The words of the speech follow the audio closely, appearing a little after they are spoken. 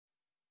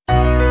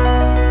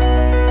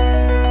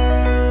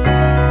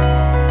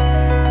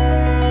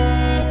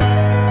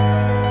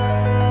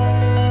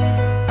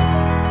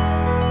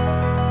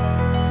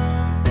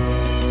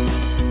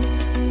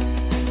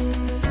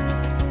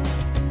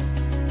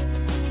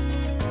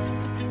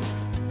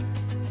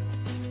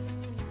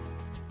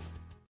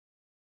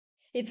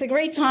It's a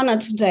great honor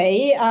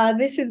today.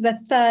 This is the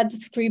third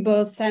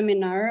SCRIBO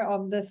seminar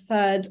of the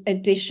third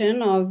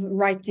edition of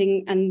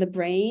Writing and the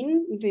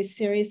Brain. This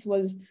series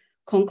was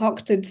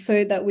concocted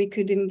so that we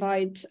could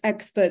invite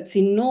experts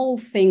in all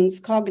things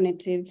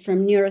cognitive,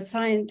 from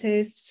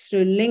neuroscientists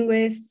to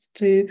linguists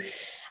to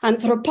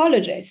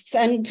anthropologists.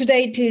 And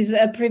today it is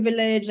a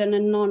privilege and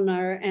an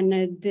honor and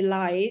a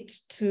delight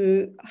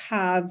to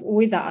have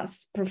with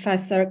us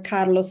Professor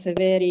Carlo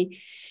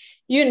Severi.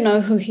 You know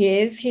who he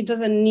is. He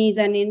doesn't need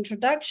any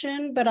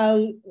introduction, but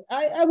I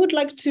would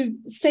like to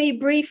say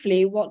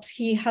briefly what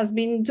he has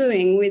been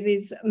doing with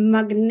his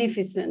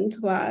magnificent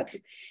work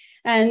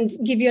and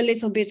give you a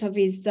little bit of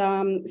his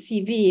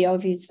CV,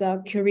 of his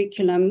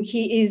curriculum.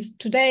 He is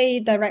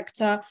today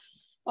director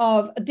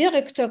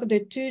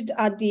d'études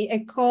at the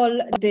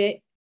École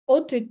des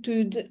Hautes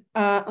Études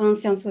en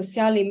Sciences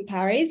Sociales in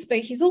Paris, but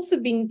he's also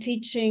been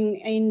teaching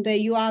in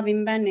the UAV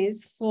in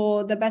Venice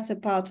for the better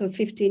part of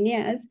 15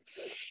 years.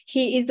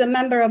 He is a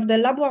member of the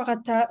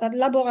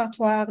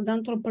Laboratoire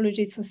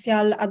d'anthropologie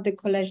sociale at the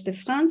Collège de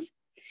France.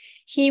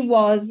 He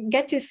was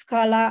Getty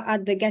Scholar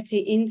at the Getty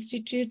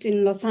Institute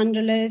in Los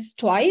Angeles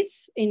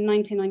twice, in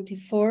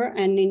 1994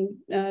 and in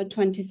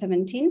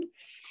 2017.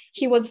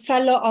 He was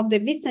fellow of the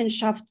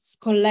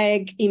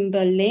Wissenschaftskolleg in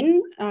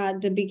Berlin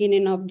at the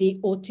beginning of the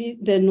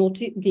 80s,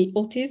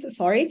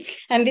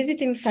 and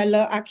visiting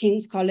fellow at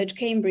King's College,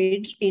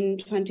 Cambridge in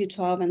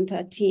 2012 and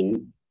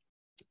 13.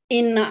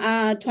 In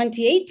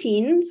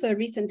 2018, so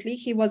recently,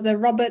 he was a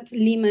Robert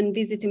Lehman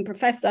visiting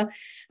professor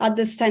at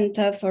the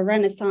Center for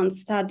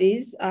Renaissance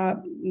Studies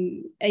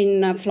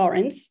in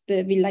Florence,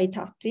 the Villa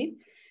Tarti,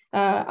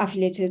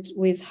 affiliated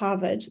with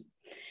Harvard.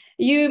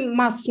 You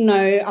must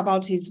know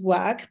about his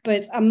work,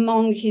 but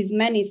among his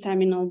many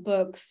seminal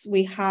books,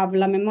 we have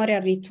La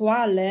Memoria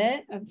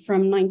Rituale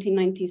from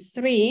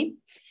 1993,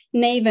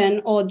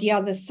 Naven or the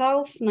Other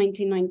Self,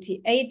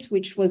 1998,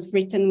 which was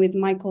written with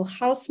Michael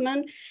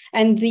Hausman,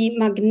 and The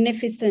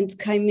Magnificent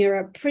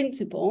Chimera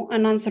Principle,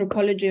 an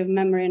anthropology of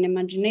memory and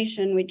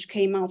imagination, which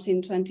came out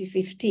in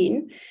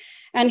 2015.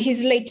 And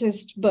his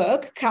latest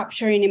book,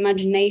 Capturing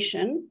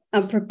Imagination,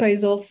 a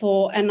proposal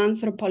for an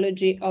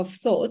anthropology of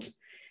thought,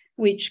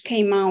 which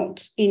came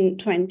out in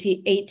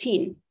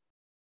 2018.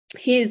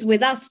 He is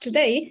with us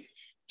today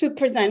to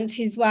present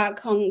his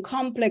work on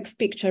complex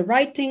picture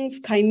writings,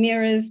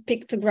 chimeras,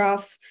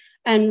 pictographs,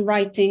 and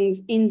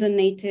writings in the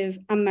Native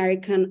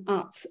American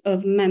arts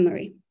of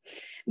memory.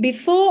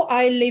 Before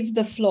I leave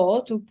the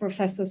floor to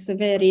Professor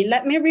Severi,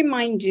 let me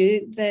remind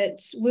you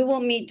that we will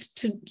meet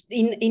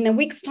in a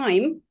week's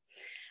time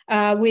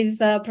with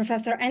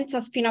Professor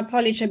Enza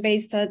Spinapolice,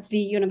 based at the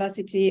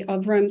University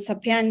of Rome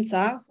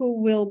Sapienza, who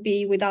will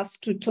be with us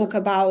to talk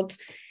about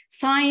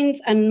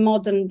science and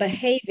modern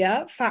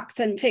behavior, facts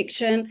and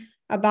fiction,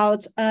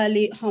 about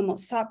early Homo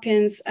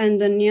sapiens and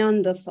the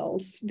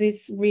Neanderthals.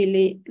 This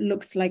really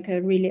looks like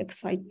a really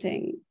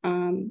exciting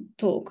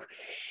talk.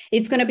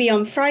 It's going to be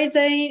on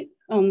Friday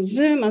on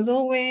Zoom, as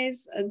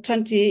always,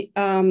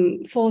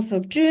 24th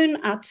of June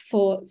at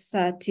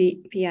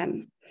 4:30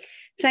 p.m.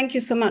 Thank you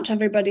so much,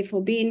 everybody,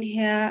 for being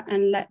here.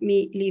 And let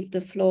me leave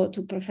the floor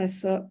to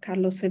Professor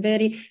Carlo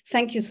Severi.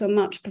 Thank you so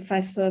much,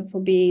 Professor,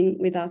 for being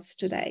with us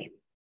today.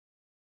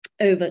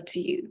 Over to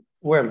you.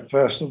 Well,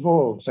 first of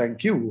all,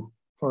 thank you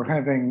for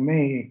having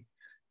me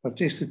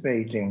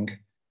participating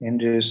in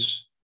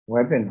this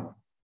webinar,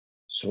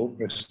 so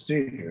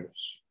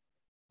prestigious.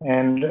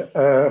 And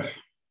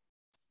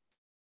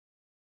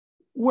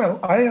well,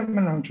 I am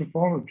an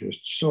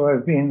anthropologist, so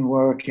I've been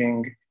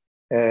working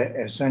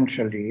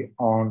essentially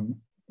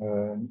on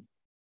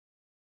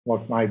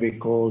what might be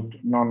called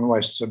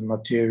non-Western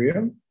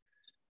material,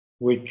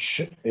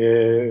 which,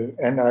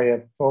 and I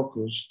have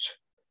focused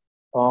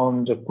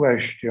on the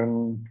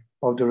question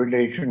of the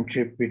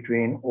relationship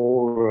between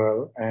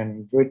oral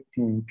and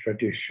written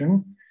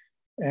tradition.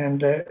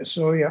 And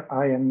so yeah,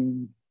 I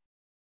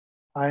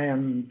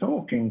am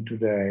talking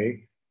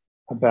today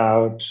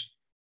about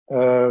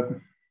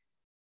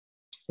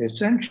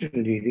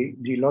essentially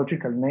the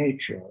logical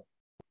nature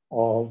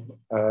of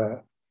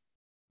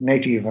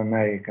Native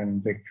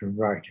American picture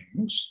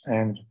writings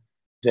and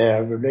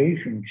their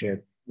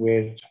relationship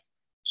with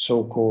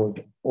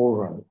so-called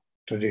oral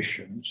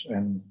traditions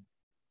and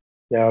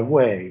their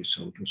way,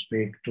 so to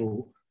speak,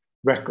 to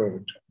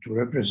record, to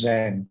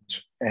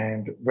represent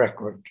and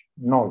record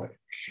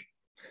knowledge.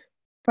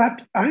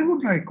 But I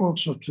would like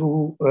also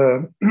to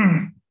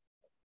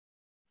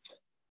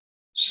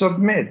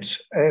submit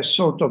a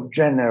sort of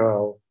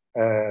general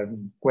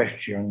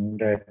question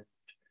that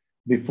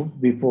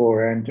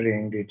before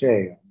entering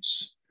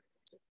details.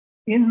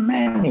 In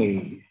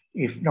many,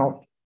 if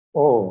not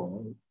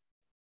all,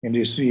 in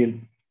this field,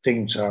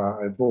 things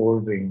are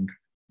evolving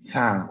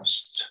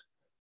fast.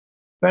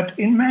 But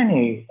in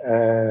many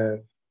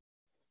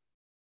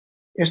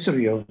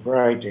history of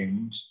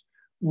writings,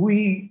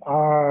 we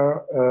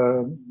are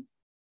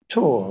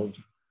told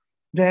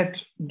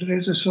that there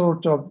is a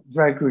sort of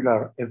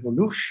regular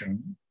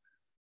evolution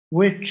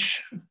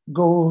which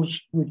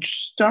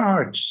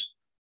starts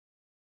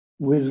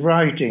with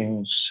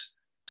writings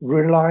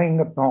relying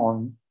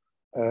upon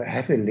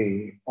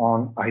heavily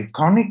on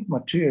iconic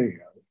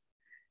material.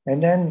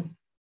 And then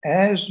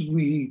as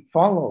we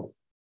follow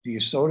the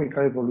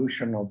historical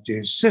evolution of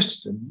these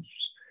systems,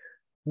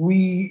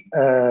 we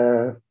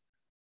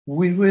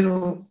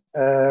will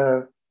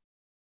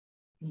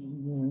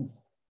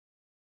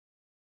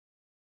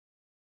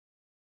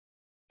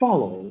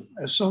follow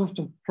a sort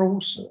of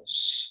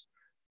process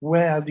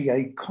where the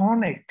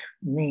iconic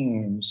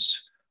means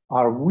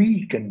are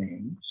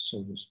weakening,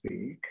 so to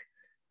speak,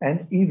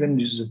 and even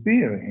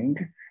disappearing.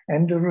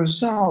 And the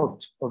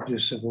result of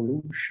this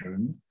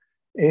evolution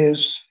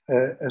is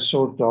a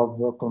sort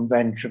of a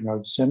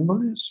conventional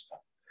symbolism,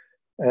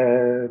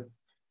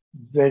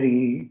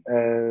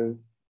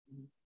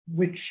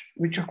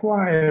 which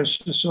acquires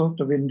a sort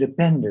of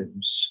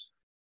independence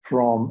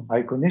from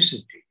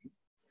iconicity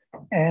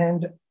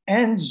and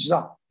ends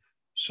up,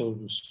 so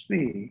to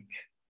speak,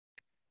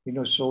 in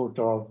a sort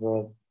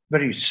of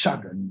very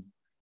sudden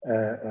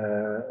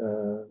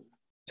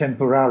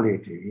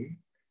temporality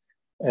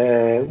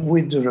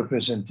with the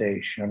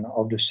representation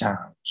of the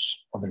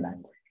sounds of a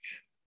language.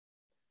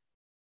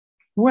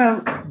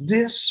 Well,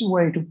 this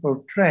way to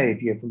portray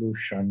the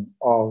evolution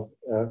of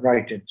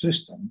writing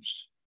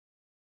systems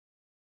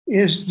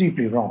is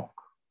deeply wrong.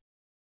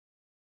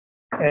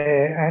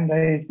 And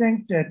I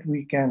think that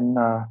we can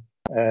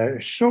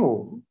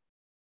show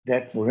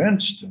that, for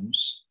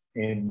instance,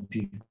 in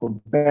the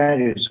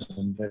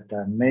comparison that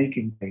I'm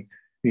making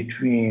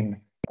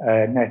between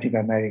Native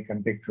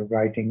American picture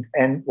writing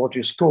and what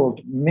is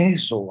called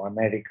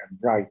Mesoamerican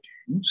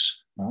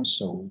writings,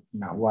 so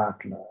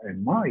Nahuatl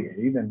and Maya,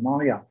 even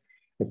Maya,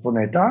 a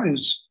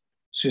phonetized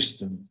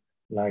system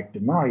like the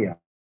Maya,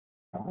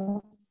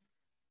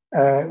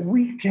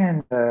 we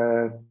can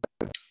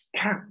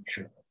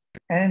capture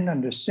and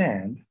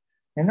understand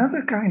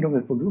another kind of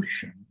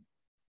evolution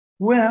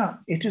where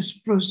it is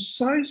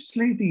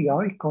precisely the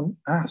icon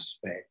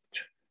aspect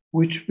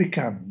which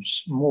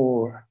becomes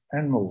more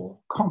and more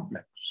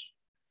complex.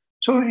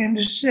 So in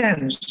this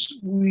sense,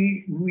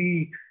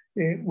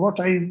 what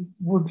I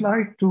would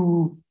like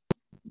to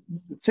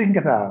think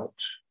about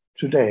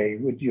today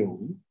with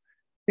you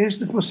is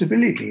the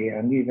possibility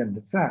and even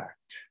the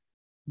fact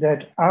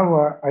that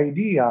our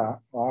idea,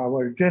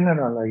 our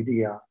general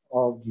idea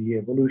of the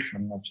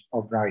evolution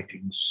of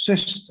writing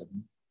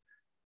system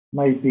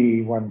might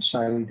be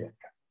one-sided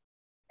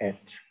at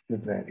the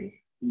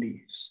very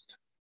least.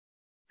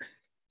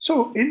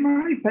 So in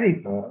my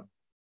paper,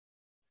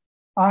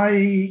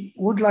 I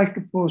would like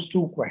to pose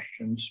two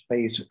questions,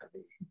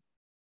 basically.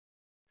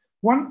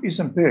 One is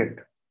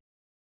empirical.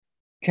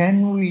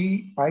 Can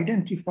we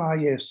identify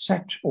a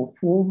set of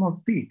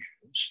formal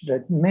features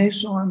that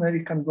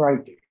Mesoamerican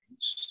writings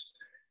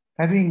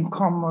have in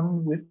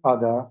common with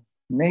other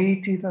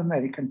Native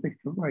American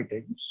picture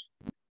writings?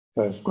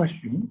 First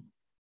question.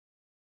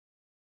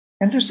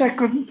 And the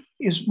second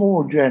is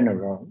more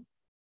general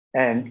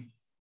and,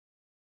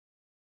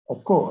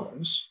 of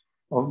course,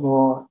 of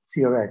more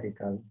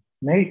theoretical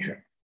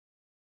nature.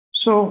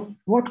 So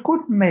what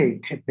could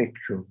make a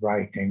picture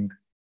writing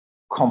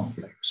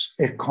complex,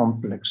 a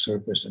complex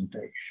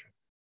representation?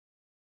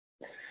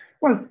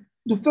 Well,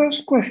 the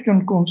first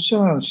question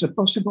concerns a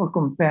possible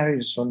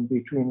comparison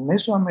between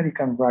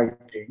Mesoamerican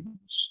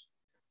writings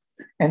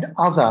and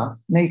other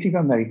Native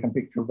American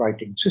picture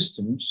writing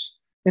systems,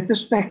 a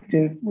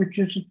perspective which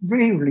is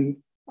rarely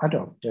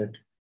adopted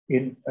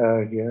in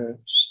earlier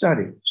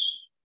studies.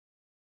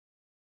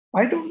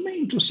 I don't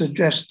mean to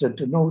suggest that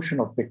the notion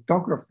of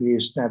pictography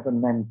is never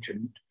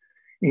mentioned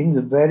in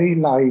the very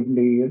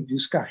lively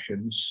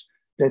discussions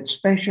that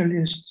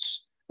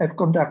specialists have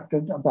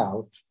conducted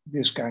about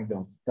this kind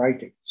of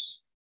writings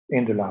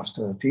in the last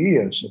 30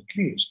 years at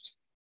least.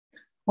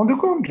 On the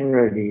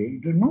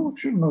contrary, the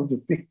notion of the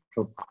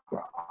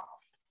pictograph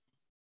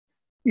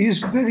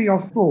is very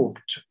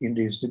oft-evoked in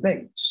these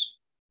debates.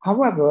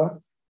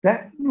 However,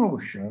 that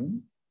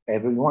notion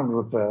everyone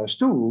refers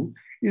to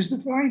is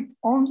defined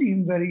only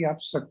in very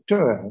abstract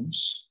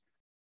terms,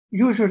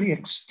 usually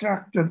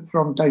extracted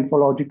from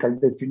typological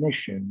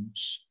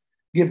definitions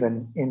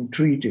given in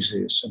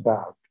treatises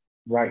about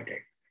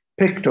writing.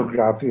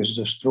 Pictograph is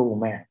the straw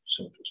man,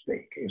 so to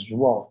speak, is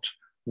what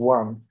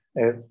one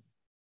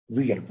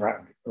real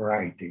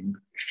writing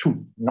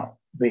should not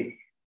be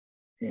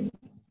in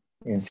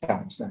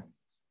some sense.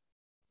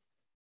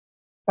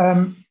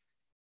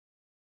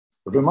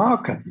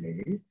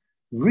 Remarkably,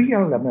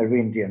 real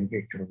Amerindian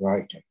picture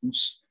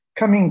writings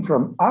coming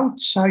from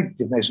outside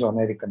the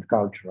Mesoamerican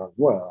cultural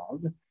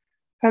world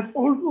have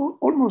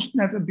almost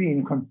never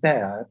been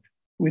compared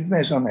with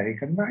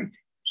Mesoamerican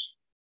writings.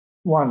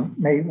 One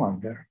may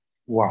wonder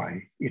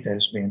why it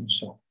has been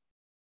so.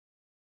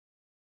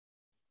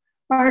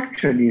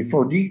 Actually,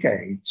 for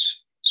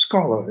decades,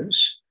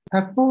 scholars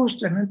have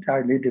posed an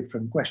entirely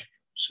different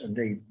questions, and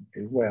they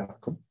were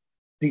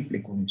deeply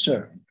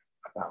concerned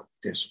about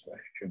this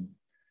question.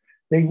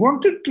 They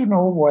wanted to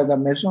know whether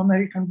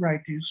Mesoamerican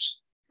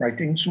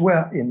writings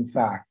were, in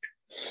fact,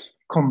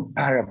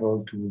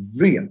 comparable to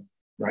real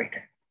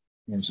writing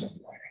in some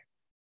way.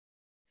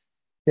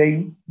 For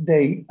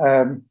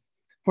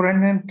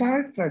an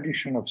entire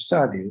tradition of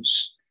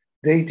studies,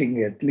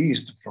 dating at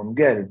least from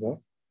Gelber,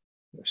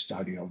 the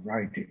study of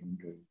writing,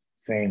 the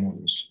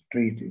famous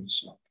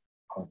treatise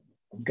of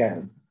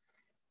Gelber,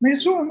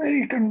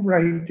 Mesoamerican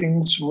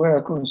writings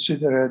were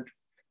considered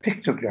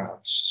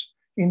pictographs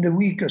in the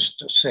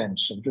weakest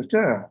sense of the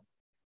term.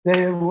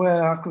 They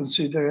were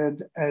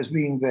considered as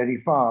being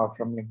very far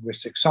from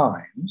linguistic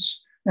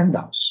science and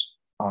thus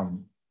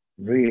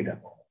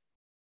unreadable,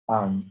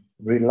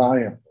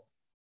 unreliable.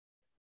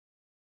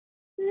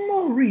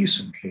 More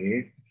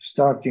recently,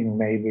 starting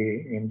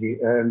maybe in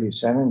the early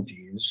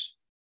 70s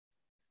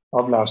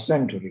of last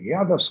century,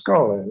 other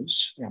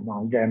scholars,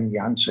 among them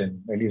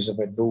Janssen,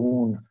 Elizabeth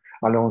Boone,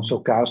 Alonso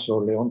Caso,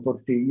 Leon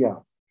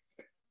Portilla,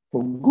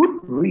 for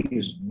good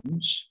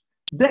reasons,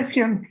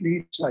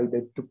 definitely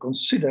decided to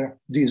consider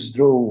these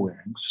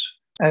drawings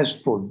as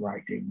full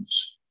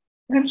writings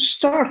and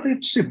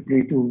started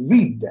simply to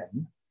read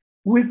them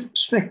with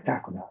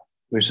spectacular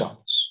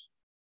results.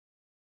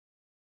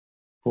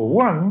 For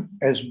one,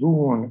 as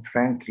Boone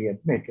frankly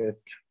admitted,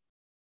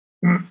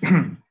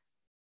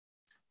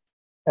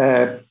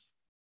 that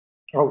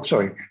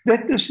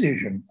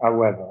decision,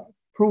 however,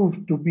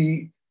 proved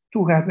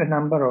to have a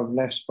number of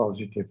less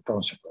positive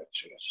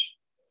consequences.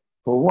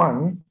 For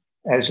one,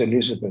 as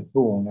Elizabeth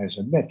Boone has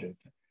admitted,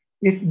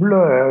 it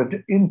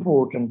blurred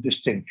important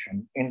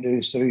distinction in the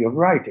history of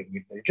writing,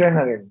 in the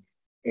general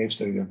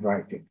history of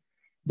writing,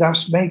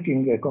 thus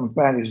making a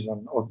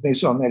comparison of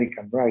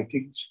Mesoamerican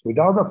writings with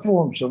other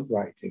forms of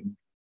writing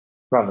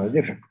rather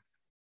difficult.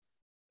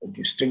 The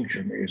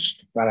distinction is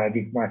the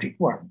paradigmatic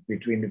one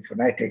between the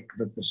phonetic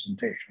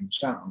representation of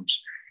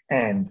sounds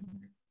and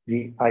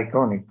the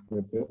iconic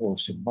or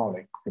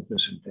symbolic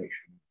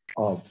representation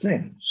of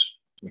things,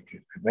 which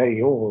is a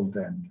very old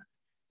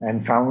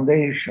and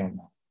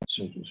foundational,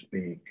 so to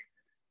speak,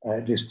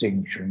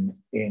 distinction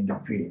in the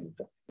field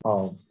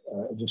of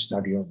the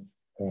study of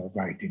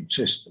writing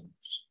systems.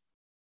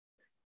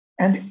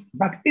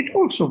 But it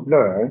also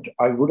blurred,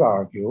 I would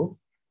argue,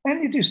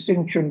 any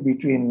distinction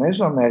between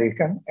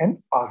Mesoamerican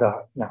and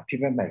other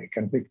Native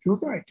American picture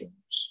writings,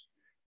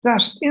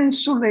 thus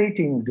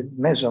insulating the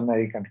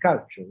Mesoamerican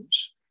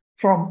cultures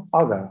from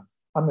other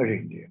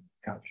Amerindian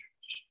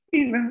cultures.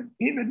 Even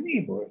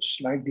neighbors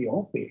like the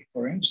Hopi,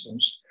 for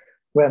instance,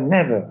 were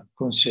never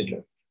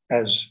considered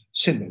as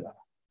similar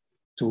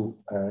to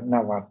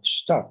Nahuatl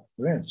stuff,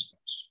 for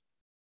instance,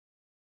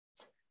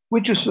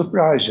 which is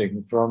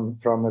surprising from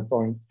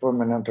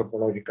an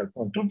anthropological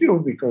point of view,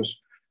 because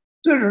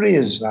there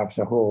is,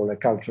 after all, a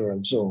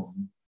cultural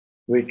zone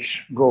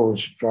which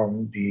goes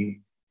from the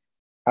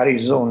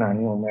Arizona,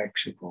 New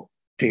Mexico,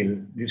 till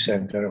the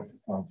center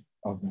of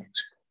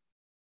Mexico.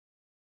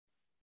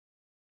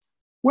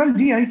 Well,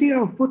 the idea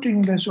of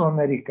putting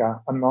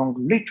Mesoamerica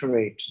among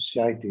literate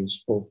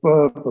societies for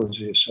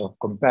purposes of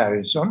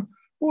comparison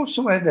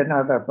also had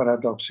another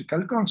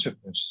paradoxical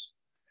consequence.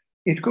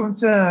 It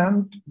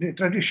confirmed the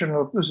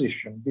traditional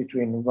position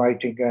between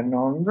writing and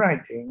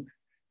non-writing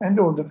and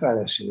all the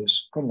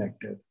fallacies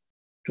connected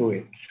to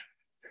it.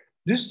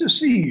 This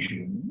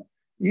decision,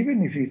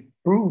 even if it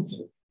proves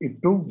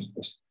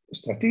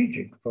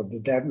strategic for the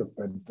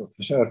development of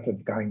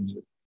certain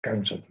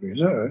kinds of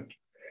research,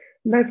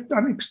 left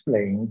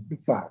unexplained the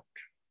fact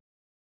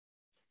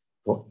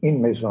for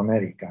in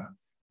Mesoamerica,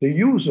 the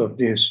use of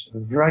this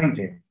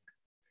writing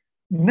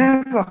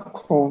never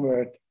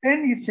covered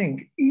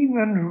anything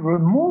even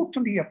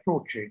remotely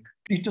approaching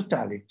the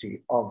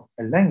totality of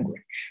a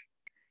language,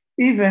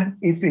 even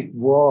if it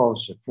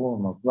was a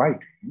form of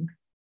writing,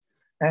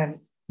 and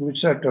with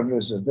certain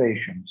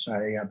reservations,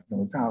 I have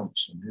no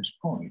doubts on this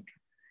point,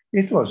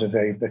 it was a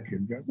very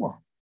peculiar one.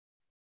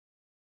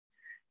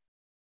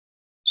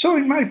 So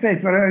in my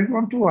paper, I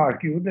want to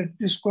argue that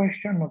this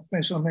question of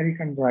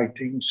Mesoamerican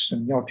writing's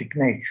semiotic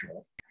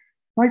nature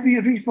might be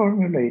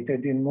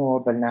reformulated in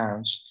more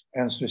balanced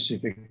and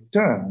specific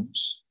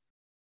terms.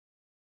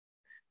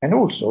 And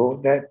also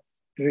that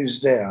there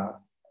is an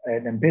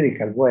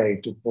empirical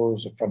way to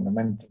pose a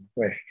fundamental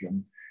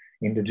question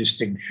in the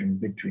distinction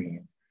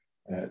between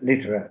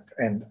literate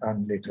and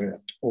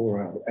unliterate,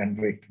 oral and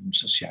written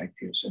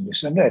societies, and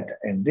this and that.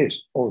 And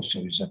this also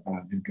is a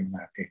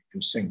paradigmatic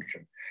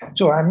distinction.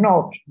 So I'm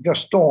not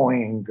just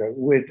toying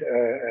with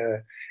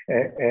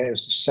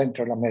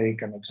Central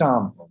American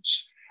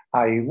examples.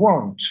 I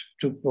want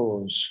to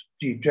pose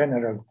the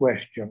general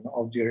question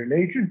of the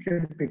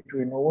relationship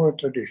between oral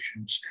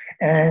traditions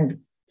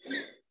and,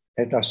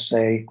 let us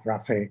say,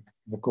 graphic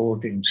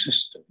recording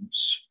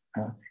systems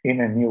in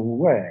a new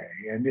way.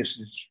 And this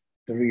is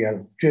the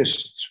real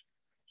gist,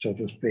 so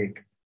to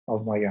speak,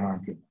 of my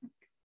argument.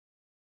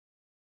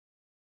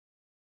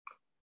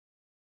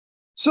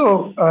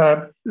 So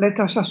let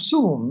us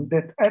assume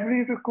that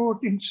every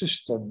recording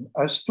system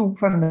has two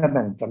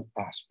fundamental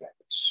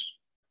aspects.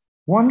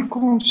 One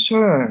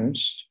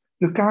concerns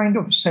the kind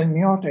of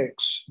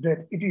semiotics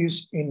that it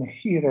is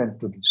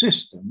inherent to the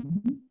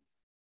system,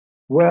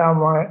 where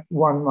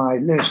one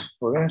might list,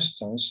 for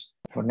instance,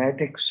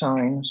 phonetic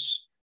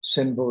signs,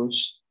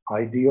 symbols,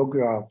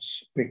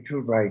 ideographs,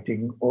 picture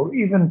writing, or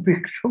even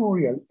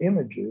pictorial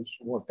images,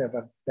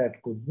 whatever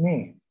that could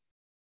mean.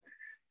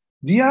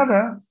 The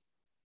other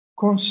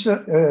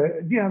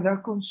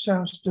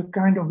concerns the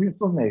kind of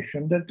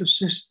information that the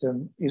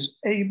system is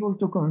able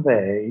to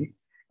convey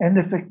and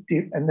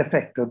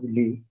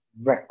effectively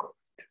record.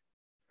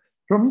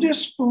 From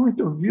this point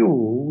of view,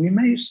 we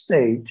may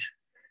state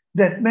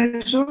that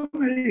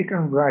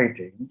Mesoamerican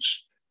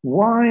writings,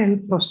 while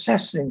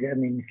possessing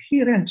an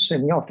inherent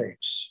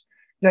semiotics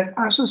that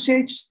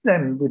associates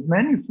them with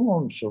many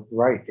forms of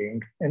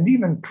writing, and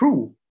even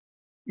true,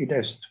 it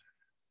is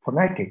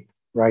phonetic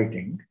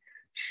writing,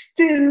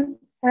 still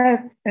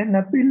have an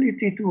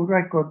ability to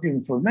record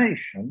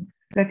information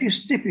that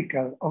is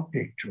typical of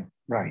picture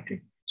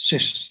writing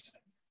systems.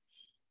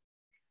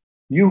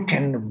 You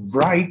can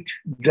write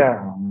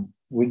down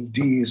with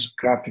these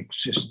graphic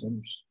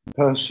systems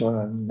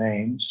person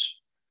names,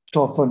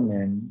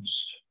 toponyms,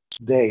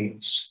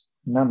 dates,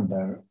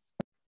 number,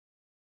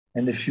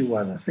 and a few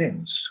other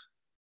things.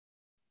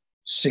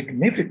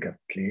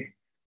 Significantly,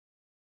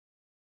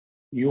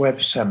 you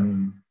have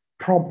some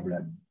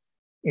problem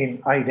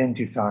in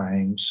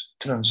identifying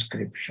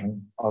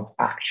transcription of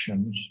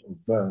actions or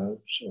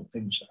verbs or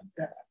things like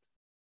that.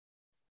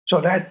 So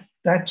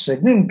that's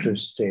an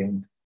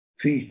interesting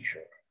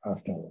feature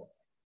after all.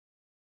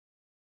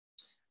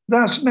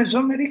 Thus,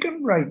 Mesoamerican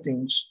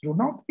writings do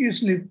not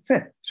easily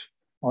fit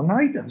on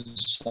either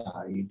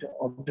side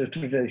of the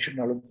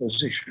traditional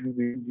opposition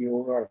between the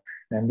oral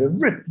and the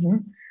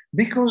written,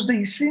 because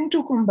they seem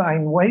to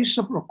combine ways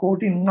of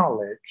recording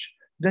knowledge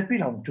that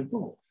belong to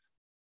both.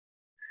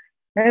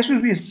 As we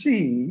will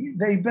see,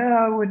 they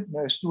bear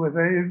witness to a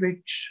very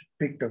rich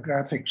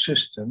pictographic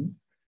system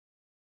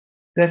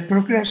that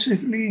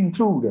progressively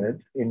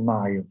included, in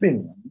my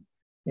opinion,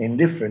 in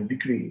different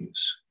degrees,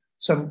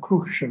 some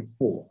crucial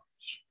forms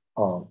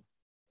of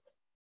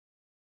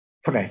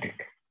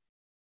phonetic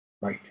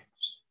writings.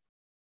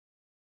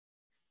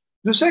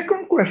 The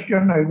second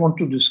question I want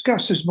to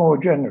discuss is more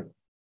general.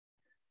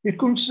 It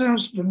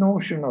concerns the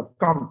notion of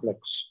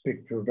complex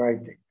picture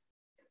writing.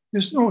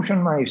 This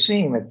notion might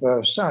seem at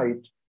first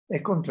sight a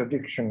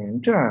contradiction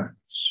in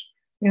terms.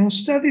 In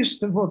studies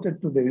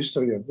devoted to the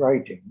history of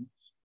writing,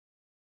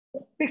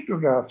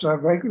 pictographs are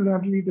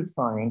regularly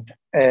defined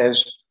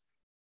as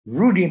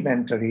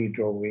rudimentary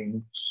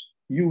drawings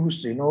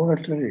used in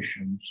oral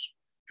traditions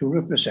to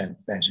represent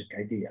basic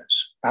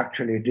ideas.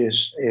 Actually,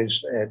 this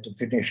is a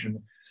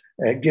definition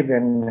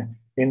given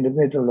in the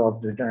middle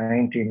of the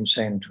 19th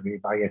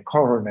century by a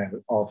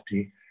colonel of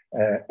the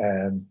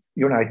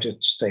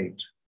United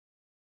States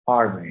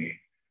Army,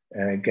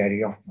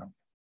 Gary Hoffman.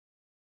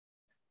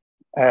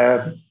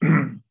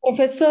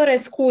 Professore,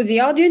 scusi,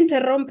 odio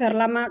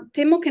interromperla, ma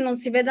temo che non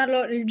si veda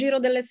il giro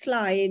delle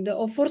slide,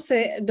 o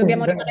forse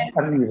dobbiamo rimanere...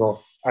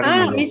 Arrivo.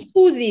 Ah, mi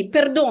scusi,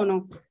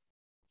 perdono.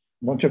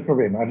 Non c'è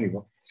problema,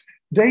 arrivo.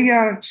 They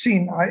are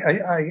seen,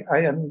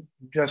 I am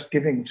just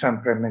giving some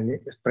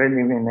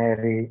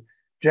preliminary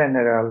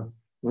general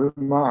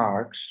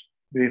remarks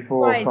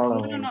before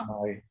following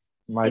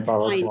my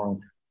PowerPoint. Fine.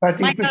 But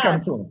it will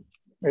come soon,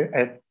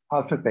 at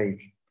half a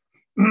page.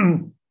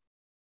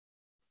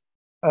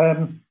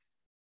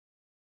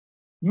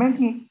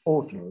 Many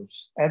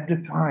authors have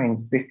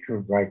defined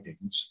picture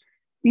writings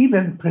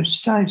even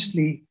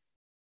precisely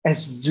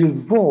as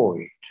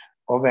devoid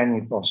of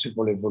any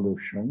possible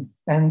evolution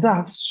and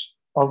thus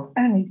of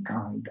any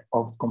kind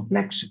of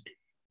complexity.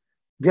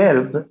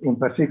 Gelb, in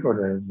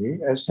particular,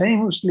 has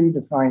famously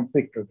defined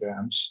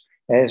pictograms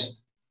as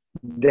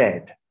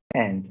dead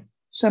end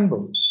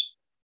symbols,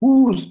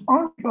 whose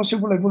only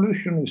possible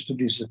evolution is to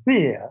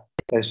disappear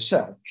as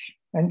such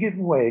and give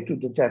way to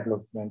the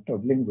development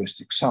of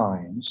linguistic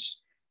science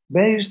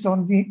based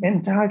on the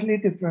entirely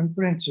different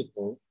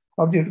principle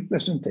of the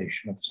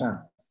representation of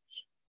sounds.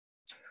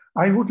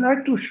 I would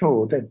like to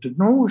show that the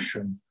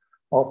notion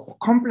of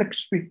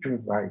complex picture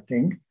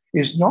writing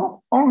is not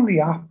only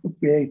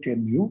appropriate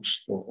and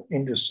useful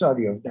in the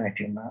study of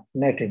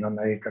Latin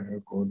American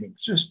recording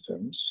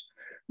systems,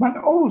 but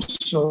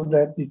also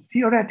that the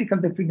theoretical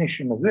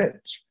definition of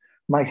it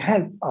might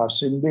help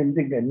us in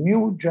building a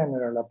new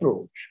general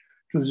approach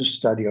to the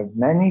study of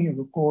many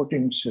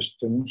recording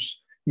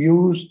systems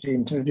used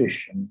in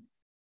traditions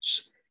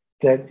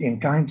in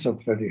kinds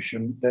of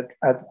tradition that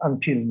have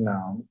until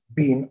now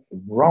been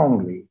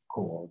wrongly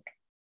called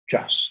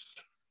just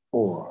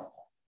oral.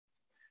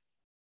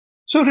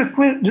 So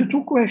the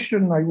two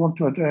questions I want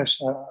to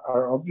address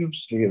are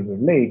obviously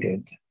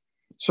related.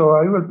 So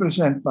I will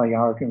present my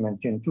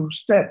argument in two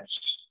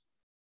steps.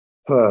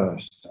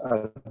 First,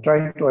 I'll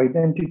try to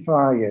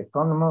identify a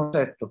common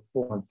set of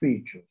formal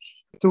features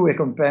through a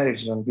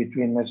comparison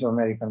between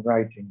Mesoamerican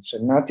writings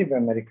and Native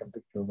American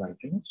picture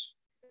writings.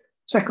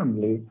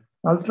 Secondly,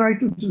 I'll try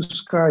to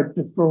describe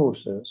the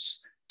process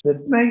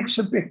that makes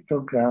a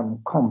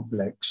pictogram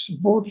complex,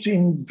 both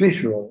in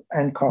visual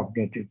and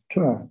cognitive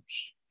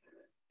terms.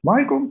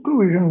 My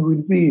conclusion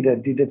will be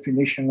that the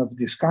definition of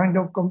this kind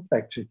of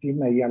complexity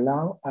may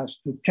allow us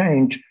to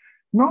change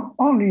not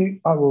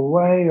only our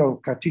way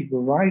of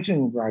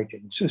categorizing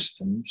writing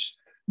systems,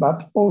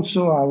 but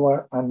also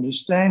our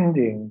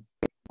understanding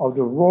of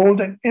the role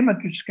that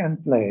images can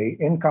play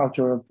in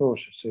cultural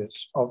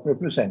processes of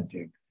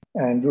representing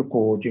and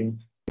recording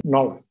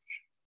knowledge.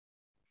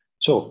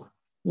 So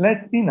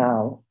let me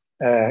now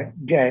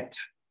get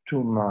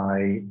to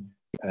my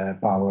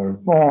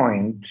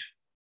PowerPoint.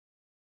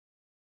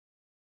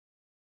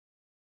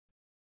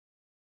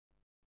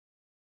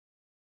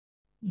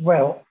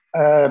 Well,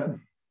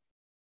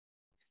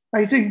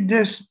 I think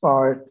this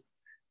part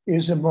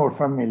is more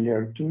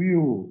familiar to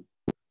you.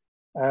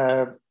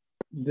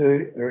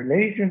 The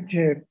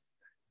relationship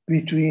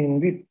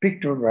between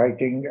picture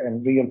writing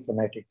and real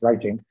phonetic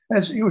writing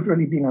has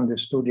usually been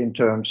understood in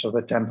terms of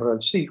a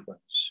temporal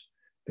sequence.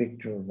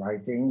 Picture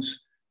writings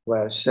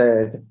were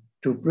said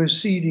to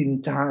precede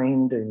in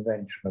time the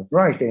invention of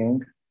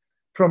writing.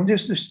 From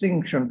this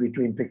distinction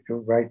between picture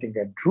writing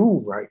and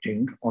true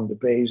writing on the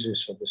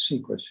basis of a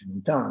sequence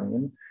in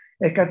time,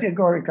 a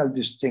categorical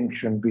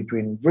distinction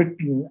between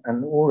written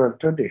and oral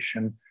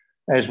tradition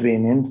has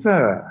been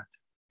inferred.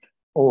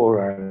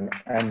 Oral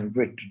and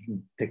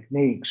written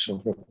techniques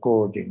of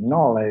recording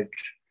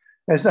knowledge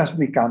has thus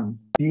become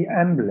the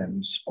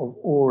emblems of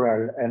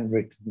oral and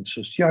written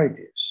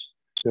societies.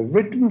 The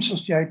written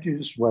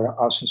societies were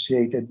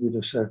associated with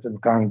a certain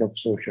kind of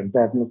social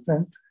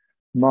development,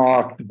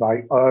 marked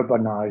by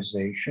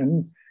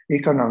urbanization,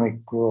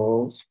 economic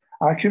growth,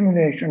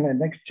 accumulation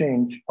and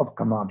exchange of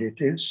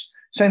commodities,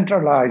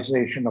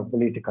 centralization of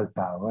political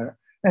power,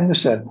 and a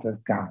certain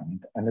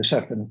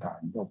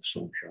kind of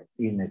social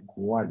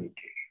inequality.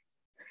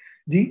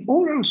 The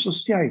oral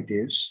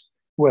societies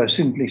were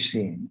simply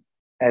seen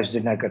as the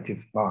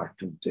negative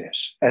part of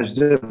this, as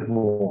the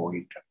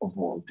void of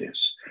all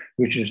this,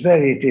 which is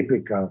very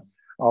typical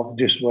of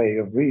this way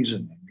of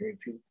reasoning,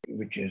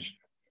 which is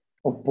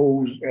a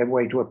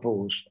way to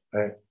oppose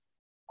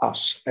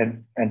us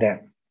and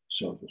them,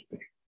 so to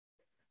speak.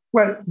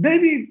 Well,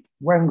 David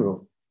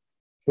Wengrow's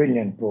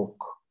brilliant book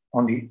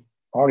on the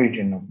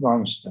origin of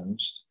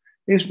nonsense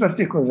is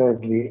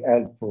particularly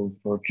helpful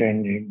for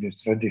changing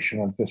this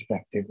traditional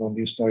perspective on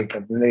the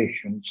historical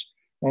relations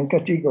and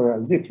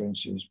categorical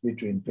differences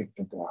between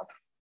pictographs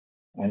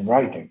and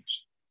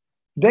writings.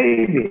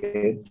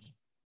 David,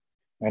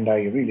 and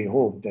I really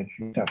hope that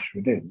you're in touch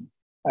with him,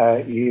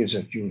 he is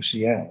at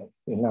UCL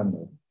in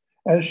London,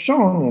 has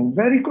shown in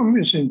very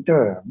convincing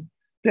terms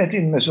that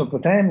in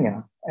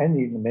Mesopotamia and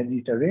in the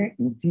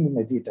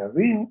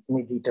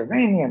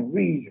Mediterranean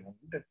region,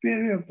 the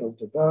period of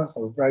the birth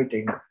of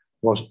writing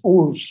was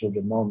also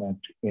the moment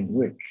in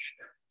which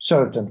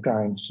certain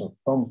kinds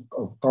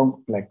of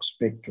complex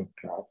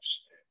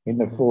pictographs in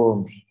the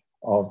forms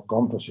of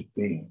composite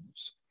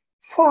beings,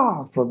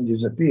 far from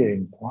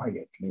disappearing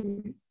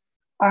quietly,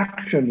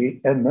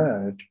 actually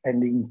emerge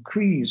and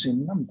increase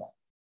in number.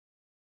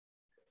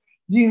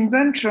 The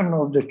invention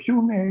of the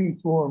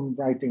cuneiform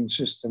writing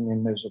system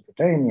in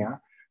Mesopotamia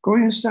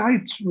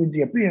coincides with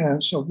the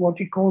appearance of what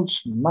he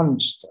calls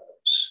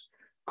monsters,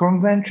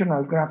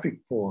 conventional graphic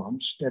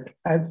forms that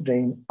have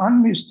the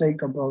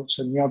unmistakable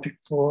semiotic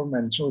form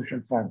and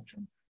social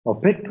function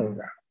of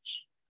pictographs.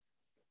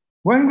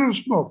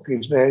 Wengrow's book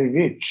is very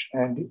rich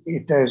and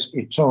it has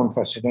its own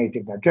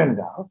fascinating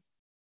agenda,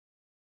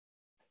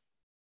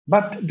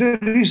 but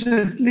there is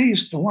at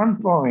least one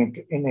point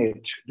in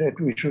it that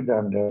we should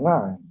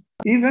underline.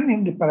 Even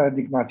in the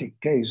paradigmatic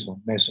case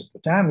of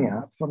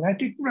Mesopotamia,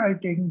 phonetic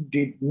writing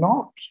did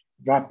not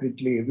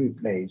rapidly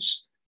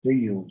replace the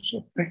use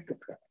of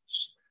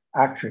pictographs.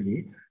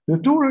 Actually, the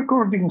two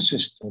recording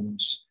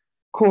systems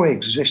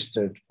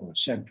coexisted for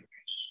centuries.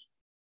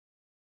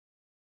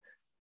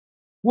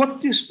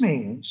 What this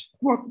means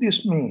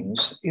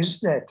is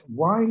that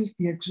while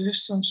the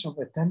existence of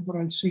a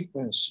temporal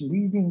sequence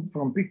leading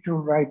from picture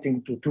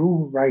writing to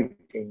true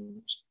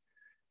writings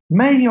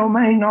may or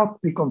may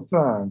not be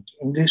confirmed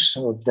in this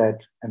or that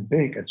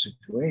empirical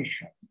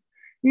situation,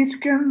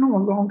 it can no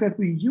longer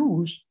be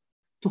used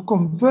to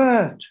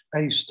convert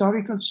a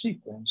historical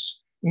sequence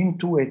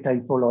into a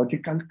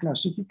typological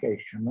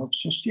classification of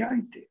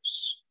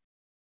societies.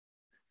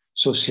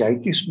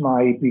 Societies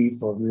might be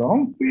for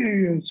long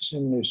periods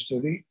in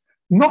history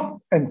not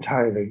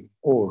entirely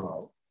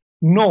oral,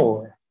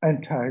 nor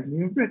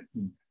entirely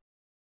written.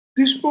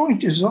 This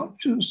point is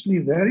obviously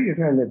very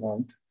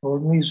relevant for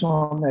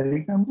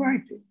Mesoamerican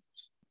writings.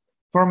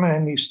 From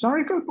an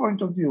historical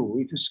point of view,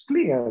 it is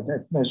clear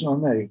that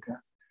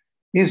Mesoamerica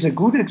is a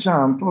good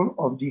example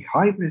of the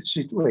hybrid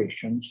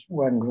situations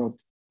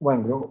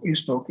Wengrow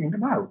is talking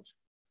about.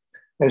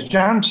 As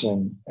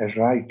Jansen has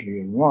rightly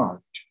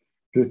remarked,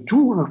 the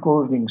two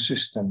recording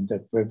systems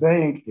that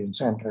prevailed in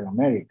Central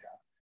America,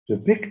 the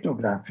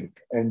pictographic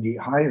and the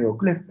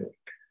hieroglyphic,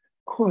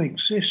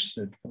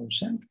 coexisted for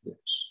centuries.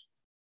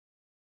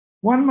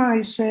 One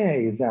might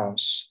say,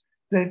 thus,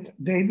 that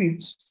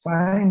David's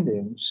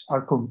findings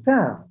are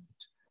confirmed,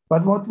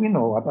 but what we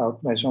know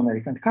about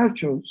Mesoamerican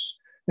cultures,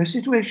 a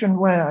situation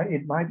where,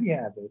 it might be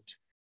added,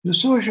 the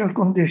social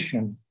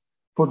condition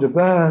for the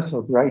birth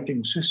of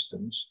writing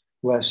systems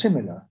were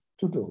similar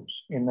to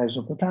those in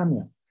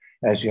Mesopotamia.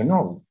 As you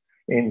know,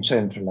 in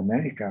Central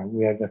America,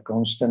 we have a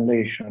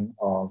constellation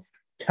of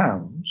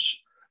towns.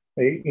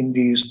 In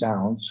these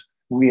towns,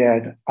 we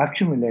had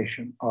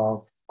accumulation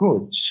of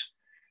goods.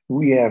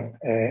 We have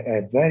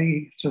a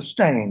very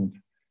sustained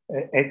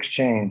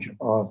exchange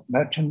of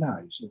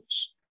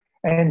merchandises,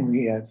 and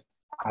we have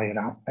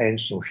a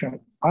social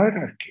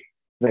hierarchy,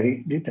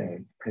 very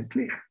detailed and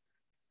clear.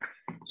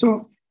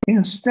 So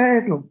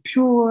instead of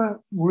pure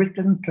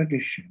written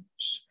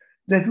traditions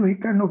that we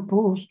can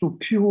oppose to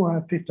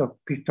pure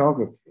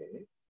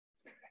pictography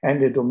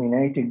and the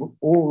dominating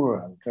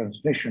oral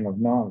transmission of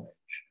knowledge,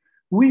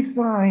 we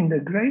find a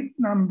great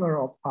number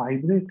of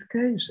hybrid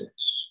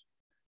cases.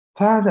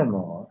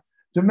 Furthermore,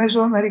 the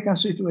Mesoamerican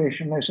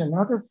situation has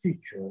another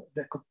feature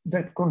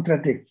that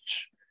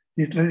contradicts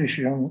the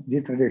traditional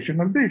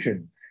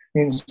vision.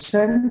 In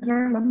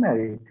Central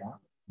America,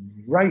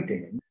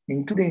 writing,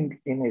 including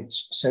in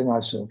its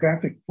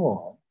semi-graphic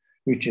form,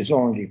 which is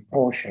only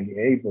partially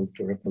able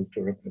to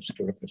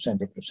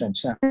represent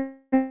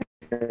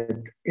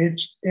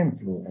its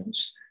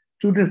influence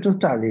to the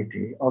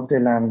totality of the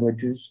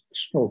languages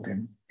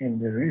spoken in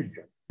the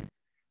region.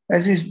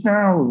 As is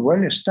now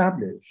well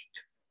established,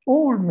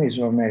 all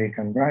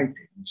Mesoamerican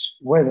writings,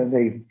 whether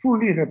they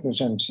fully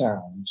represent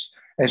sounds,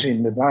 as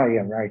in the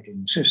Maya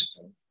writing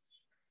system,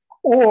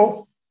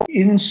 or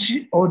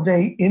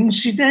they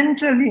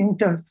incidentally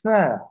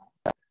interfere,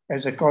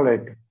 as a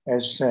colleague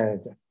has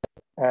said,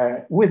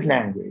 with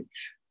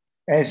language,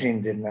 as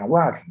in the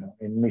Nahuatl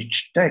and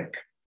Mixtec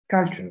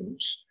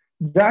cultures,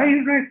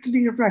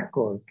 directly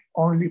record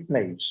only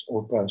place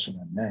or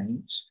personal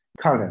names,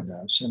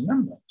 calendars, and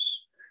numbers.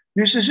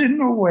 This is in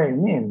no way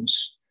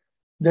means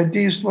that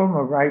these forms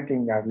of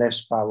writing are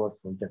less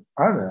powerful than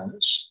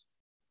others.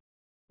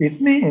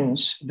 It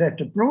means that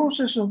the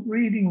process of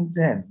reading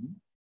them,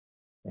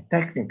 a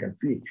technical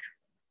feature,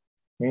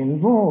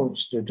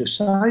 involves the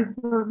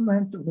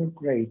decipherment of a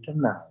great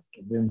amount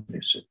of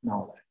implicit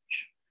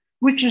knowledge,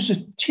 which is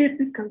a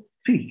typical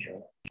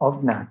feature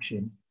of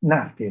Native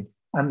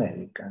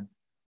American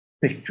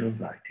picture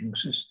writing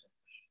systems.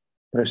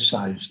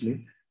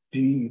 Precisely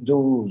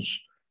those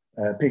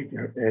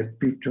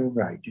picture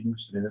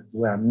writings that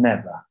were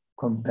never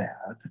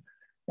compared,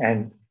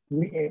 and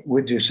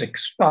with this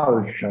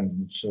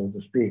expulsion, so to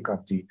speak,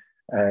 of the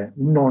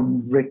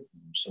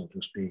non-written, so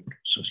to speak,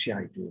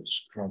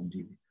 societies from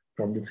the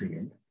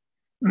field.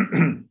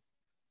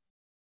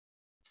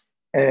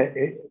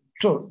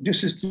 So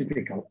this is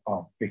typical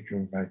of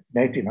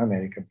Native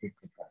American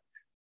picture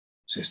writing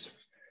systems.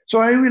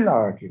 So I will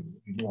argue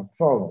in what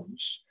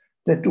follows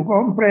that to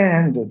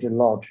comprehend the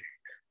logic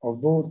of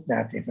both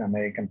Native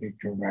American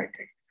picture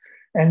writing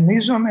and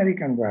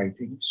Mesoamerican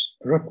writings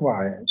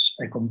requires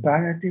a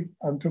comparative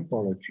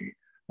anthropology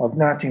of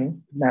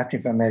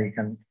Native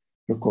American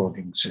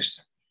recording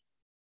systems.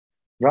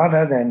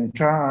 Rather than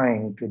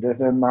trying to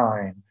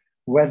determine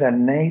whether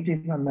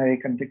Native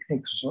American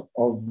techniques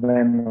of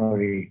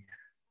memory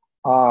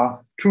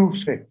are true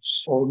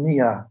scripts or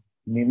mere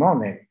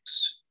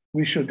mnemonics,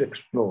 we should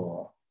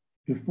explore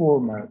the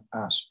formal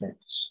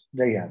aspects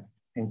they have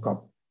in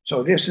common.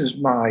 So this is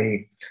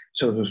my,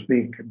 so to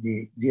speak,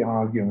 the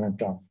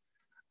argument of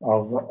a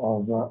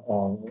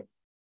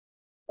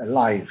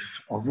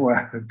life of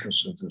work,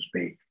 so to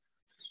speak.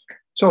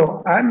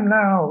 So I'm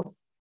now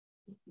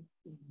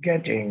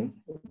trying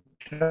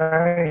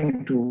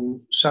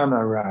to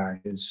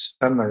summarize,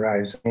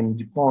 and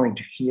the point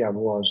here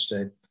was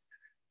that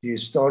the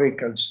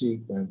historical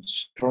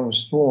sequence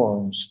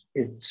transforms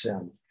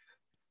itself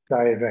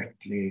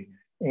directly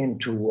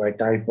into a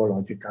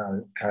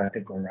typological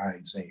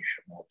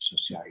categorization of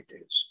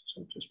societies,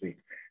 so to speak.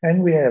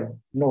 And we have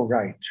no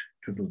right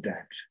to do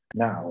that.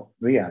 Now,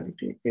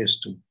 reality is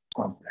too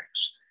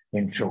complex,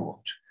 in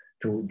short,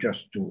 to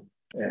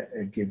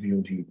give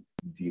you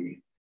the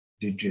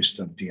gist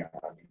of the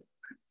argument.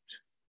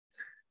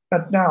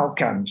 But now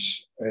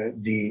comes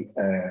the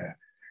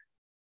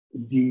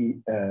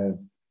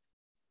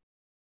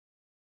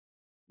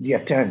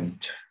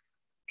attempt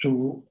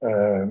to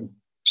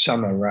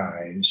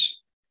summarize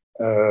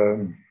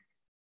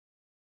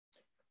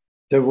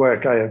the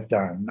work I have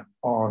done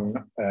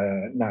on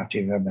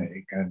Native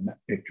American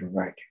picture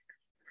writing.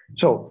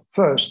 So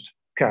first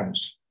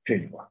comes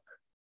fieldwork.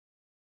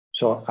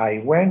 So I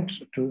went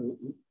to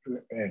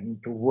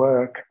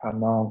work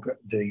among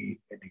the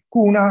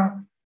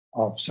Kuna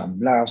of San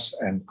Blas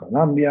and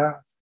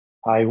Colombia.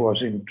 I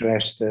was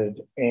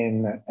interested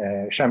in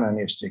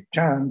shamanistic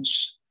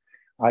chants.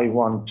 I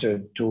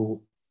wanted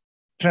to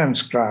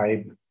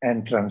transcribe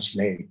and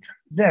translate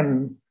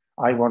them.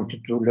 I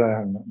wanted to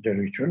learn the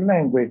ritual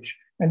language,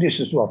 and this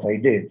is what I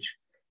did,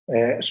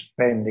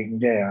 spending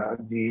there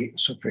the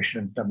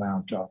sufficient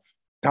amount of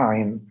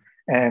time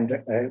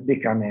and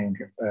becoming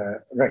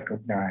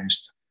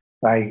recognized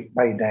by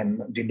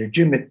them the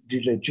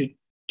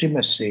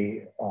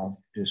legitimacy of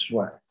this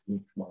work,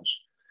 which was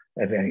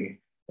a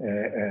very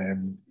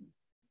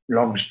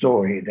long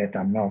story that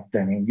I'm not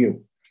telling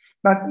you.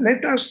 But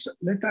let us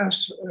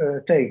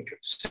take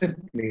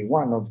simply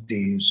one of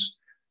these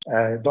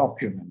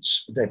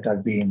documents that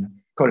have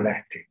been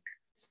collected.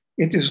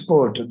 It is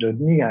called the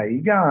Nia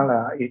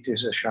Igala. It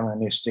is a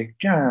shamanistic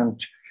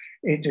chant.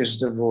 It is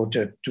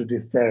devoted to the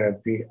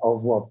therapy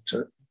of what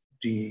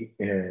the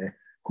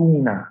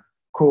Kuna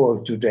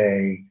call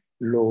today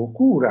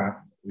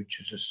locura, which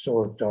is a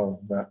sort of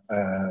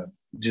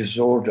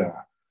disorder,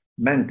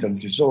 mental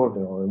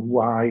disorder, or a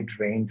wide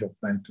range of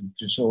mental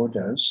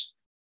disorders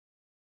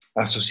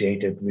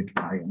associated with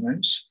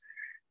violence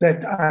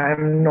that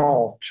I'm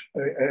not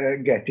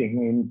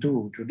getting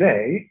into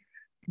today.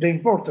 The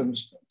important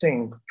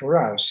thing for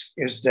us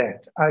is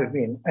that I've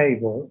been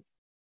able,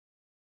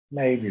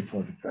 maybe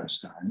for the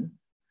first time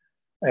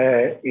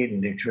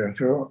in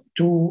literature,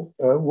 to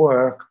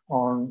work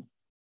on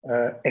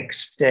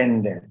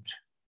extended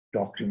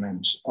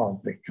documents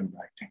of picture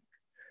writing.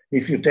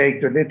 If you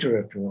take the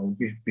literature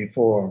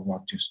before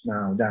what is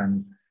now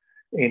done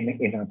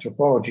in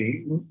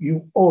anthropology,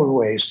 you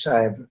always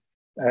have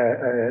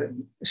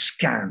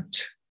scant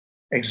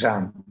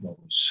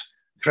examples,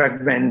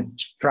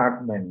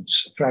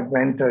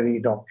 fragmentary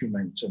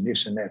documents, and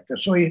this and that.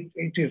 So it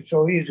is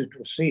so easy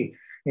to see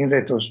in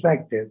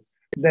retrospective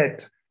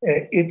that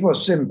it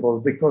was simple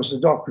because the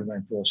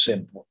document was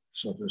simple,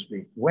 so to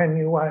speak. When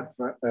you have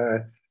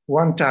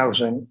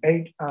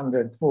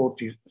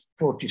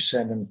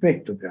 1,847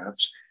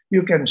 pictographs,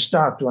 you can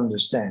start to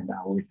understand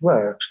how it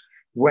works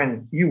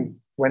when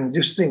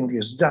this thing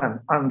is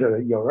done under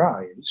your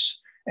eyes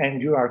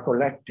and you are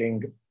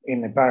collecting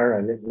in a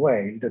parallel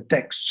way the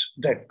text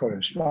that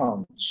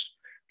corresponds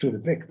to the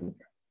pictograph.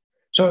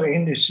 So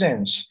in this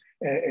sense,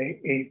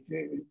 the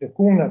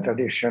Kuna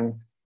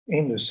tradition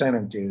in the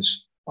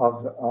 70s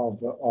of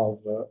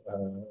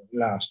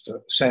last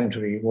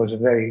century was a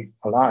very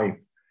alive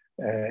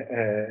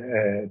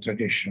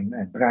tradition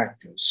and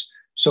practice.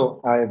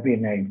 So I have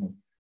been able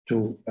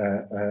to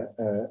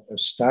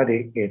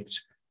study it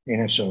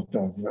in a sort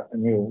of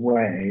new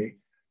way.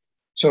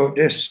 So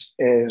this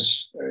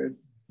is,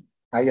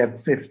 I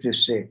have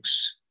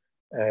 56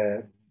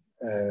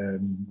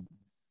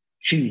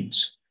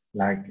 sheets,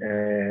 like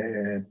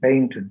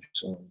painted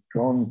or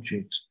drawn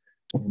sheets,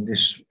 in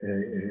this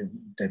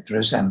that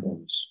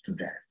resembles to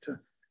that.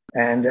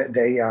 And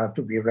they are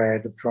to be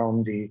read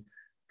from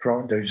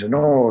there's an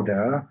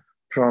order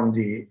from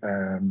the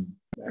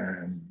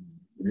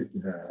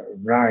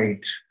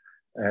right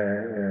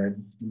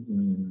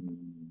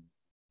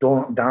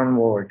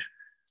downward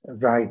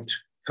right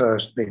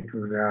first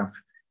pictograph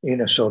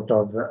in a sort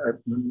of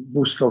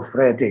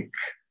Bustophredic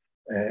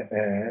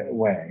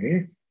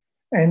way.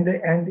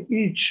 And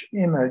each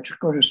image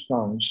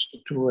corresponds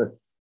to a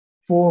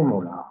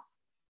formula,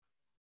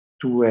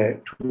 to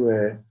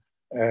an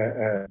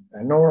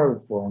oral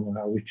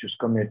formula which is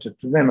committed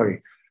to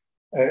memory.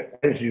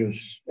 As you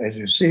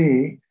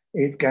see,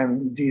 it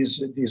can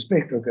these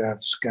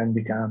pictographs can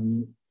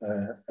become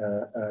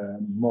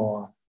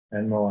more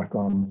and more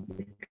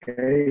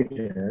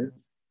complicated,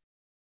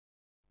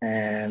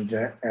 and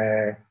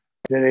there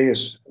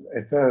is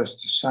at first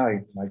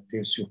sight like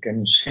this, you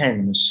can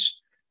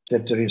sense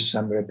that there is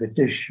some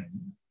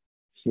repetition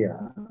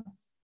here,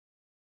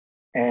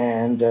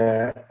 and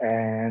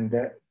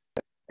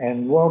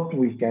what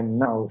we can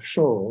now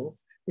show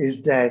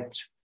is that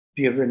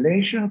the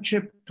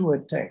relationship to a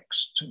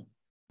text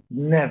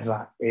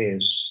never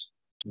is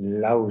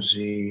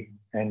lousy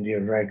and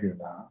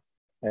irregular,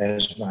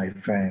 as my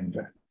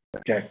friend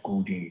Jack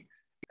Goody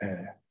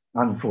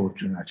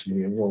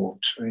unfortunately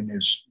wrote in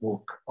his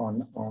book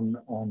on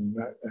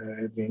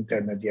the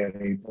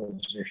intermediary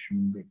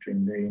position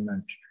between the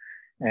image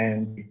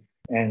and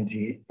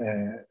the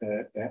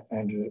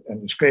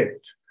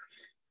script.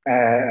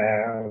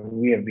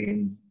 We have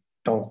been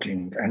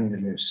talking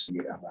endlessly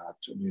about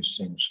these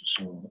things,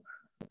 so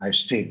I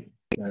still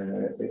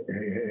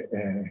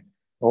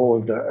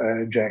hold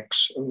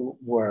Jack's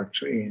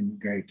work in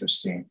great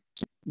esteem.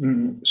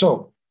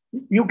 So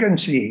you can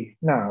see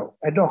now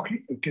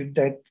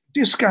that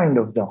this kind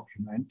of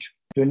document,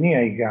 the Nia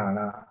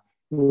Igala,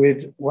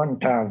 with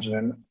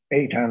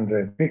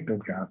 1,800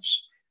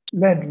 pictographs,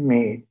 led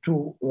me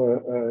to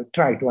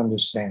try to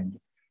understand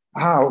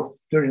how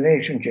the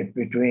relationship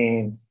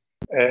between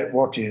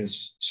what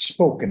is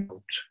spoken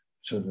out,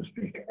 so to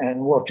speak,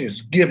 and what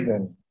is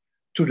given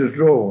to the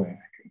drawing,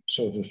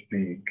 so to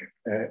speak,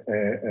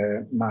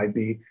 might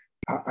be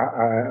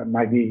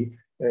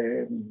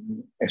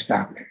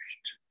established.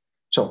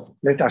 So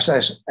let us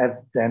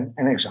have then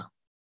an example.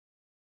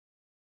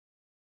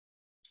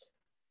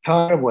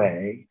 Far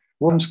away,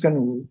 one's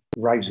canoe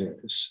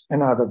rises,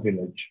 another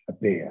village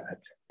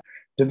appeared.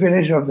 The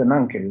village of the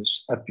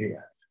monkeys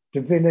appeared. The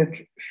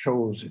village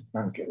shows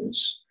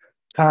monkeys.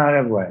 Far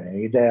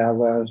away, there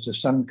was the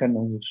sun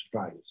canoes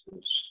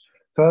rises.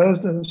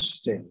 Further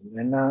still,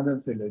 another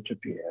village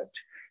appeared.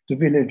 The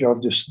village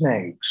of the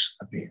snakes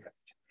appeared.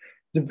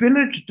 The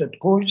village that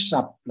goes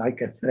up like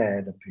a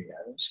thread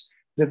appears.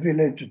 The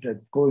village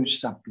that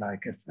goes up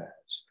like a thread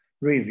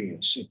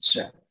reveals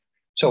itself.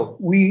 So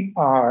we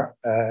are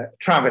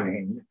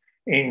traveling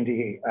in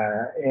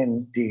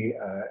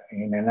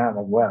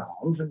another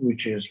world,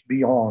 which is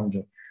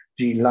beyond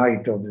the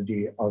light of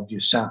the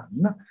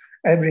sun.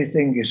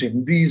 Everything is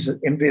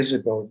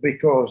invisible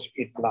because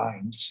it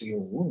blinds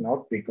you,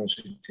 not because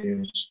it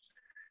is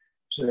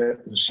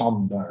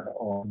somber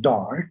or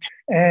dark.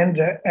 And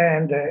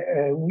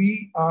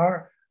we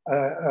are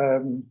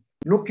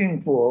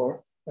looking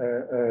for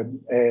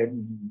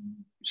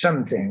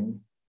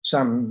something,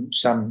 some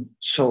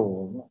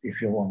soul,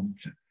 if you want,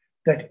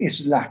 that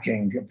is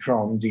lacking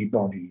from the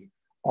body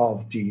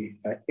of the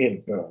ill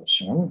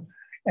person.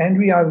 And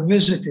we are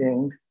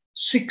visiting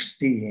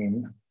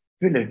 16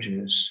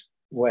 villages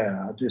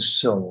where this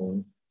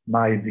soul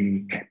might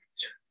be kept.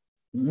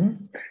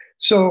 Mm-hmm.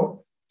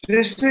 So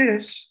this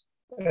is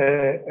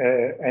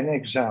an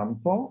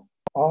example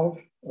of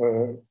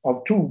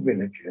 2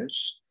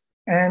 villages.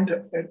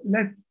 And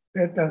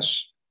let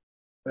us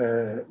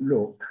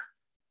look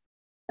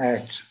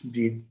at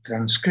the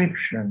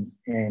transcription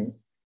in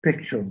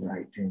picture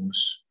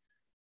writings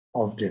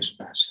of this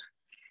passage.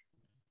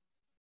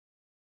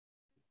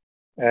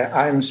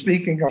 I'm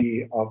speaking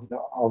of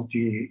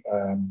the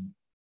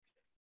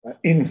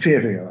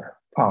inferior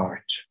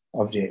part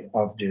of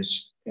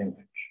this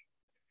image.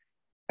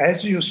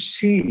 As you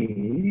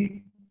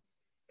see,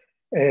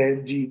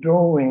 the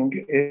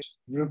drawing is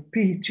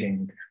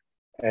repeating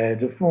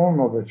the form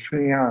of a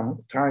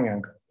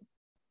triangle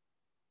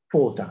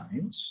 4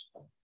 times,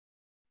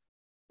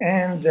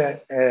 and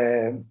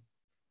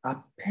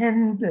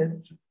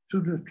appended to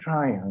the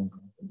triangle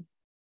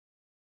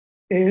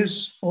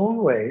is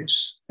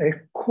always a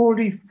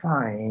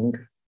qualifying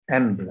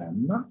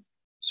emblem,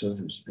 so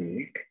to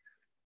speak,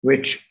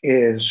 which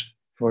is,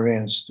 for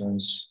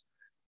instance,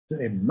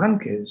 the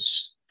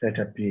monkeys that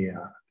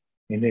appear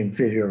in the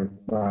inferior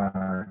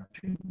part,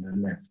 in the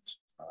left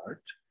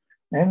part.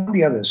 And on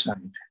the other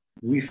side,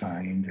 we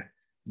find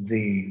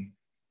the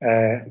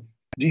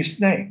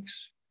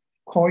snakes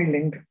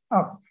coiling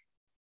up.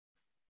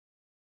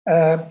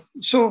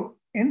 So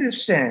in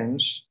this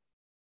sense,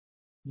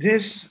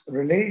 this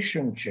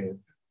relationship,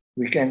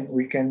 we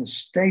can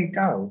state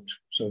out,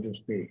 so to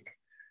speak,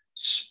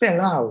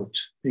 spell out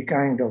the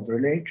kind of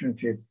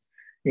relationship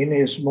in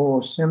its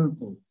more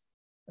simple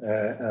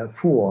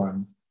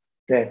form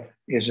that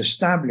is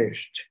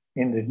established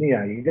in the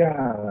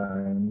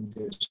Niyayigara and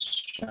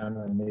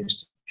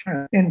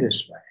in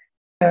this way.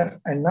 We have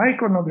an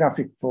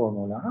iconographic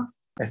formula,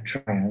 a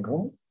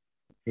triangle,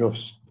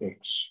 plus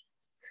x.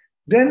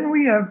 Then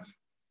we have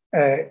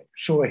a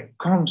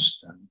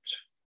constant,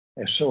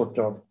 a sort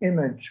of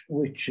image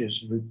which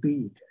is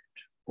repeated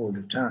all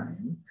the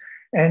time,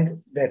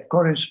 and that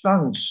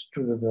corresponds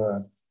to the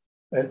verb,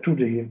 to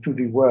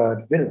the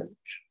word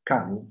village,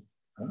 kau.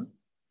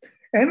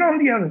 And on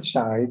the other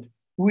side,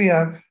 we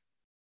have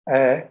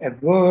a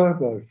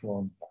verbal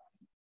formula,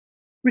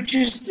 which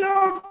is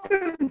not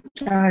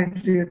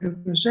entirely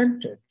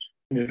represented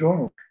in the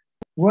drawing.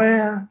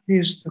 Where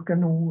is the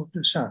canoe of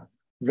the sun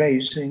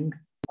raising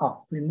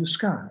up in the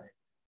sky?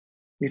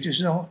 It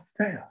is not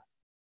there.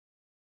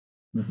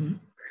 Mm-hmm.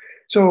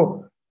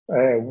 So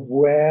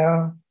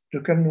where the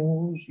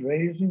canoes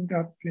raising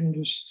up in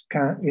the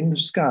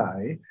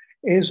sky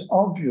is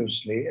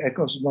obviously a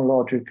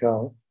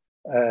cosmological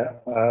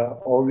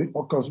or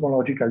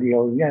cosmologically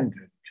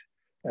oriented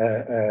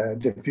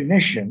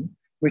definition,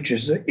 which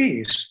is the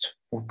east,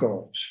 of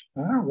course,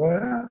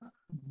 where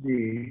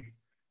the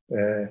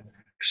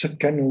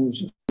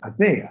canoes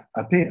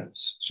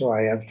appears. So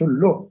I have to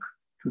look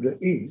to the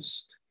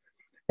east.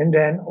 And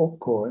then, of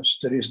course,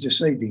 there is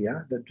this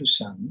idea that the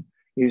sun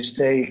is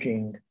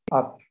taking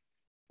up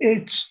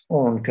its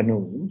own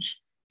canoes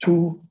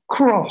to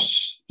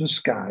cross the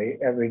sky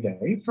every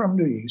day from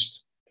the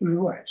east to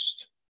the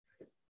west.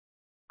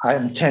 I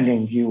am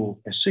telling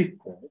you a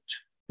secret.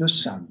 The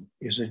sun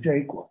is a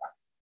jaguar.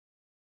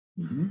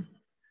 Mm-hmm.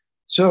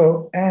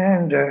 So,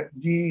 and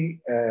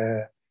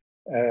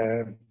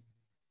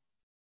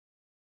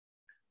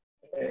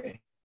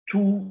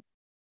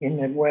in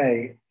a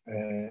way,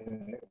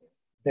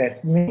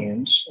 that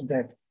means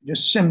that the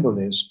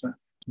symbolism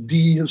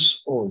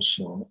deals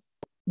also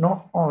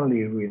not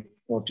only with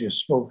what is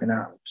spoken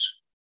out,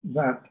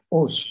 but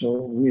also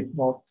with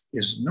what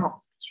is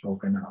not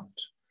spoken out.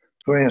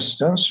 For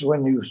instance,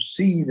 when you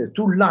see the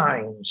 2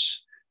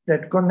 lines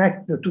that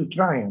connect the 2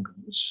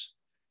 triangles,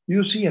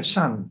 you see a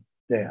sun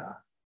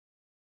there,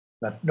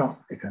 but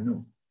not a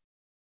canoe.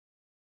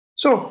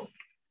 So,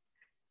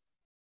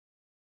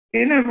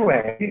 in a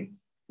way,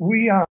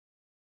 we are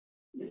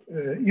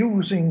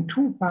using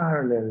 2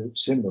 parallel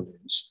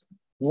symbolisms.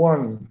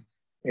 One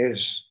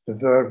is the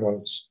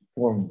verbal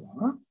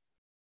formula,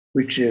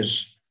 which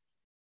is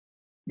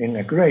in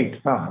a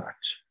great part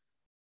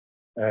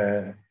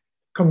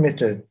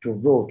committed to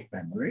rote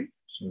memory,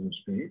 so to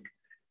speak.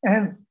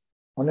 And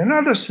on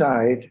another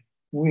side,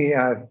 we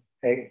have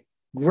a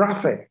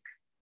graphic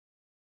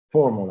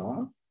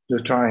formula, the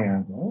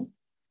triangle,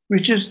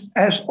 which is,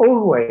 as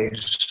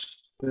always,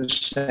 the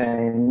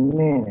same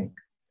meaning.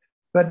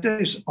 But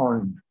there is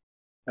one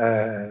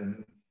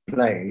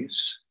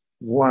place,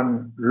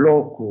 one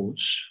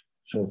locus,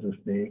 so to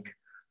speak,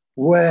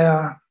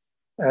 where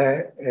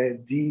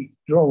the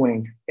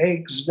drawing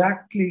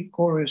exactly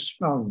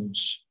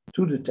corresponds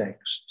to the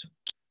text,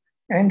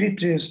 and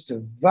it is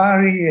the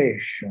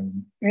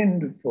variation in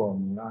the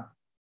formula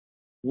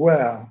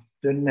where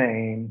the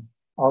name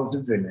of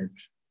the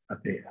village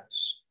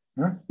appears.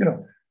 You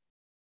know,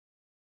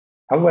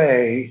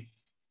 away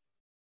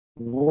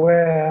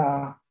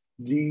where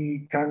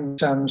the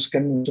Sans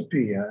Canoes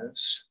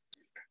appears,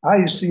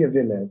 I see a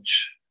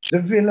village. The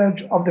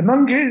village of the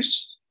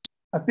monkeys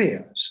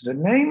appears. The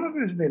name of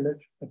his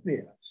village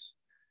appears.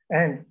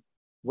 And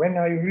when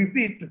I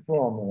repeat the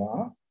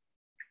formula,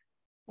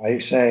 I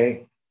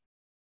say,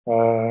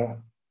 where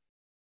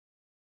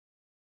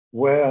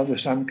the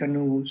Sans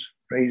Canoes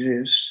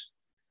phrases,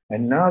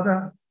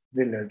 another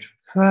village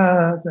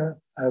further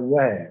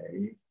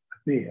away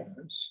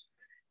appears,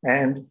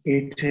 and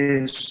it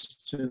is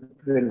the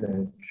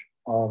village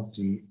of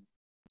the,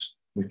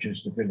 which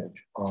is the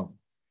village of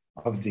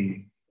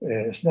the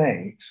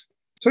snakes.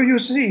 So you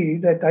see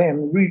that I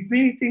am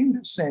repeating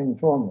the same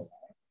formula,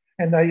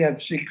 and I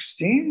have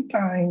 16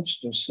 times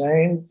the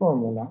same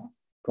formula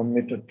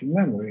committed to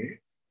memory.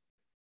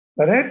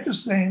 But at the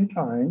same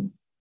time,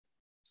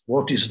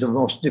 what is the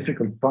most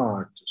difficult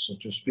part, so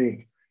to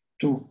speak,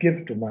 to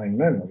give to my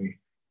memory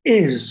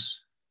is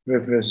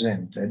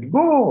represented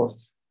both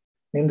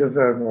in the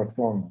verbal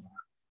formula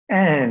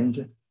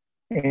and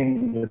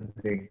in the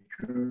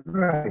picture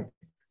writing.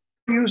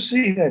 You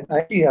see that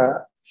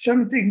idea,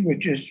 something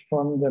which is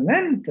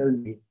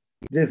fundamentally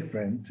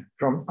different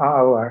from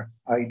our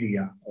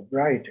idea of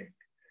writing,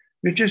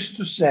 which is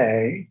to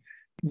say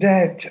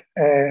that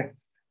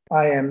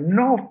I am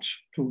not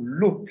to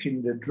look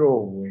in the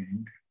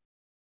drawing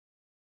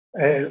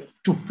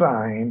to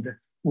find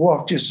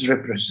what is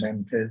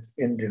represented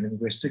in the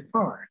linguistic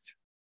part.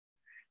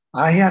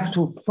 I have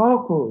to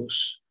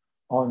focus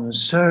on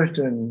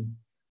certain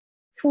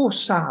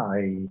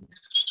foci,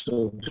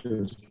 so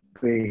to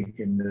speak,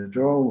 in the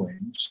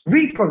drawings,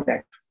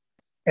 recollect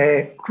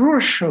a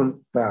crucial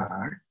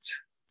part,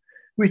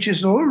 which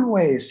is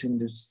always in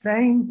the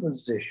same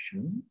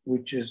position,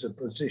 which is a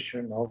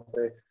position of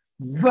a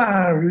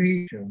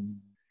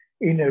variation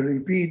in a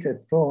repeated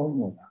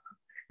formula.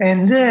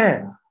 And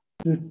there,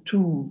 the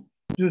two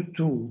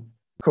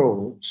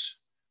codes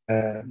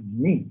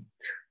meet,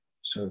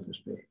 so to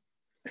speak.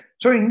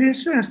 So in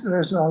this sense, the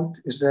result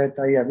is that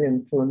I have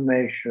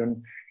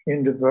information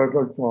in the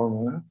verbal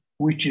formula,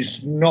 which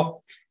is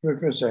not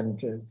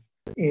represented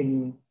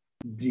in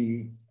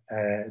the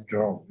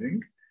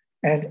drawing,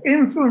 and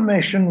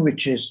information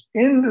which is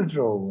in the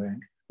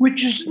drawing,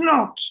 which is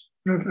not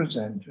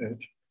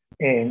represented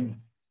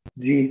in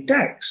the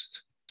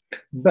text.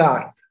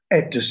 But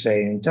at the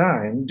same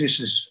time, this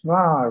is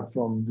far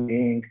from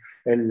being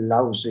a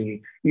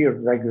lousy,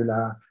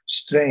 irregular,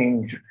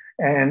 strange,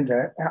 and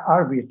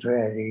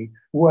arbitrary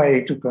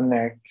way to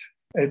connect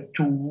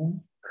two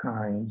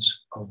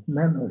kinds of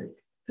memory,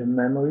 the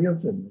memory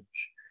of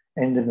image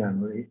and the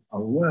memory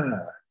of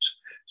words.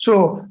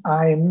 So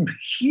I'm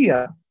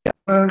here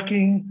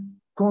working,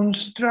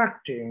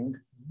 constructing,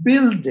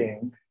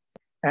 building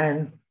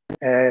an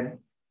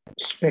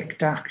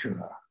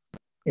spectacular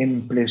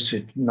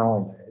implicit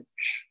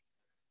knowledge,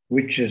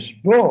 which is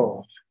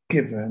both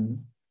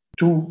given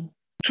to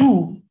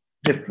two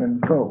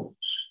different codes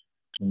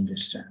in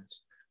this sense.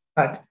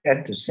 But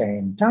at the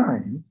same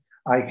time,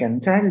 I can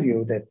tell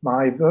you that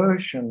my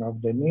version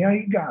of the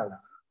Niagara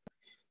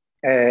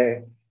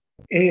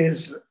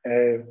is,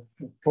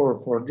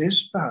 for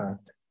this part,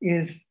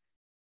 is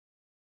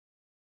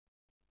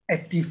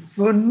at the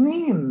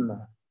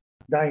phoneme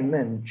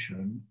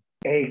dimension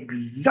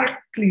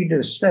exactly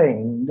the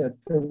same that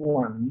the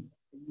one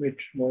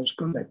which was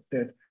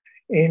collected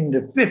in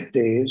the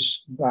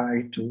 50s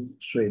by two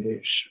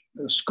Swedish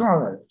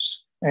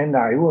scholars. And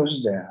I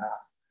was there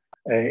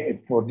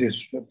for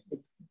this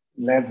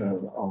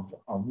level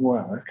of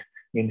work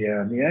in the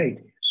early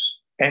 80s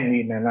and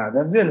in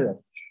another village.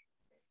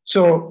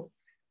 So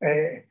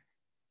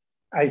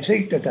I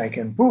think that I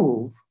can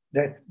prove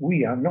that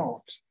we are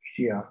not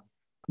here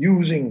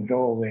using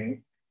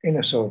drawing in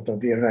a sort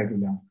of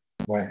irregular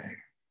way.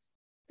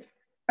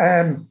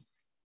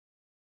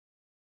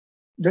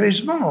 There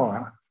is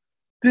more.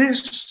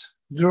 This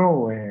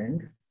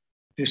drawing,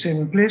 this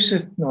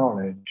implicit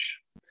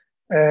knowledge,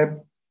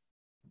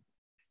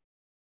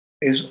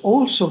 is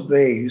also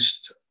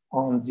based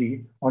on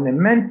a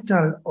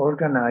mental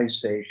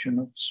organization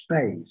of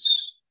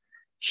space.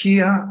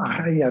 Here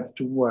I have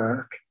to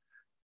work.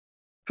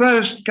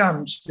 First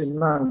comes the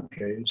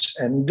monkeys,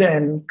 and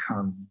then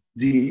come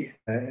the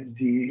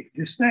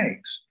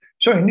snakes.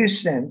 So in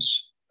this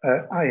sense,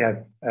 I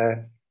have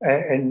a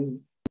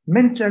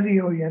mentally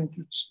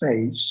oriented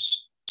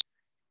space,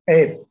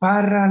 a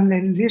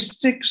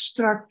parallelistic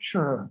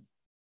structure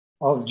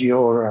of the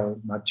oral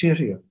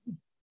material,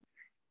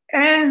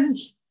 and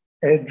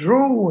a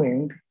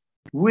drawing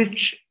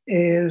which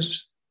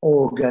is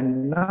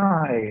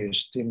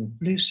organized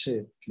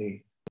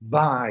implicitly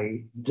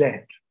by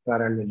that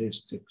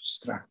parallelistic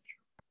structure.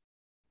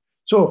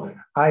 So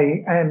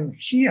I am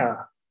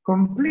here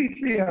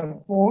completely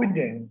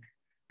avoiding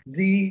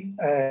the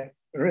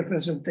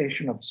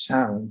representation of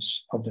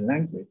sounds of the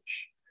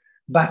language,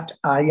 but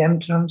I am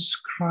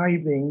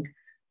transcribing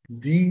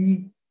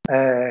the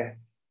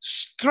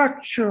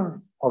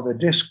structure of a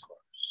discourse.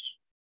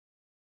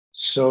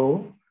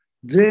 So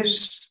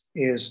this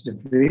is the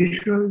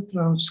visual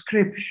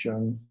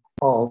transcription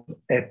of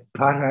a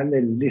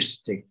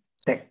parallelistic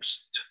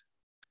text.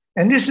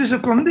 And this is a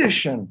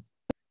condition.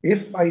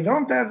 If I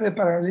don't have a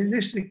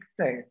parallelistic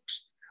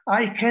text,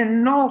 I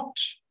cannot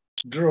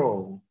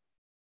draw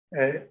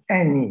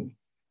any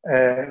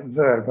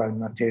verbal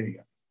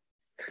material.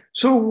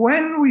 So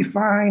when we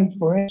find,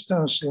 for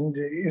instance, in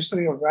the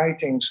history of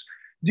writings,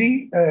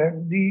 the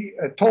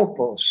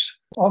topos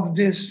of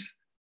this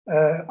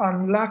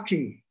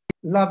unlucky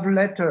love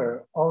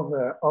letter of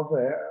a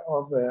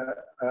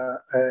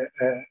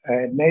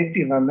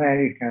Native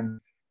American,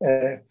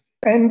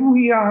 and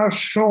we are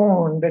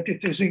shown that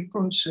it is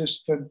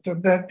inconsistent,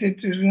 that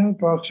it is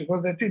impossible,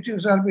 that it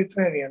is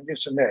arbitrary, and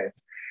this and that.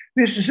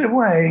 This is a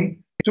way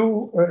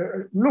to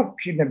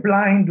look in a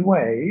blind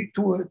way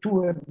to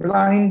a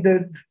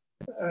blinded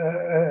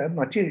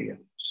material,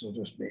 so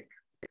to speak.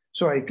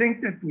 So I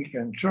think that we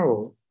can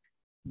show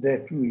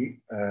that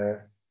we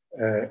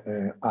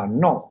are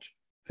not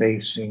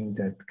facing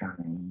that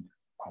kind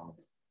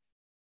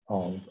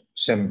of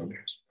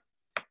symbolism.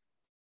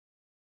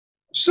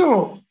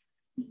 So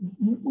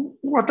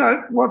what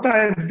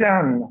I've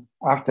done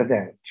after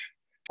that,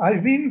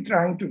 I've been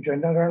trying to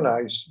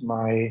generalize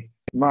my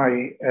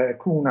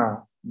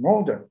Kuna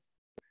model.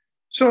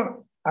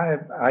 So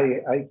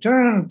I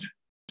turned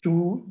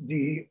to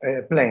the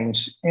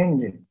Plains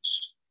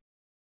Indians.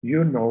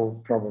 You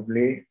know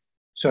probably,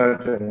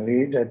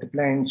 certainly, that the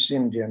Plains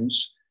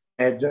Indians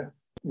had,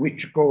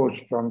 which goes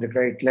from the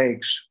Great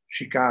Lakes,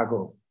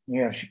 Chicago,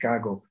 near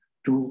Chicago,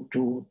 to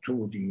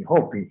the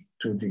Hopi,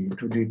 to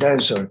the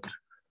desert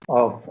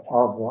of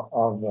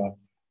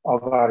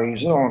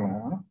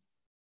Arizona.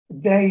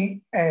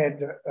 They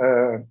had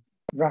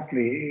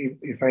roughly,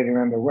 if I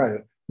remember well,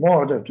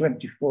 more than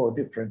 24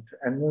 different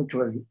and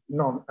mutually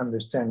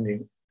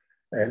non-understanding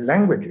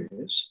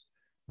languages,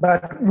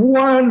 but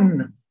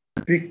one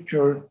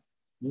picture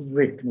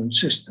written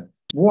system,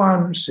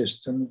 one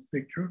system of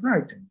picture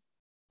writing.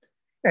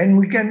 And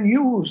we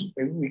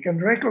can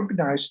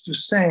recognize the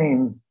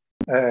same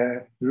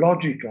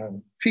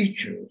logical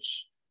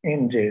features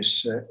in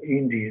these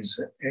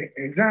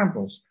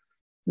examples.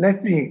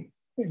 Let me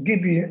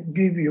give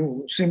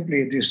you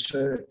simply this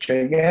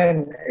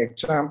Cheyenne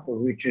example,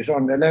 which is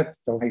on the left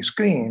of my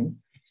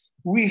screen.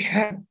 We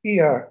have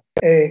here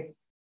a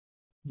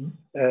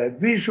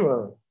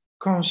visual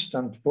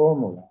constant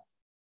formula,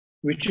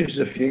 which is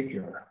a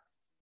figure,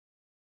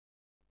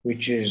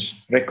 which is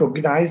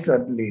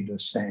recognizably the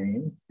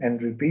same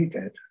and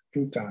repeated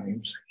 2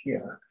 times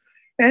here.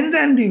 And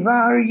then the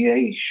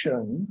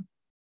variation,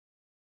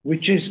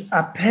 which is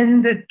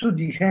appended to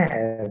the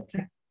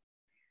head.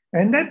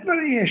 And that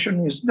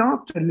variation is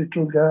not a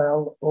little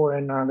girl or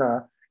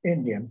another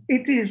Indian.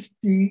 It is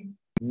the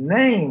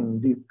name,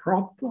 the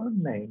proper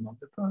name of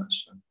the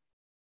person.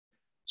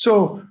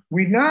 So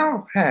we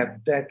now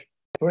have that,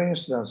 for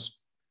instance,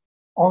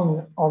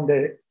 on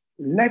the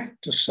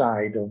left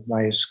side of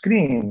my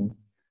screen,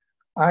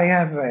 I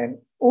have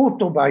an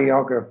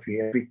autobiography,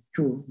 a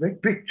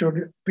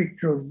picture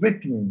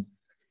written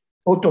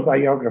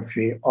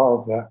autobiography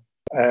of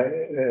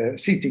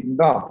Sitting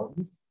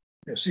Bull.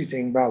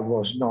 Sitting Bull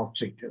was not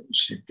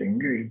sitting,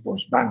 it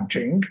was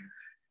bunching.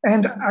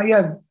 And I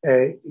have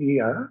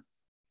here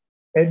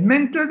a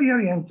mentally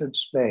oriented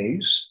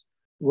space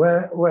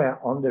where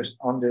on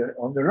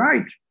the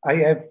right I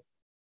have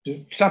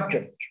the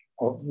subject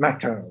of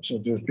matter, so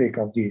to speak,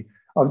 of the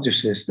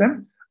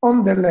system.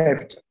 On the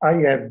left, I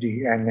have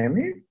the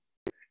enemy,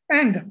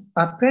 and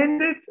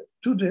appended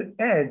to the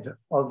head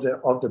of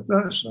the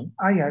person,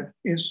 I have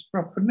his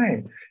proper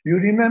name. You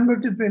remember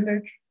the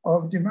village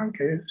of the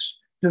monkeys,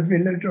 the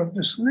village of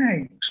the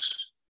snakes.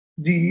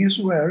 These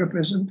were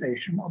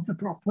representation of the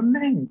proper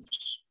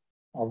names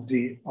of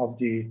the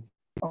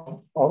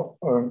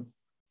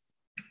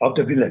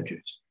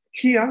villages.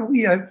 Here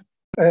we have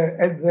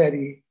a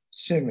very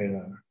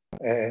similar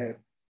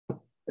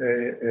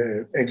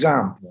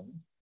example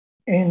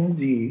in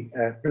the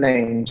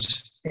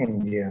Plains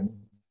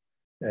Indian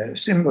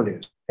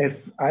symbolism.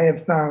 If I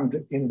have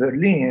found in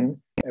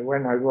Berlin,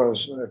 when I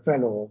was a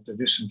fellow of the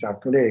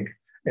Wissenschaft Kolleg,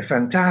 a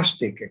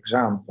fantastic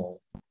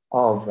example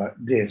of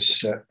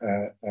this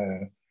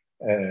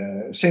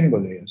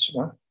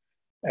symbolism.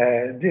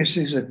 This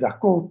is a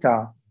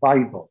Dakota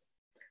Bible,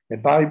 a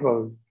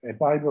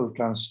Bible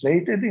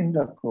translated in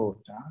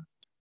Dakota,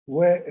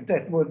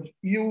 that was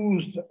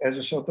used as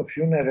a sort of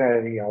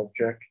funerary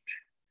object.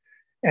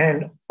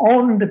 And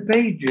on the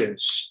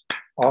pages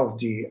of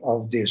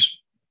this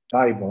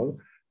Bible,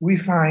 we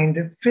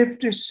find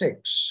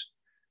 56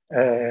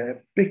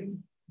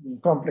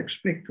 complex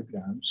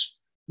pictograms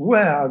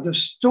where the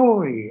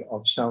story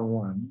of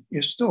someone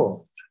is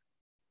told.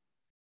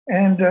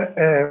 And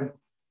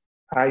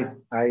I've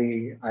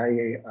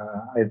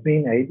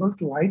been able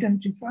to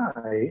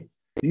identify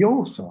the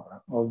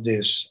author of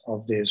this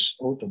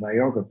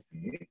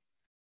autobiography,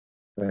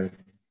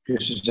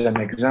 this is an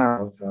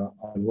example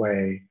of the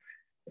way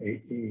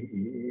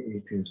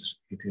it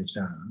is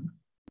done.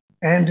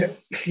 And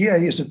here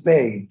is a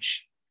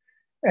page.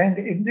 And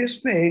in this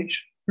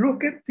page,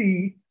 look at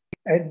the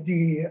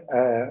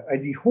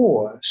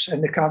horse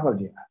and the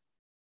cavalier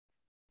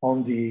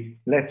on the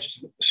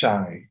left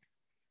side.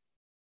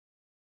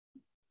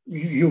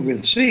 You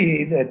will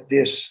see that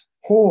this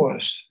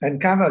horse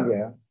and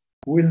cavalier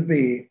will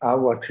be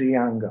our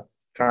triangle.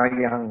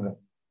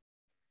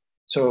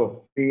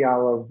 So be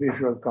our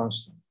visual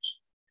constants.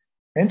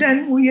 And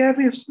then we have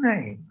his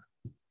name.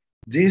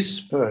 This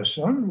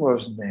person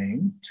was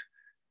named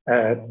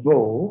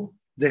bow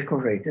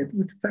decorated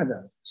with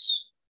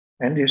feathers.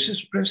 And this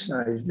is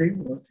precisely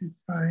what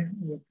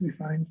we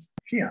find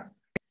here.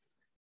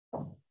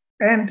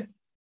 And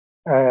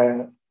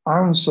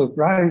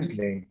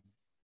unsurprisingly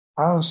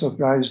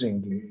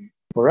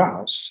for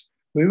us,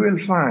 we will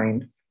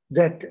find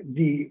that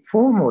the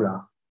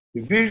formula,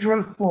 the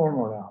visual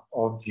formula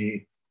of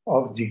the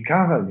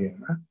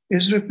cavalier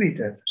is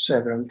repeated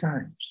several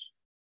times.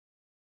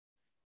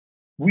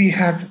 We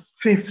have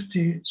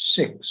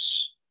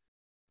 56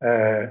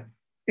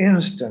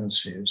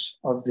 instances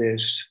of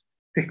this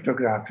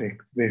pictographic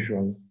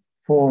visual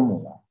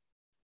formula.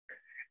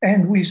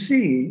 And we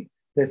see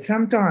that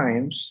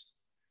sometimes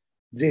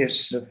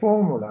this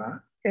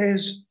formula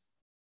is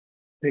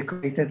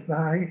decorated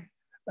by,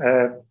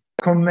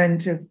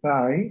 commented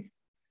by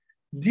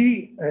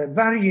the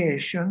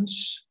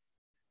variations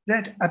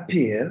that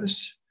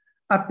appears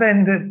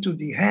appended to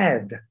the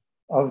head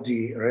of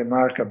the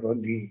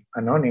remarkably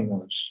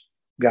anonymous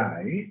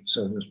guy,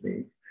 so to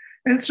speak.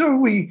 And so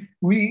we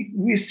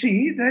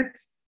see that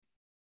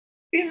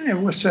in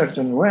a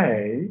certain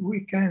way,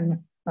 we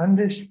can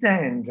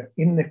understand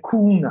in the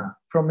cuna,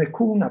 from a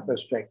cuna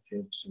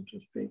perspective, so to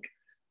speak,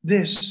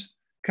 this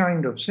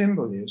kind of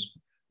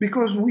symbolism,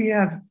 because we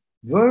have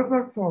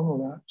verbal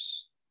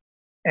formulas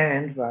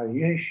and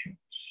variations.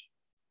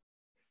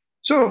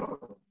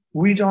 So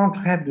we don't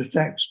have the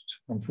text,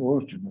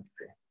 unfortunately.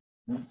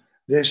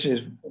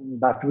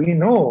 But we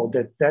know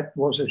that that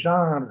was a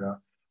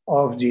genre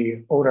of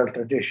the oral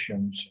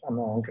traditions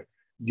among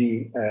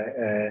the,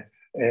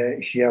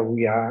 here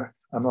we are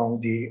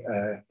among the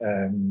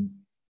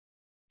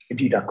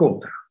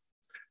Dakota.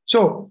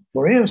 So,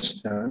 for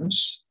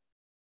instance,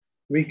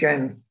 we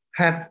can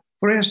have,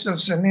 for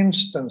instance, an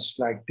instance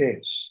like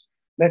this.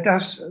 Let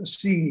us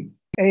see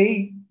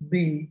A,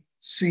 B,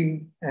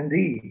 C, and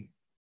E.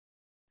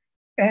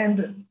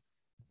 And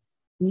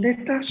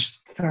let us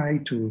try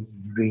to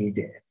read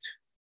it.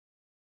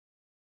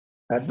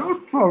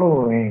 Not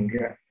following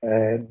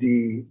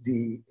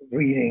the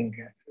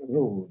reading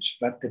rules,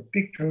 but the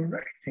picture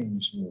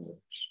writings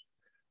rules.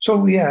 So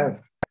we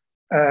have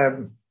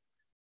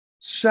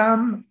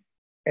some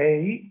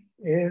A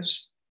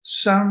is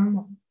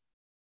some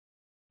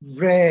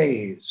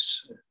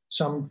rays,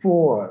 some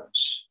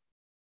force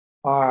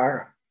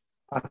are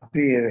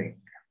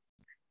appearing.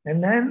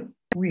 And then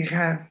we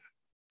have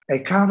a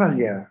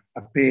cavalier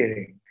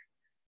appearing.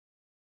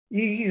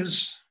 He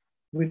is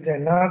with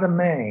another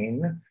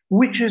mane,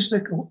 which is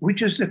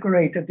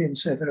decorated in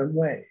several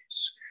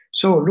ways.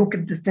 So look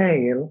at the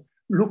tail,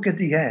 look at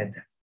the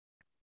head.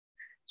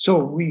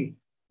 So we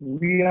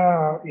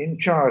are in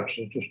charge,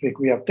 so to speak.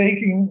 We are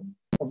taking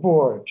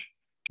aboard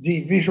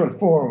the visual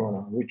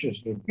formula, which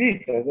is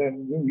repeated,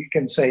 and we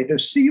can say the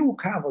Sioux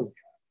cavalier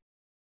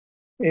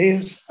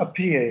is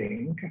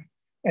appearing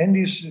and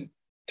is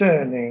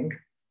turning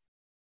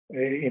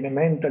in a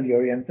mentally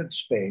oriented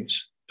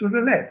space to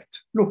the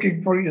left,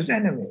 looking for his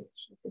enemies.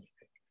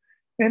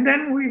 And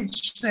then we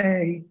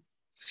say,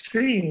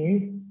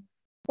 see,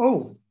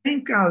 oh,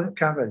 pink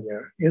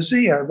cavalier is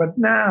here, but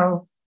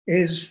now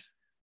his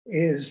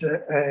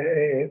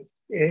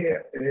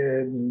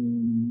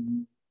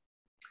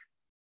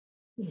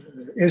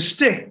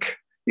stick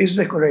is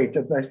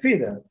decorated by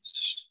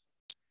feathers.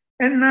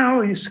 And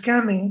now he's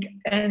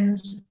coming,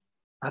 and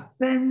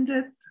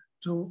appended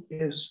to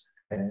his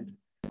head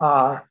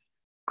are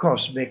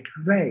cosmic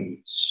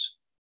rays.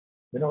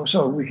 You know,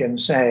 so we can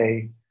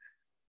say,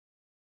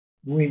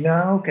 we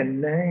now can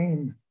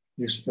name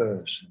this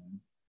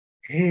person.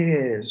 He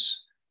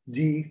is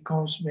the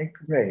cosmic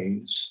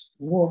rays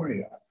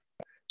warrior.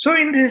 So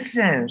in this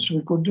sense,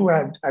 we could do,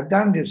 I've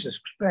done this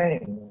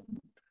experiment.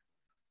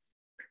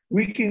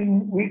 We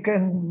can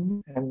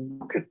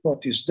look at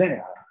what is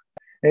there.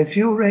 A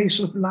few rays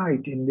of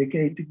light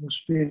indicating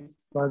spiritual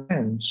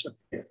events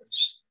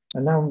appears,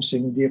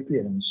 announcing the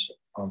appearance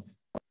of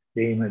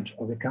the image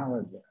of a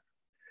cavalier.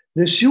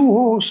 The Sioux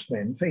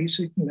horsemen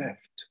facing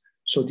left,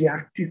 so the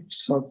active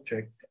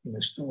subject in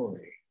a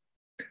story.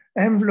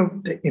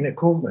 Enveloped in a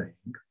covering,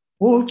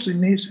 holds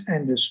in his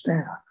hand a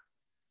spear,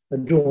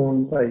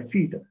 adorned by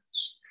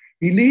feathers.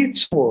 He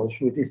leads horse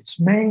with its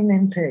mane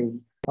and tail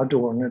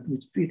adorned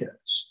with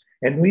feathers.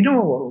 And we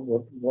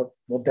know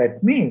what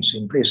that means,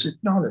 implicit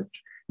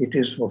knowledge. It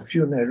is for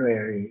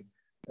funerary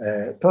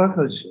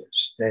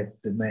purposes that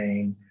the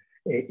mane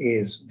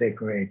is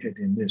decorated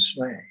in this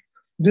way.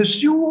 The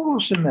Sioux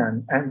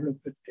man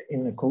enveloped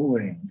in a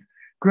covering,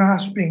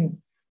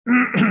 grasping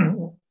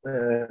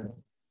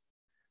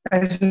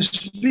as a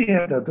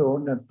spear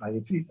adorned by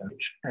a figure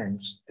which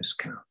ends a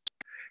scout.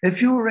 A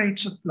few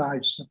rays of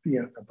light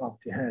appeared above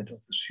the head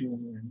of the Sioux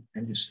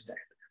and is dead.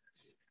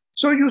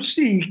 So you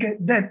see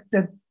that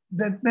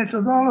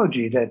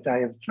methodology that I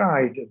have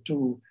tried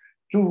to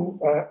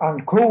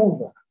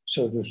uncover,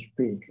 so to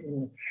speak,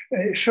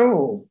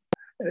 show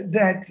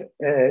that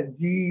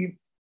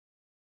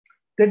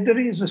that there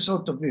is a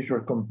sort of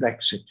visual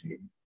complexity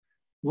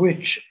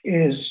which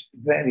is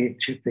very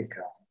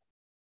typical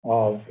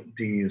of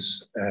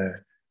these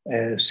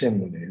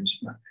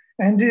symbolism.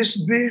 And this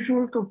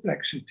visual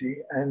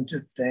complexity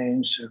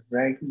entertains a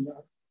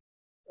regular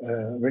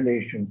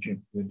relationship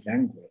with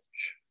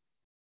language.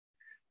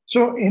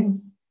 So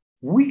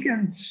we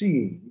can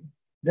see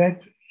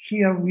that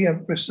here we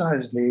have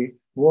precisely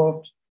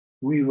what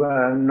we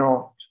were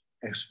not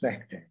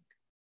expecting.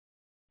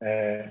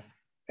 A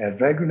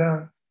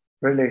regular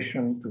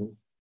relation to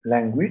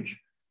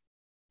language,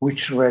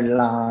 which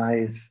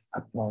relies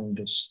upon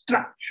the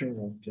structure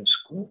of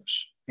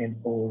discourse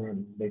in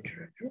oral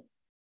literature,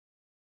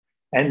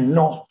 and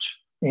not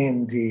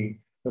in the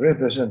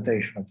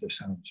representation of the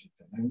sounds of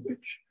the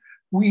language.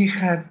 We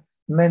have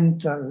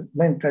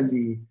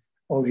mentally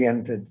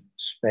oriented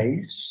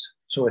space,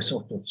 so a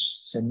sort of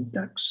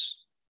syntax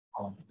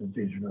of the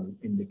visual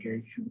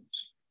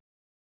indications.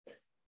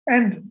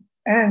 And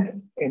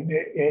the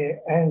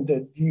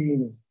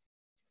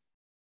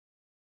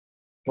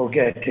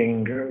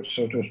forgetting,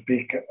 so to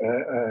speak,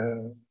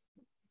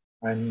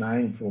 I'm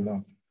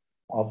mindful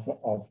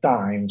of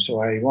time,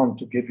 so I want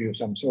to give you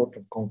some sort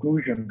of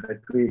conclusion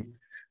that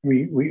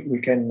we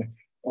can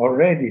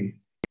already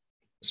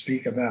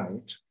speak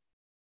about,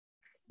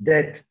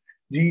 that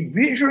the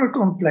visual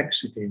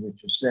complexity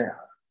which is there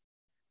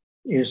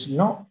is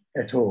not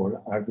at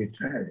all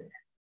arbitrary.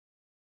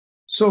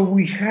 So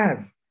we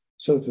have,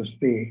 so to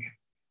speak,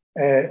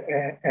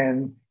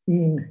 an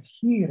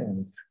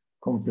inherent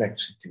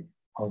complexity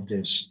of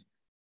this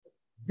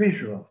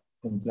visual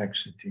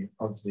complexity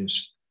of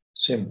this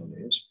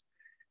symbolism.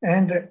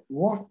 And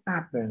what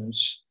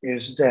happens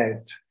is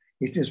that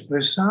it is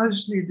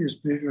precisely this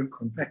visual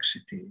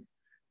complexity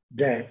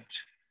that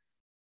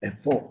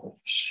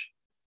evolves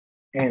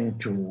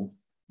into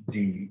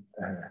the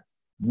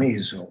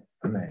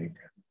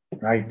Mesoamerican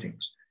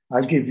writings.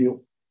 I'll give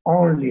you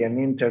only an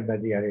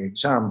intermediary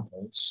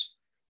examples,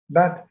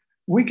 but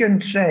we can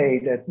say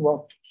that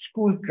what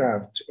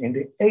Schoolcraft in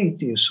the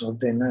 80s of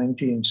the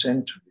 19th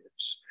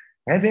centuries,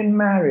 having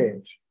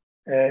married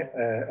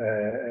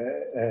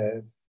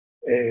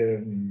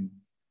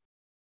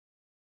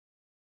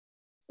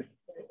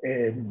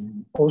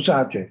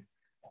Osage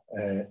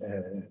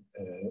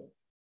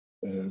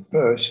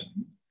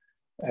person,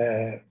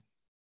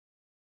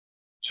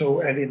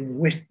 so having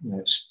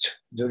witnessed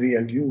the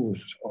real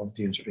use of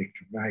this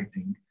picture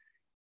writing,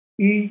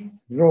 he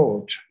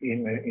wrote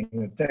in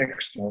a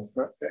text of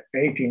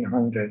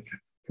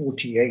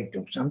 1848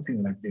 or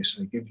something like this,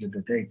 I give you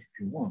the date if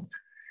you want,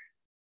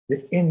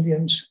 the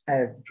Indians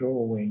have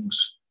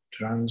drawings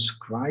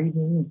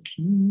transcribing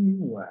key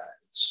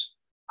words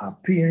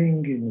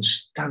appearing in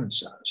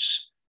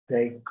stanzas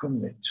they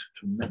commit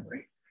to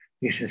memory.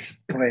 This is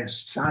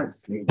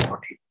precisely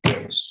what it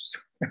is.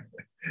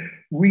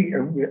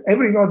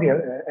 Everybody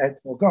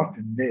had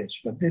forgotten this,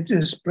 but it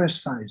is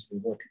precisely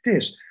what it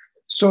is.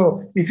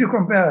 So if you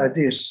compare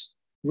this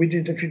with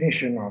the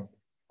definition of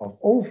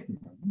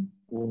Hoffman,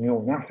 who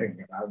knew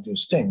nothing about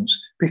these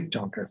things,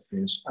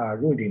 pictographies are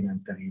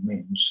rudimentary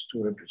means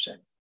to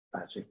represent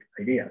basic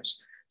ideas.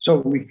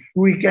 So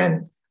we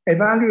can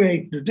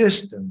evaluate the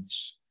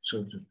distance,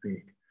 so to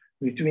speak,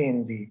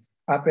 between the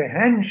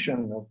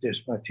apprehension of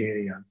this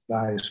material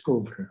by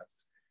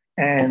Schoolcraft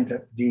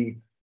and the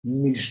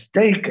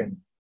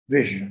mistaken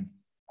vision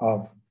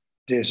of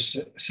this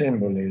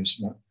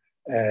symbolism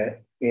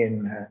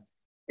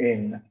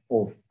in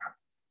Hoffman.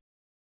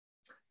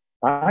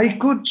 I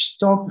could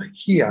stop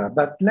here,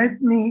 but let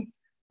me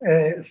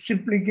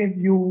simply give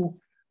you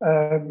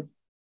an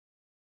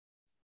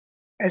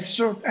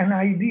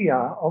idea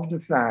of the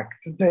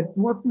fact that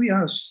what we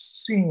are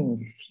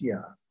seeing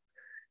here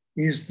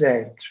is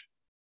that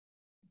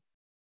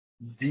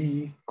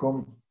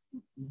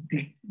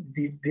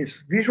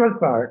this visual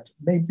part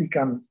may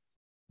become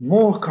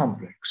more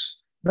complex,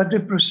 but the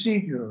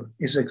procedure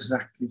is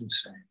exactly the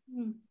same.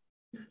 Mm.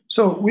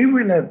 So we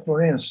will have,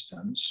 for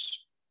instance,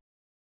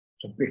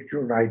 so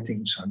picture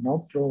writings are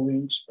not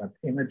drawings, but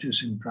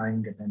images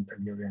implying a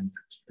mentally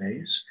oriented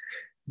space.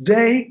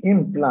 They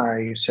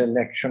imply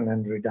selection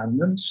and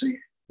redundancy,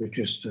 which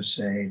is to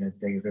say that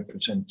they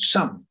represent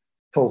some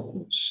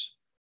focus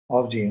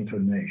of the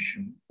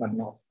information, but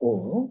not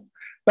all.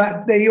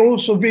 But they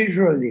also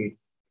visually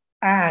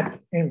add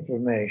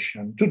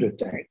information to the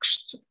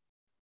text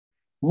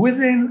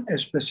within a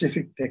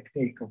specific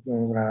technique of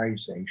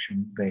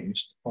memorization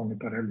based on the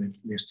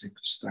parallelistic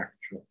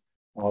structure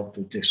of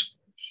the discourse.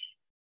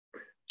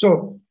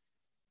 So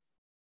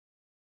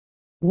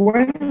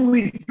When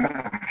we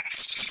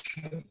pass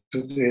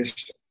to this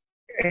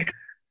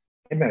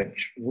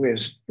image,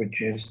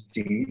 which is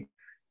the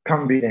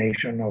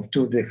combination of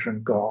two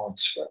different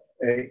gods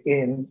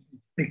in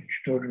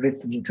picture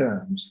written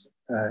terms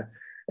in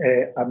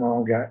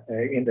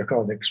the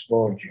Codex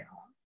Borgia,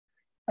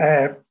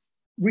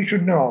 we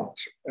should not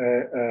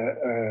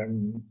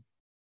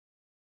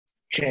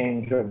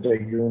change of the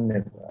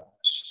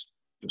universe,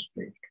 to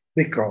speak,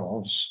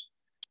 because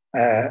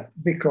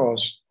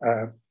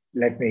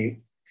let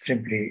me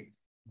simply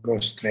go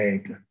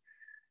straight.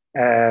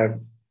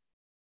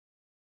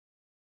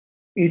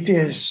 It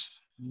is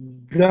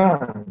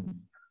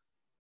done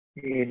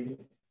in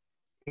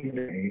a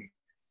way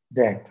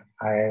that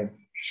I have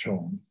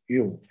shown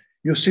you.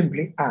 You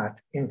simply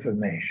add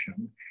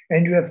information,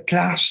 and you have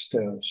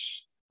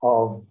clusters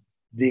of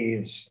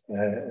these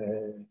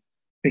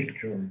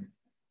picture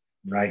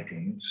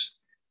writings,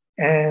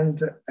 and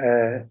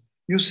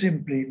you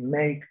simply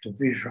make the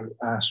visual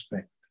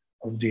aspect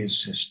of these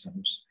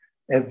systems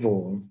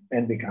evolve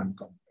and become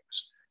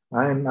complex.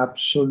 I'm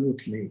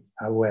absolutely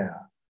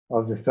aware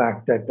of the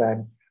fact that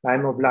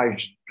I'm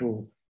obliged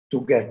to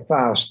get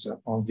faster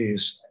on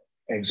these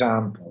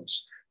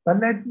examples. But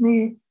let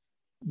me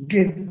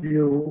give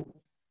you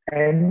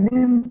an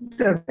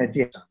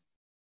intermediate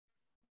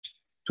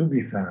to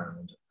be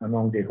found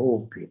among the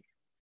Hopi.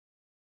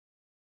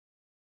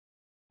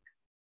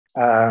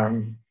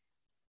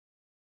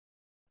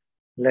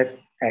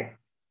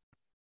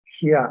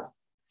 Here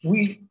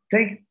we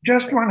take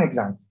just one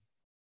example.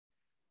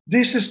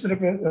 This is the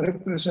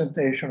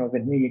representation of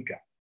an eagle.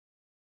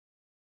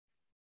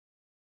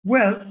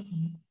 Well,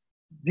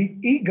 the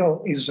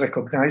eagle is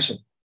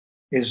recognizable,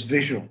 is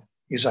visual,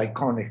 is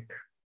iconic.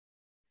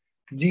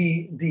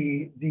 The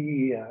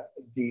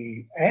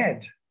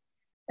head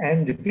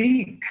and the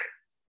beak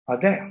are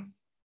there,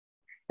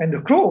 and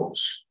the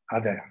claws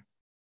are there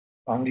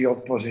on the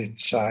opposite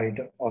side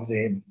of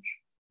the image.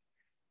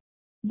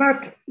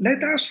 But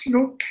let us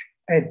look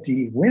at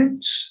the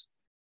wings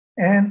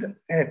and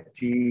at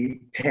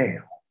the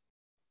tail.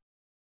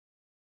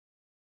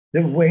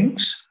 The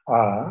wings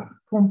are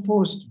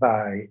composed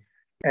by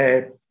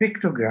a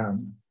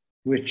pictogram,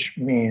 which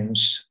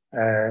means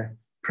a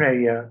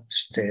prayer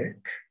stick,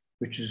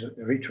 which is a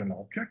ritual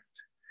object.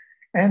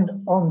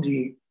 And on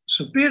the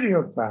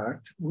superior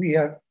part, we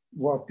have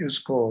what is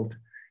called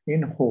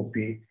in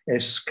Hopi a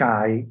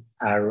sky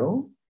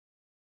arrow.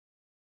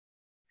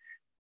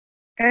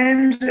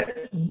 And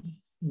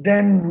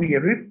then we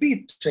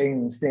repeat the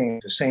same thing,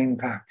 the same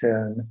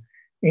pattern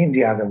in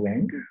the other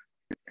wing.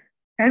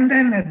 And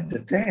then at the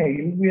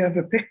tail, we have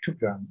a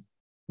pictogram,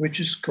 which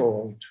is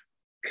called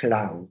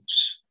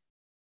clouds.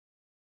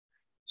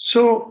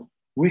 So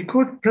we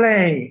could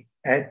play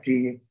at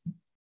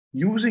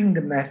using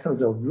the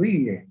method of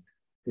reading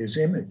this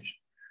image.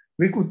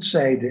 We could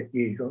say the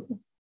eagle,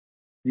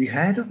 the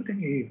head of the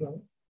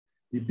eagle,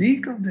 the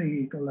beak of the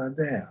eagle are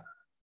there.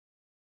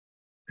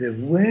 The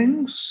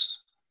wings,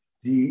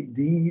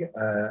 the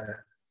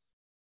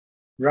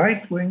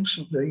right wings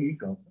of the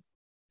eagle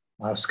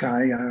are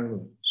sky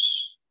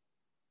arrows.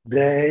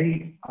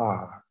 They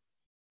are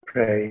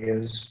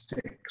prayer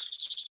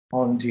sticks.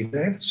 On the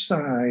left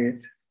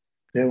side,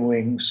 the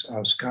wings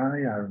are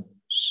sky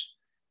arrows.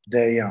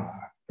 They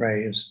are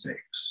prayer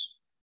sticks.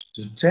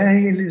 The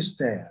tail is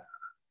there.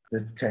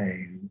 The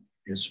tail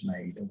is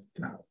made of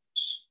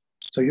clouds.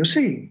 So you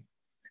see,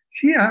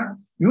 here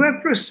you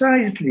have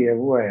precisely a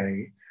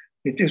way.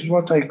 It is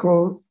what I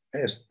call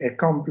a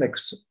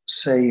complex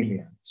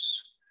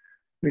salience,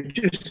 which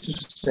is to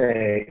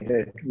say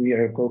that we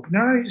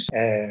recognize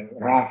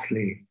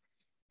roughly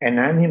an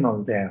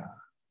animal there,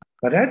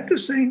 but at the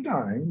same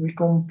time, we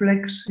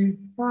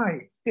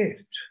complexify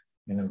it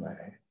in a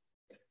way.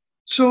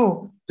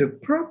 So the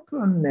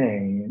proper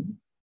name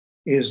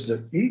is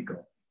the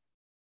eagle,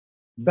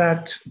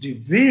 but the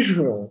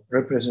visual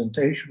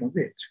representation of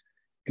it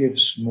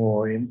gives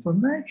more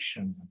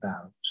information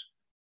about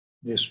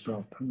this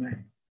proper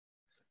name.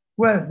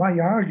 Well, my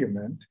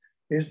argument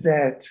is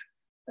that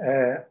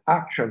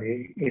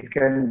actually it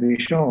can be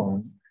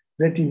shown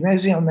that in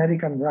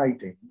Mesoamerican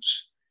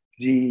writings,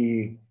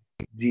 the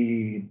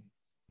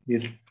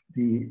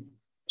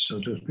so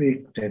to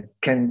speak, that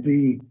can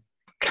be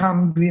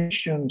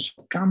combinations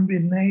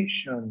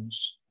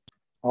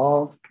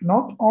of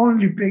not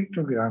only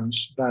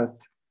pictograms, but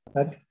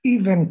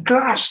even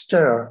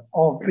cluster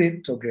of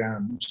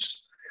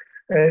pictograms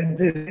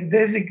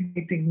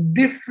designating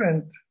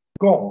different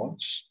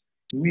gods.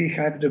 We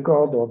have the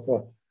god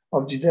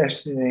of the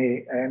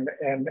destiny and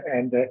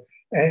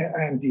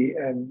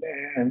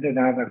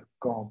another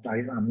god.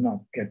 I'm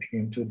not getting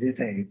into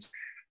details.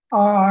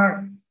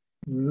 Are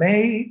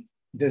made,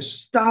 the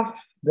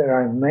stuff that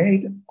are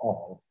made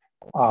of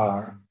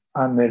are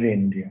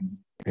Amerindian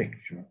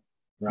picture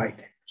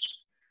writings.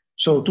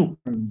 So to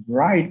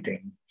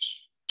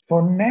writings,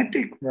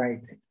 phonetic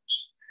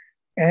writings,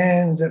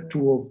 and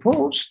to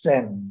oppose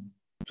them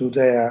to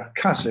their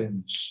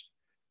cousins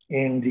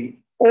in the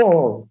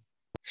all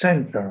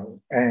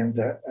Central and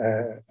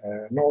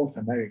North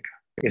America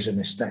is a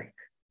mistake.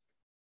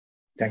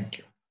 Thank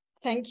you.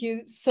 Thank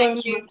you so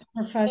much,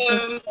 Professor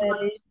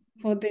Severi,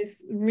 for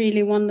this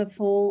really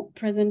wonderful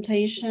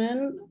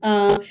presentation,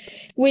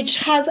 which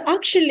has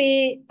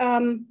actually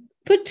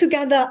put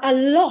together a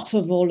lot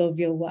of all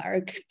of your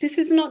work. This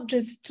is not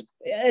just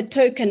a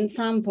token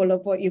sample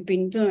of what you've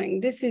been doing.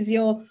 This is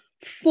your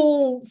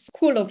full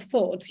school of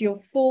thought, your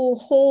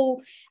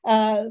whole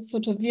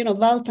sort of,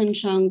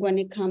 Weltanschauung when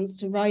it comes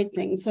to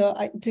writing.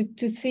 So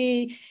to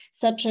see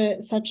such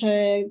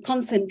a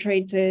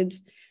concentrated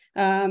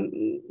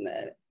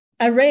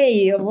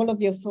array of all of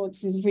your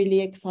thoughts is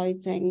really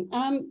exciting.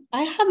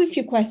 I have a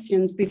few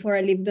questions before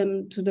I leave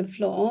them to the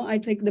floor. I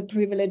take the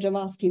privilege of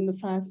asking the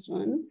first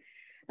one.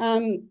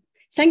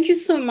 Thank you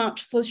so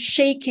much for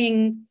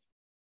shaking,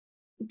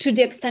 to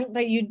the extent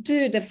that you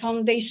do, the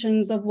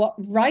foundations of what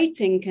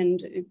writing can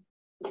do.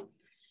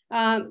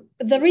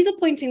 There is a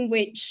point in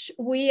which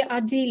we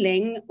are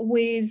dealing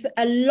with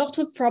a lot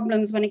of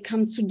problems when it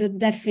comes to the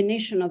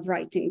definition of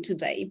writing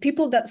today.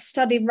 People that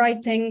study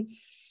writing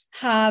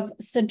have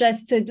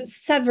suggested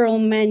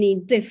many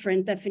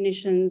different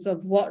definitions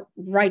of what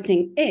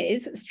writing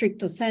is,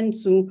 stricto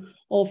sensu,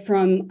 or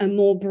from a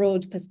more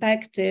broad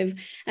perspective.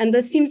 And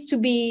there seems to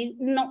be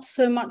not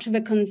so much of a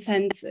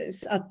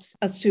consensus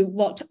as to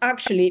what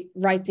actually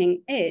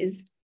writing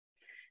is.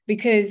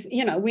 Because,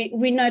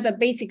 we know that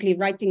basically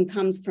writing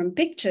comes from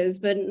pictures,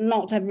 but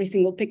not every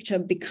single picture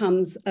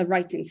becomes a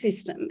writing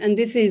system. And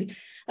this is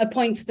a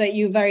point that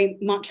you very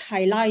much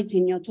highlight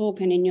in your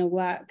talk and in your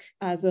work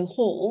as a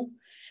whole.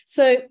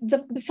 So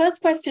the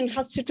first question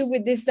has to do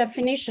with this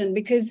definition,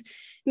 because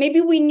maybe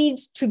we need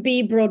to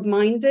be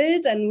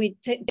broad-minded and we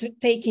to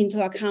take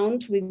into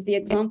account with the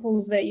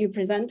examples that you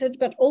presented,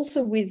 but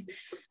also with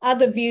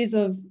other views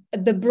of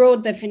the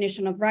broad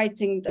definition of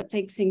writing that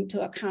takes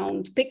into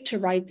account picture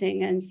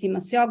writing and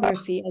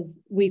semasiography, as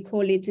we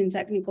call it in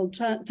technical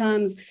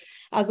terms,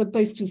 as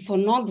opposed to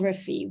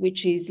phonography,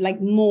 which is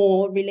like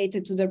more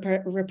related to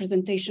the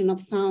representation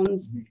of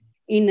sounds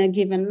in a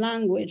given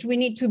language. We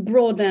need to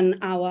broaden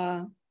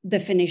our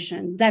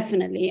definition,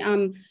 definitely.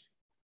 I'm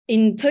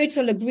in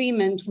total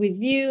agreement with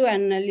you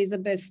and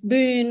Elizabeth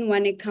Boone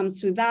when it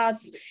comes to that.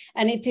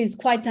 And it is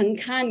quite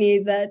uncanny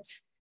that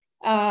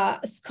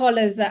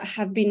scholars that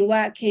have been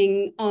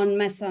working on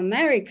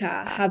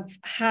Mesoamerica have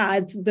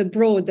had the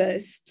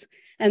broadest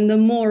and the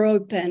more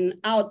open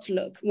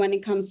outlook when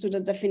it comes to the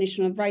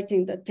definition of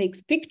writing that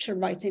takes picture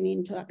writing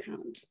into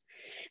account.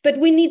 But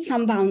we need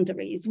some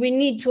boundaries. We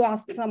need to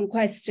ask some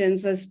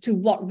questions as to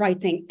what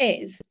writing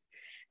is.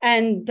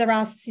 And there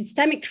are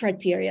systemic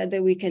criteria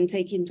that we can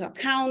take into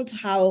account,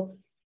 how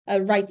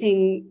a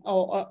writing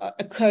or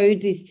a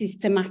code is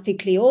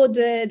systematically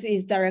ordered.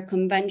 Is there a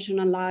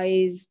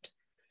conventionalized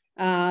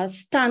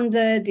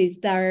standard?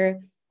 Is there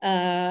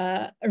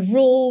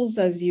rules,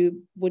 as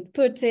you would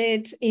put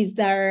it? Is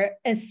there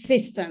a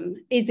system?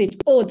 Is it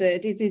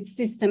ordered? Is it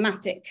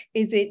systematic?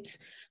 Is it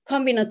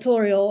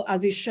combinatorial,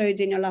 as you showed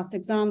in your last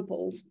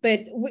examples?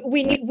 But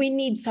we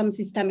need some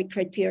systemic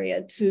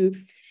criteria to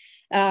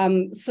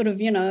sort of,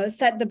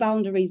 set the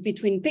boundaries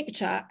between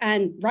picture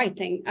and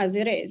writing as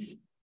it is.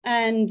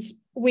 And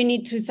we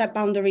need to set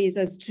boundaries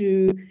as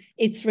to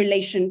its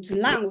relation to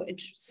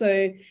language.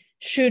 So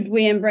should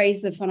we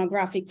embrace the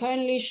phonographic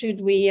only?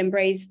 Should we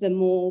embrace the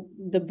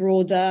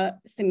broader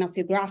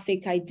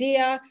semasiographic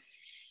idea?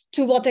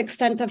 To what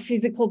extent are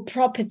physical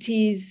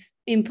properties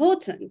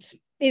important?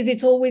 Is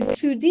it always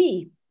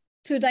 2D,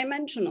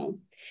 two-dimensional?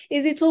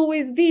 Is it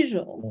always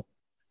visual?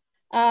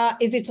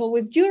 Is it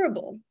always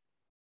durable?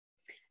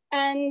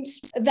 And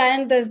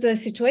then there's the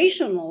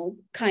situational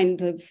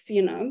kind of,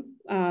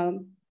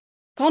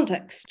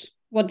 context.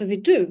 What does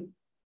it do?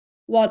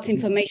 What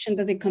information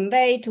does it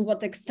convey? To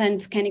what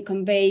extent can it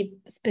convey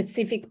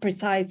specific,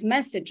 precise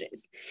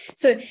messages?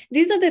 So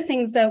these are the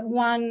things that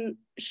one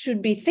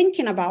should be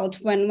thinking about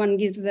when one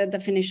gives the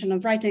definition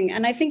of writing.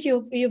 And I think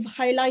you've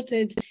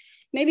highlighted,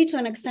 maybe to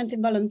an extent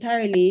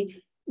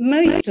involuntarily,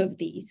 most of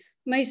these.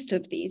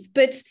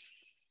 But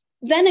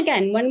then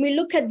again, when we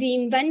look at the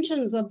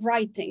inventions of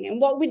writing and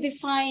what we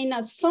define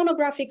as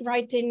phonographic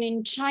writing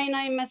in China,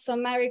 in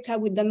Mesoamerica,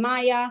 with the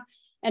Maya,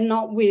 and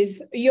not with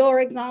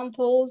your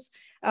examples,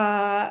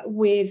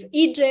 with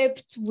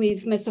Egypt,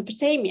 with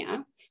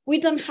Mesopotamia, we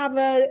don't have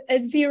a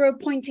 0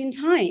 point in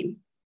time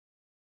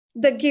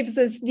that gives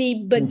us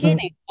the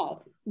beginning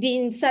of, the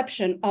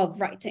inception of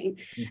writing.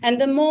 And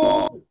the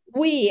more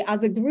we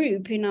as a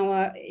group in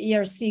our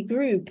ERC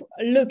group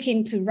look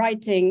into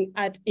writing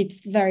at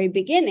its very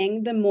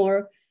beginning, the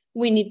more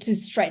we need to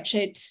stretch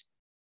it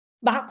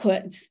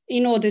backwards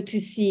in order to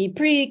see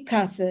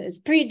precursors,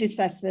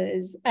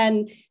 predecessors,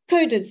 and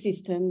coded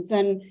systems.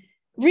 And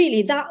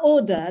really that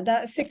order,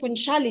 that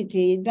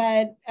sequentiality,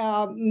 that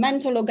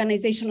mental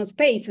organization of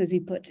space, as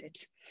you put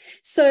it.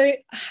 So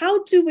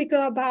how do we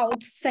go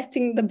about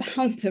setting the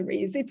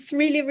boundaries? It's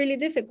really, really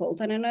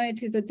difficult. And I know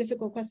it is a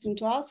difficult question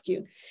to ask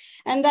you.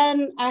 And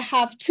then I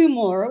have two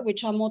more,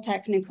 which are more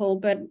technical,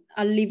 but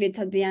I'll leave it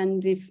at the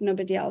end if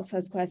nobody else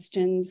has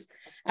questions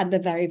at the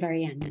very,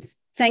 very end.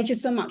 Thank you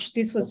so much.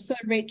 This was so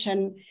rich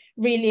and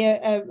really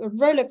a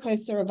roller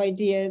coaster of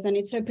ideas, and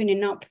it's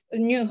opening up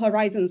new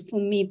horizons for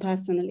me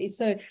personally.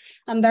 So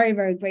I'm very,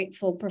 very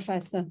grateful,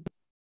 Professor.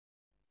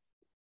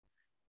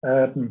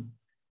 I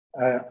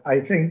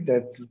think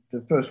that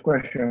the first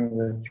question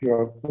that you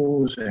are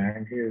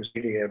posing is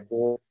really a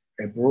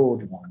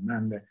broad one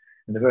and a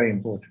very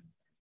important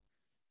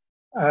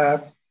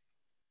one.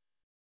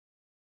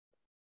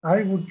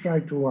 I would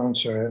try to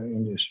answer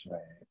in this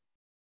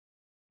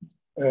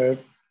way.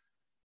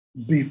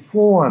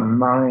 Before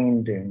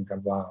minding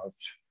about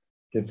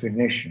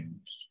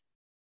definitions,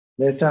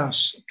 let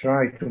us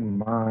try to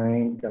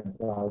mind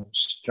about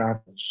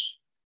status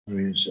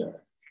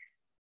research.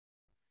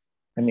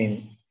 I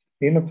mean,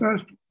 in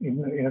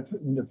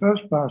the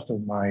first part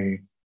of my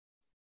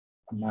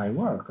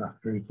work,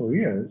 after 4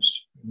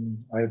 years,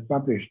 I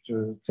published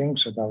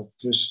things about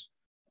this.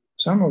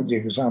 Some of the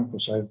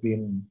examples I've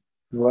been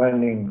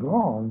dwelling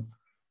on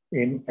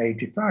in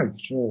 85,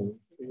 so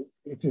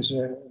it is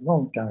a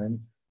long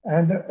time.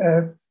 And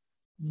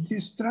the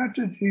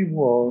strategy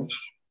was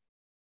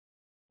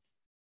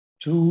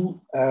to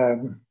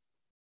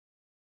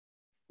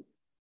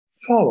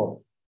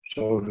follow,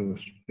 so to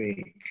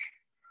speak,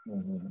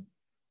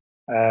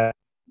 a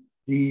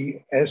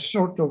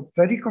sort of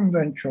very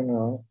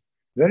conventional,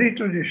 very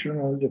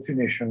traditional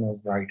definition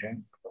of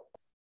writing,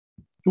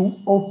 to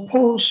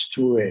oppose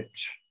to it,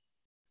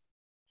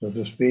 so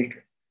to speak,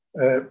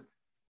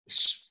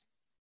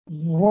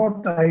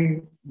 what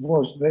I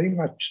was very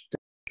much to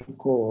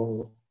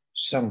call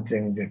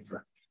something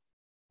different.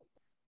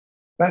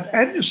 But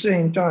at the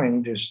same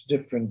time, this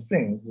different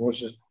thing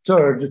was a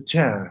third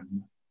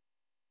term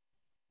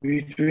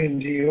between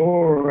the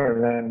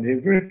oral and the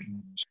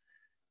written.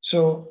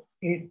 So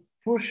it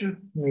pushed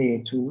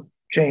me to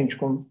change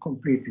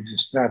completely the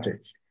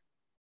strategy.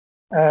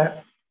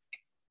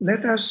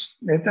 Let us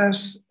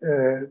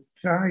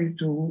try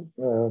to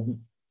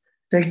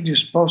take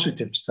this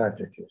positive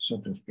strategy,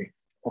 so to speak.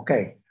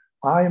 Okay,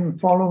 I'm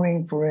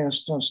following, for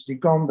instance, the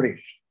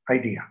Gombrich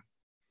idea.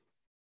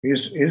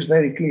 It's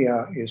very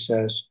clear. It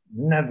says,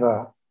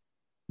 never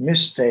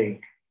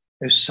mistake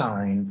a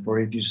sign for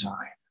a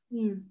design.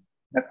 Mm.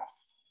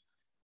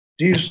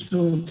 These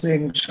two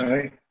things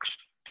are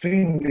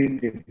extremely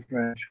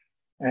different.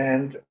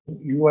 And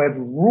you have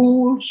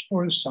rules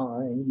for a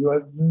sign, you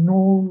have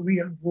no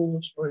real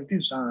rules for a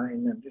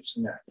design, and this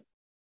and that.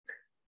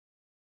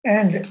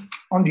 And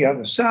on the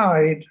other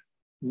side,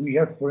 we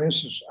have, for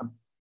instance,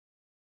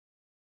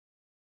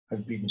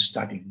 I've been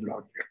studying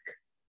logic.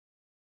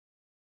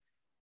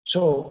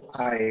 So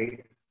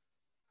I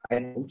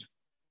know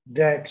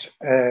that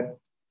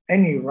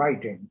any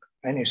writing,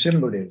 any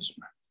symbolism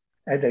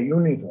had a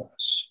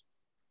universe.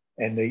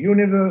 And the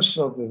universe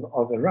of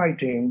the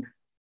writing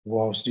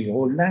was the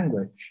whole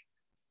language.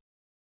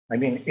 I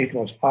mean, it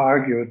was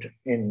argued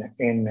in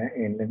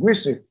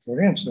linguistics,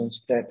 for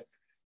instance, that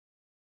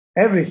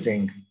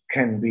everything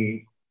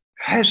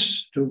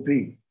has to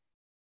be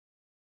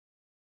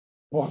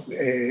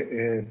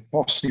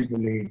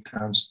possibly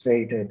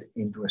translated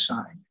into a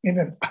sign,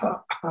 even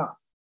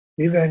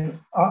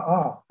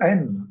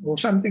M, or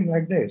something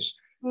like this.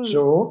 Mm.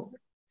 So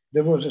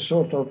there was a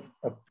sort of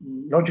a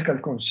logical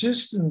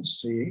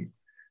consistency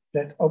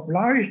that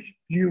obliged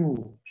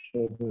you,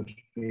 so to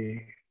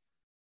speak,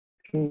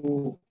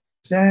 to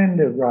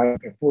stand a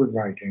full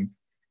writing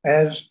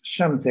as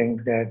something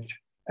that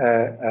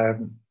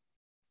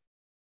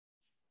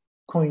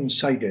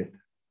coincided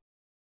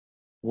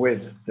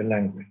with the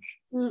language.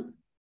 Mm.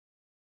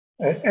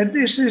 And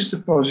this is the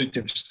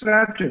positive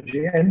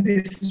strategy, and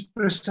this is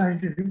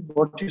precisely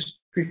what is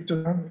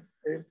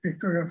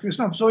pictography is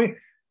not. So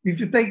if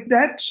you take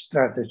that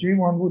strategy,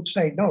 one would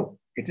say, no,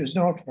 it is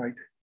not right.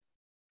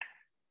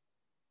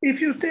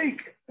 If you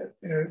take,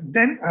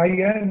 then I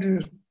had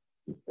to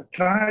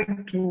try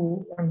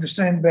to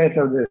understand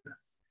better this,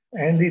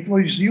 and it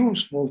was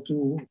useful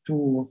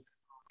to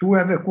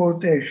have a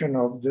quotation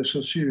of de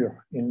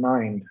Saussure in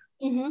mind.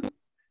 Mm-hmm.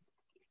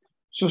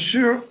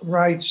 Saussure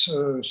writes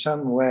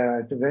somewhere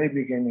at the very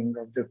beginning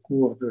of the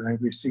cours de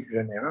linguistique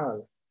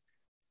générale,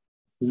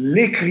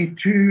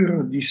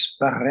 l'écriture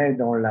disparaît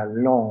dans la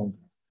langue,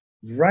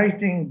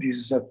 writing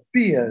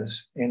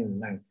disappears in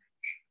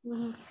language.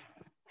 Mm-hmm.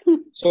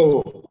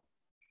 So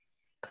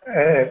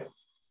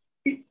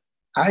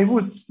I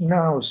would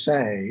now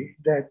say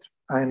that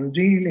I'm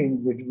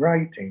dealing with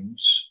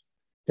writings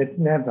that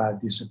never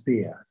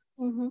disappear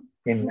mm-hmm.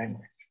 in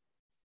language,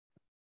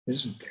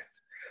 isn't it?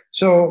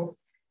 So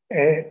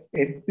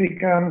it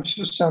becomes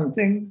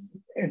something,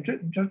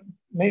 just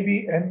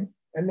maybe a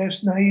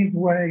less naive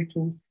way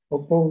to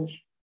oppose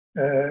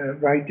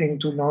writing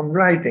to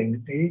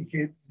non-writing.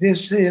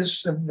 This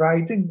is a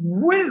writing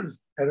with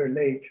a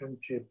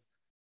relationship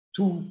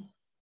to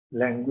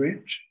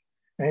language,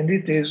 and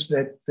it is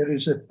that there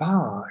is a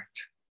part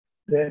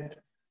that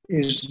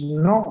is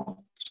not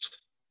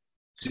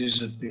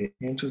disappearing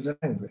into the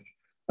language.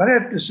 But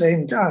at the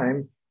same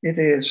time, it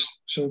is,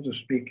 so to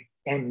speak,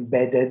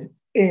 embedded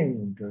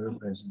in the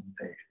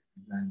representation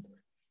of language.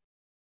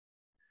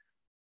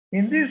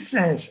 In this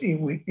sense,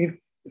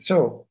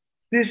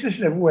 this is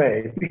the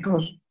way,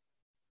 because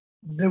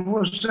there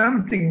was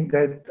something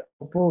that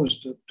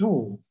opposed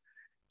to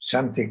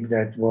something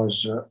that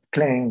was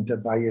claimed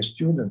by a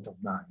student of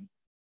mine,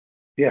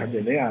 Pierre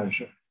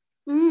Deléage,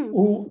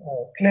 who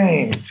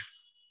claimed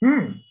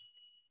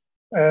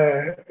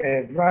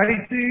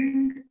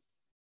writing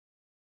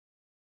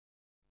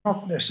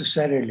not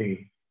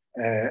necessarily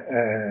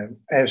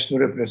as to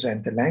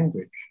represent a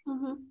language.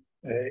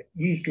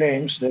 He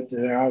claims that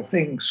there are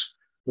things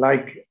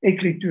like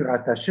écriture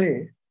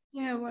attachée.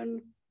 Yeah,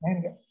 well.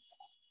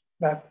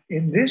 But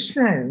in this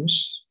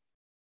sense,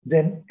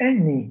 then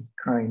any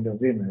kind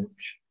of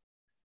image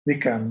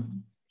becomes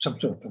some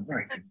sort of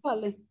writing.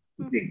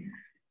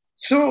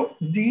 So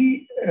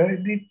the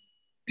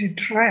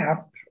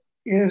trap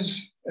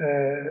is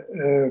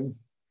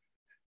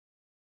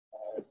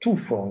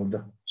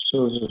twofold,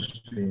 so to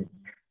speak.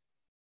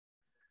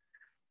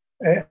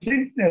 I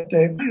think that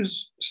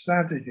this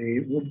strategy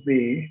would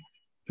be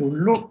to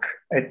look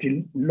at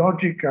the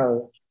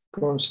logical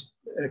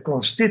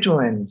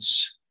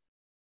constituents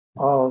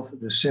of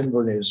the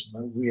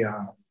symbolism we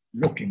are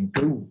looking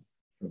to,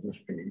 so to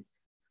speak,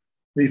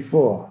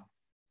 before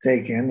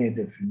taking any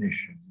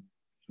definition,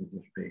 so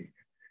to speak.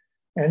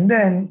 And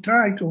then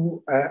try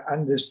to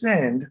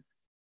understand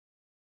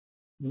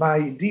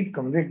my deep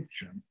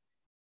conviction.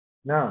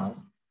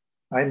 Now,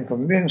 I'm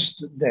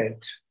convinced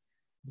that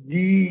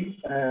the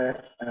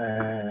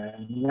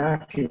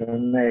Native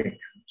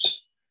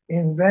Americans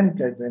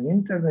invented an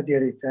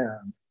intermediary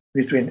term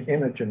between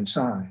image and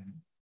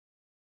sign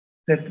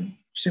that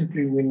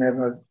simply we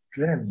never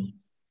dreamed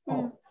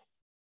of.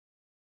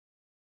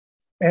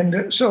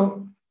 And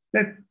so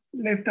let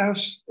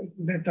us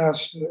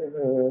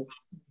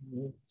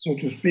so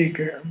to speak,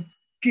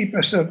 keep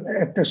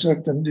at a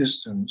certain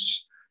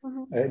distance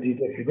the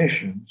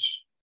definitions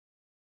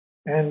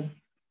and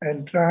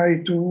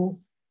try to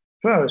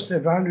first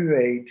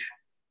evaluate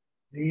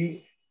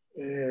the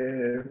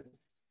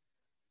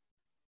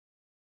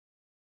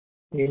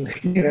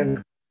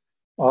inherent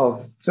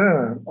of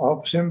term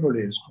of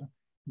symbolism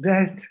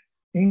that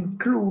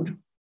include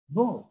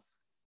both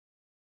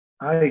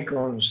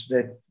icons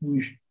that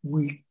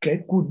we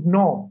could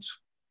not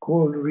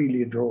call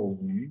really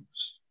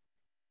drawings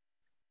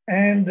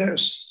and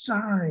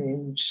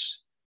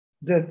signs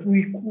that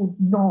we could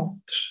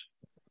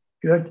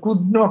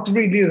not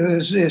really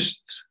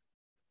resist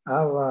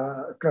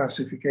our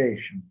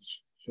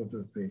classifications, so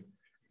to speak.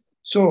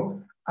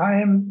 So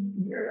I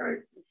am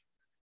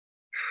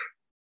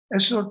a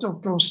sort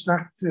of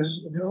constructive,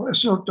 a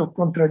sort of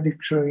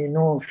contradictory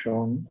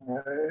notion,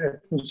 a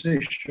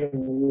position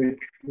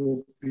which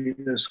would be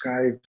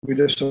described with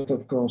a sort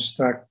of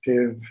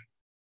constructive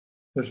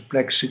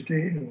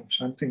perplexity or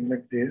something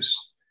like this,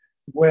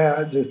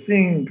 where the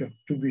thing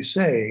to be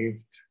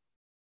saved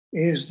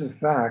is the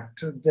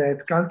fact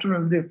that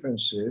cultural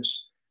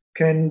differences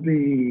can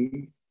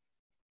be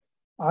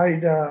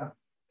either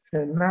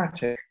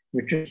thematic,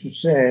 which is to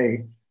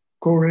say,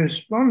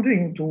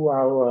 corresponding to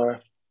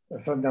our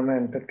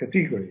fundamental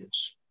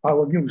categories,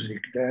 our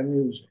music, their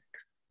music,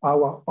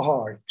 our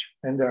art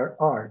and their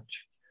art.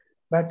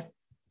 But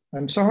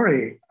I'm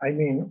sorry, I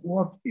mean,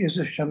 what is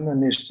a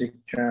shamanistic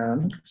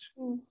chant?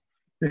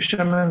 The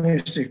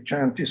shamanistic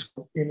chant is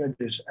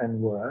images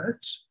and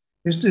words.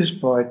 Is this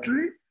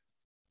poetry?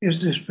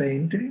 Is this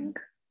painting?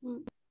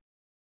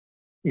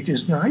 It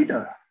is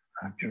neither,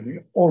 actually,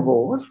 or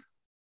both.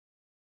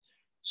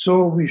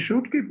 So we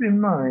should keep in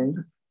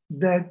mind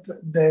that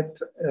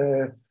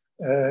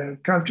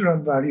cultural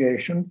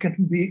variation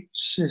can be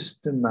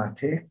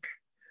systematic,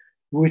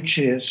 which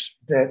is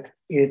that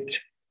it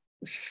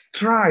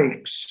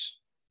strikes,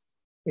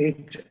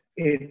 it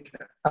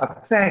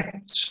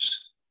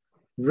affects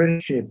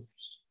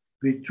relationships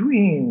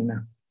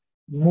between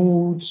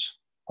moods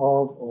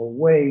of or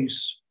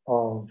ways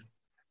of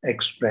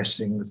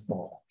expressing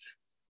thought.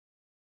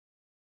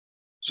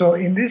 So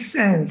in this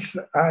sense,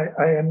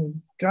 I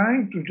am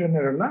trying to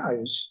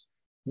generalize,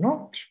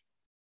 not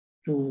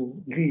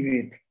to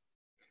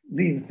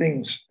leave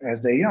things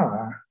as they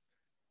are,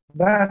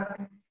 but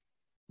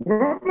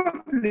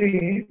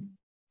probably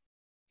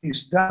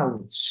these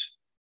doubts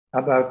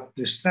about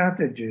the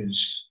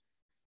strategies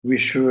we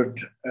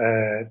should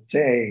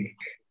take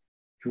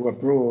to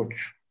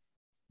approach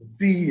the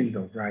field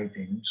of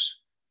writings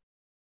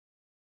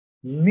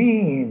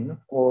mean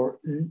or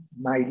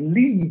might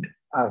lead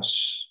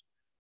us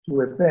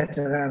to a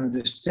better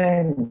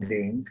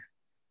understanding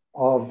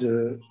of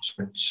the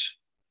sorts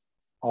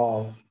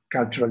of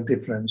cultural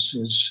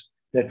differences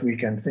that we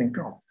can think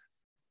of.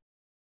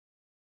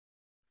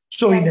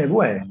 So in a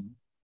way,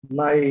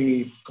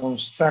 my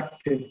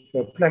constructive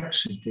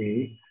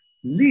perplexity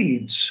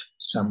leads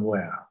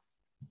somewhere.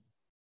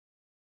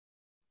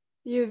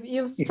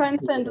 You've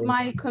strengthened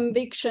my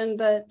conviction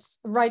that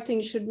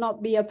writing should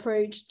not be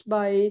approached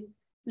by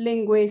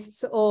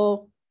linguists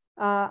or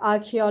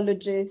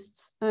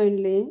archaeologists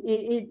only.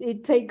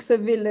 It takes a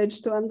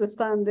village to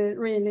understand it,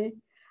 really.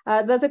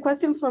 There's a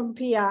question from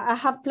Pia. I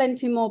have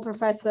plenty more,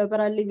 Professor, but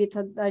I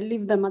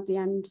leave them at the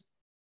end.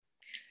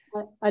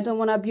 I don't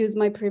want to abuse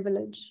my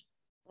privilege.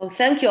 Well,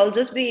 thank you. I'll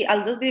just be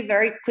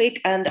very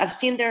quick. And I've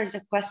seen there's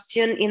a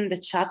question in the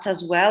chat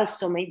as well.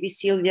 So maybe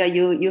Silvia,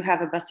 you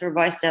have a better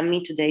voice than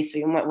me today, so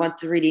you might want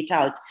to read it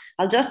out.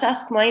 I'll just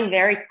ask mine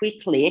very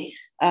quickly.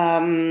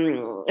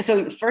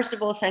 So first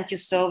of all, thank you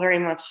so very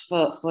much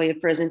for your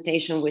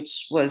presentation,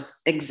 which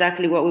was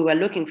exactly what we were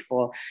looking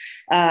for.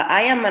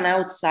 I am an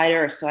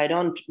outsider, so I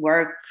don't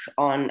work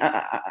on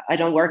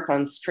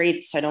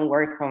scripts. I don't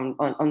work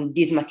on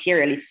this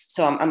material.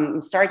 So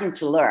I'm starting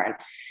to learn.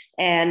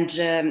 And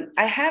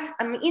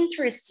I'm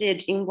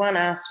interested in one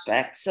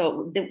aspect.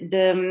 So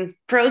the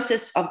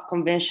process of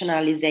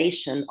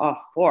conventionalization of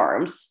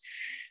forms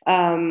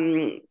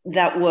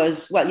that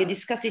was, well, you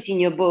discuss it in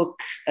your book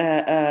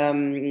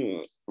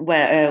when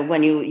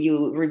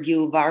you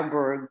review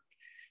Warburg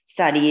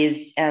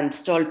studies and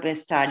Stolpe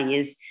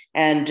studies,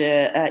 and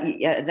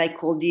they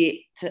called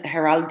it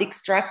heraldic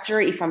structure,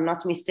 if I'm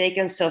not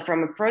mistaken. So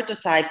from a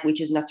prototype,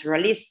 which is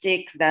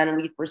naturalistic, then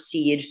we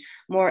proceed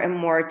more and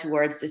more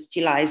towards the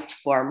stylized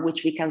form,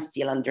 which we can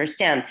still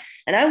understand.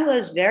 And I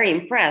was very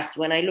impressed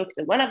when I looked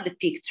at one of the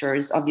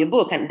pictures of your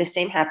book, and the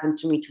same happened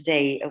to me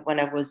today when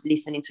I was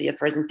listening to your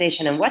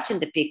presentation and watching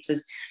the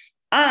pictures.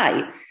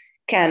 I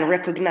can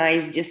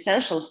recognize the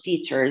essential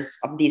features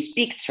of these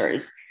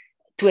pictures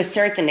to a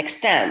certain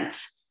extent,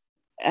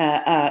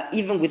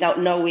 even without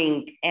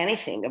knowing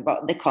anything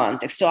about the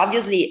context. So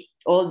obviously,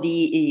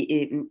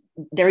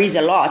 there is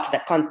a lot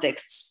that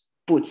context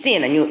puts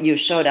in, and you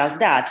showed us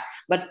that.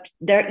 But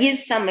there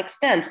is some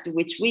extent to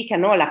which we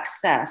can all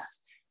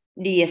access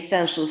the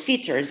essential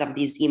features of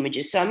these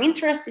images. So I'm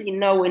interested in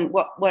knowing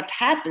what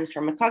happens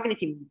from a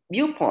cognitive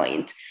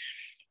viewpoint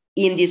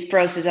in this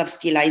process of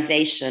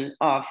stylization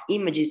of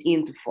images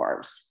into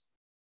forms.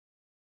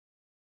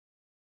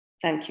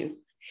 Thank you.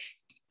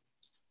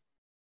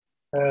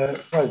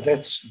 Well,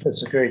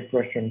 that's a great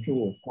question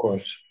too, of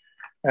course.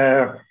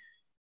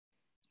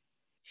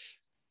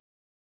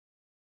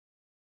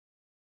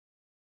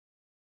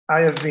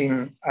 I've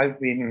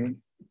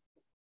been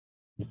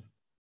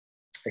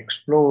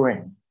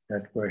exploring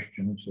that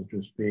question, so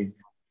to speak,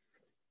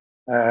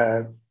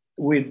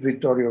 with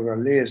Vittorio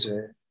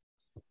Gallese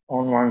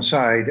on one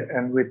side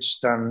and with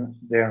Stan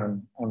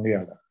Dehan on the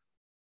other.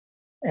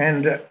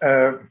 And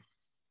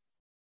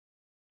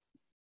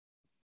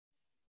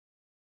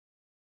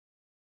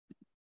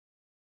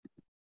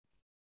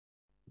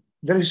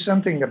there is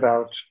something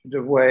about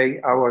the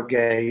way our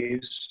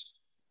gaze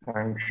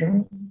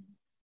functions.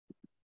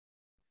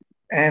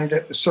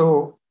 And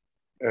so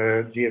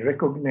the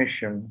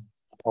recognition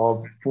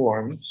of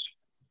forms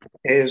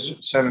is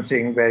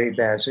something very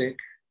basic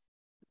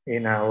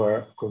in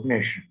our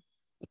cognition.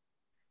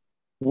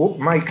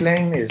 My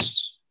claim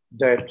is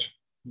that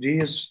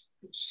these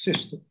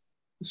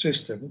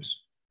systems,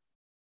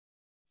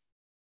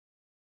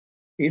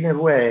 in a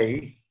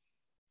way,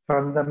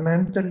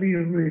 fundamentally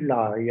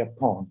rely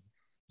upon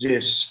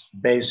this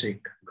basic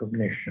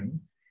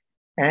cognition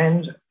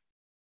and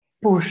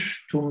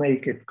push to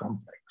make it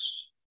complex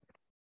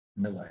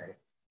in a way.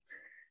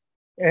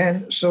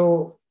 And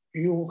so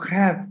you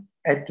have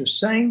at the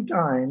same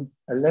time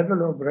a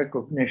level of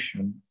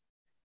recognition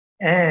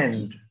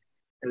and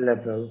a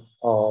level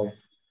of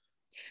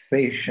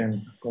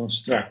patient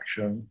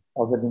construction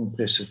of an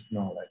implicit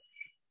knowledge.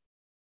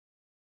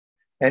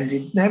 And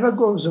it never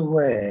goes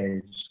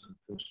away, so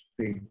to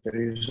speak.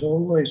 There is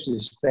always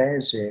this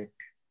basic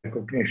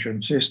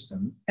recognition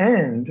system.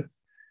 And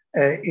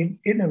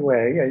in a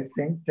way, I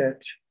think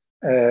that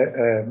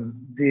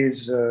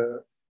these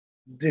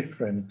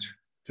different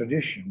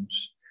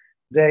traditions,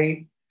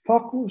 they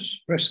focus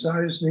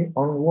precisely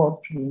on what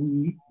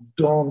we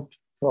don't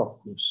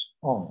focus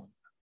on.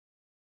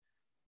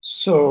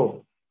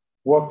 So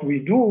what we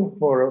do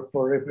for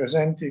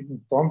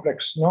representing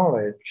complex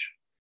knowledge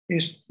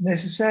is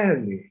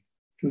necessarily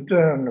to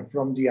turn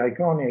from the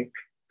iconic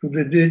to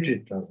the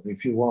digital,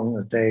 if you want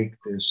to take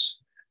this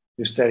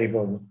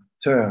terrible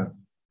term.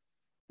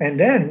 And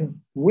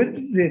then with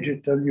the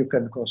digital, you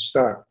can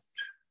construct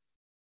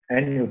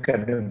and you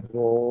can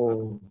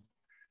evolve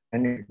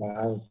and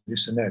about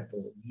this and that,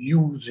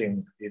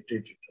 using the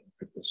digital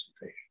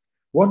representation.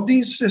 What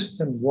these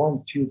systems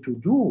want you to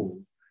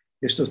do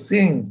is to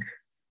think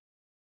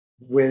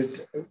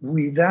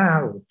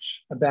without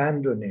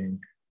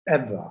abandoning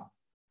ever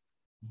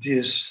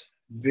this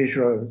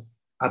visual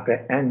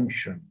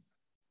apprehension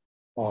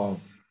of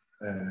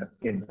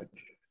images.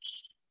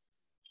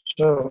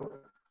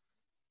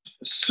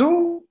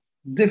 So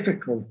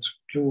difficult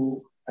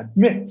to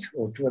admit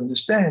or to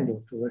understand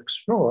or to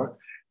explore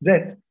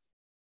that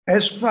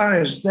as far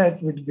as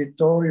that with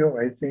Vittorio,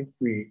 I think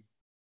we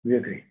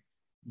agree.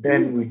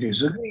 Then we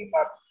disagree,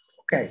 but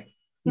okay,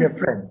 we are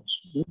friends.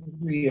 We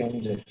agree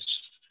on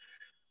this.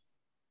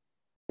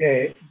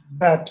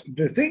 But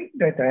the thing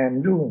that I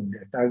am doing,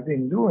 that I've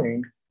been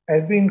doing,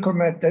 has been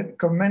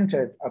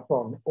commented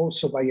upon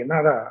also by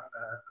another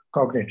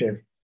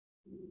cognitive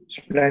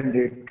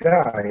splendid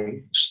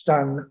guy.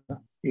 Stan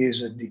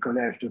is at the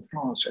Collège de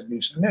France, and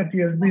this and that. He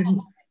has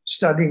been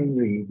studying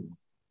reading.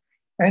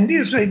 And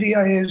this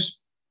idea is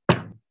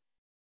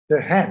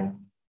the head.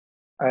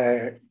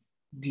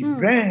 The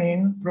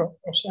brain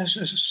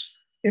processes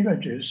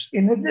images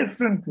in a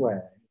different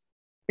way.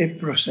 It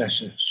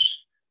processes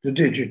the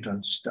digital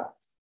stuff.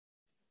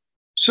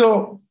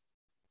 So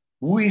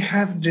we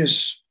have this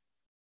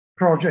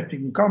project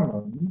in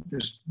common,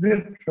 this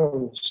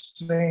virtual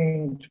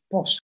strange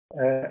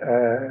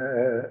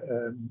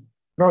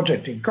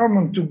project in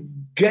common to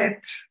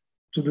get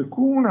to the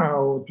Kuna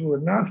or to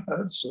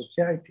another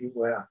society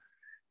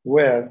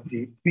where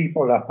the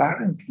people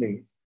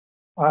apparently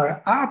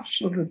are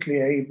absolutely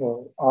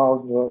able of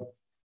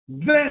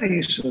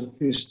very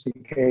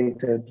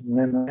sophisticated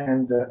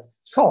and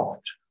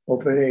thought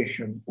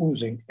operation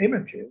using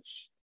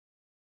images,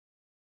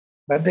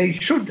 but they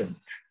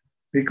shouldn't,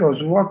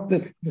 because what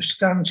the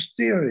stance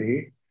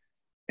theory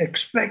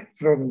expect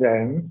from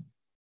them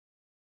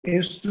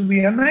is to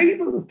be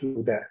unable to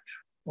do that,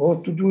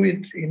 or to do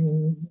it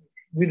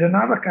with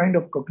another kind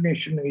of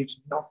cognition. Is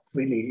not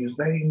really, is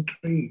very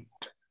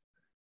intrigued,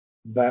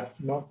 but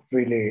not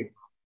really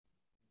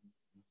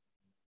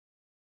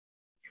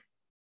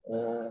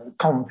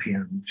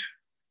confident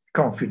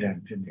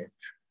in it.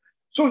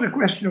 So the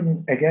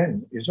question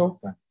again is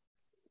open.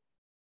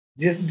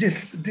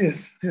 This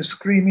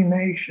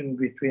discrimination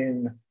between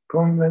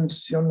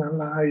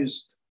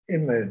conventionalized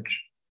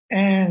image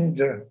and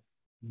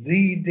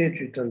the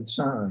digital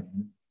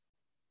sign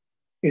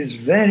is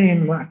very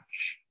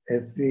much a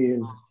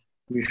field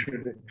we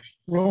should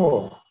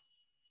explore,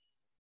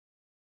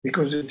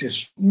 because it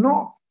is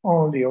not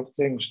only of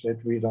things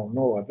that we don't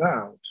know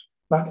about,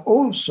 but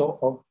also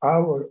of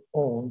our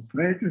own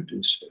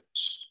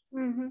prejudices.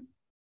 Mm-hmm.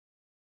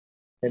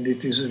 And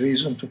it is a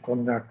reason to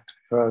conduct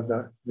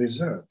further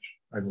research,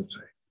 I would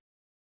say.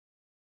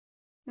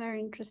 Very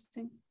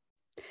interesting.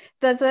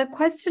 There's a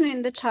question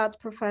in the chat,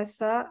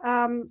 Professor.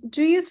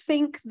 Do you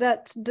think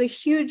that the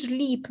huge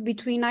leap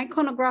between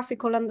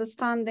iconographical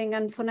understanding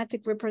and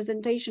phonetic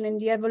representation in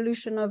the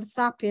evolution of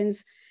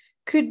sapiens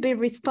could be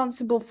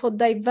responsible for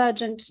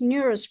divergent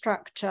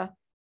neurostructure,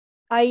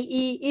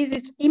 i.e., is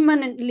it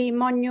immanently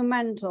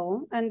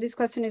monumental? And this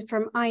question is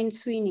from Ayn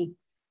Sweeney.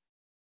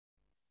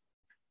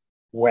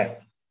 Well,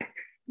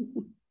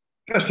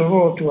 first of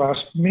all, to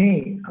ask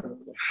me,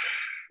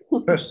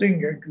 first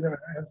thing I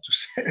have to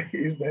say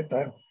is that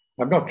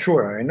I'm not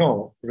sure I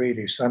know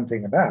really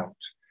something about.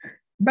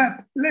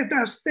 But let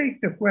us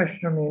take the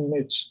question in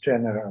its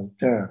general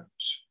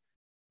terms.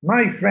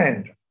 My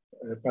friend,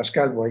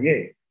 Pascal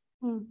Boyer,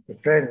 a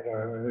friend,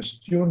 a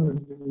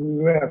student,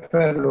 we were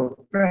fellow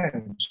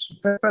friends,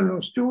 fellow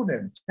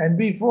students. And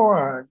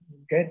before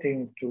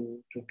getting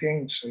to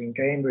King's in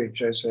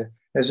Cambridge as a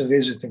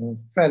visiting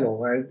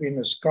fellow, I've been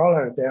a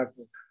scholar there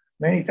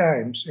many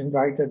times,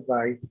 invited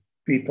by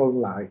people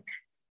like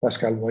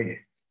Pascal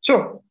Boyer.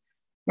 So,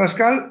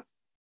 Pascal,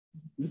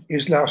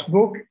 his last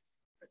book,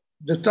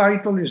 the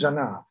title is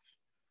enough.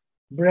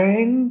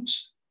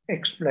 Brains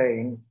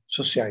Explain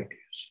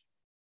Societies.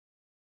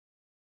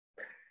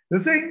 The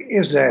thing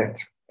is that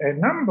a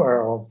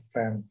number of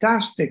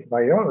fantastic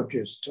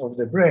biologists of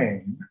the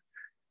brain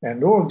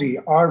and all the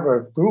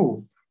Harvard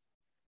group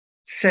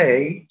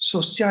say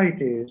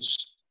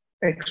societies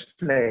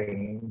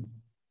explain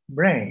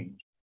brains.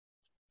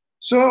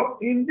 So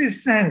in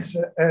this sense,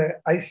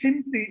 I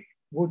simply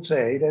would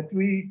say that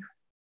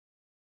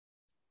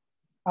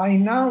I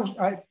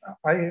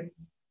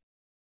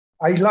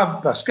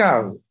love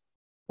Pascal,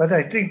 but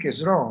I think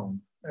it's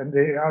wrong, and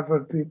the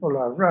Harvard people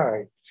are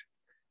right.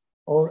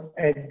 Or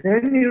at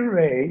any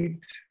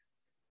rate,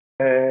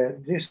 I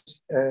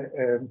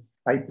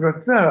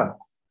prefer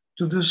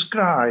to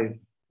describe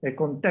a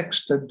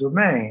contexted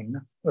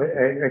domain,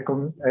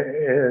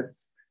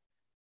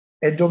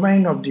 a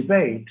domain of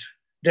debate,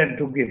 than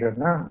to give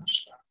an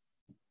answer.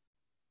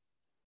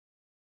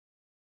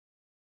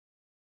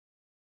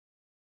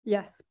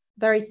 Yes,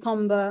 very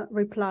somber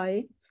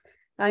reply.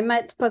 I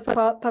met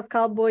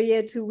Pascal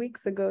Boyer 2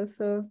 weeks ago,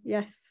 so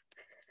yes.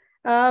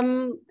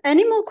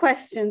 Any more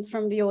questions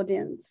from the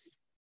audience?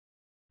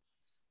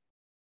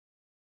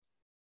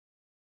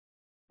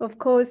 Of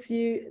course,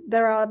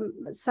 there are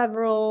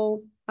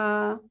several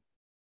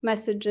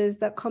messages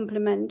that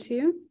compliment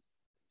you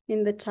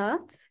in the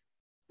chat.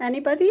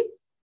 Anybody?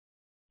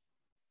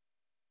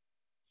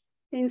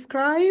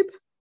 Inscribe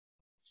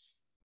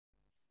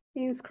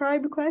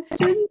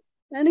question?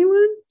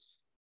 Anyone?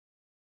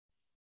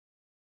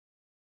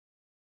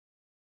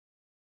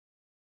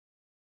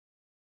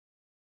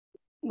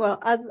 Well,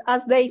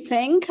 as they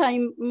think, I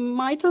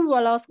might as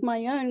well ask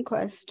my own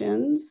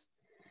questions.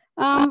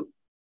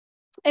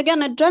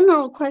 Again, a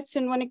general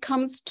question when it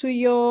comes to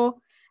your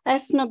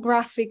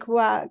ethnographic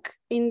work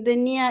in the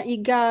Nia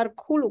Igar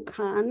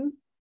Kulukan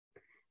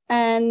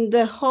and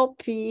the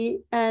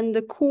Hopi and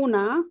the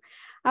Kuna.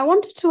 I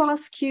wanted to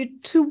ask you,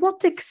 to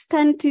what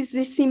extent is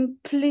this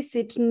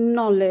implicit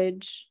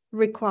knowledge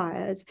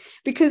required?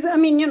 Because, I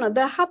mean,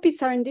 the happy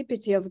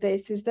serendipity of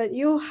this is that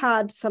you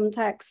had some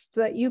text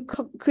that you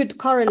could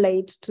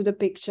correlate to the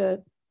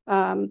picture,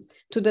 to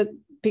the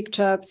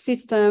picture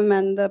system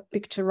and the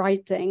picture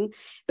writing.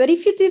 But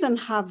if you didn't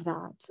have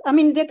that, I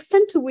mean, the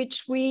extent to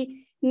which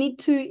we need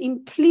to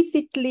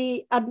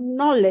implicitly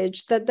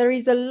acknowledge that there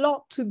is a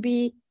lot to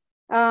be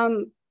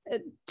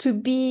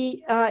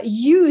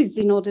used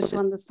in order to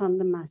understand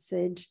the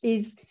message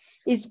is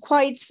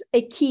quite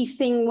a key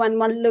thing when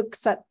one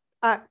looks at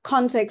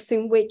contexts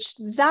in which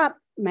that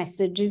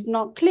message is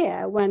not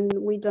clear, when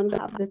we don't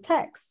have the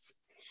texts.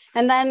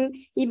 And then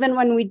even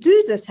when we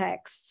do the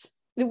texts,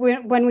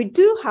 when we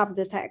do have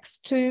the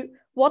text, to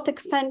what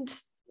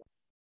extent,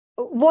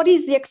 what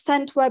is the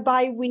extent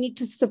whereby we need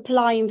to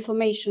supply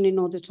information in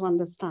order to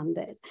understand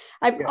it?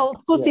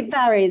 Of course, it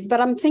varies,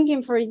 but I'm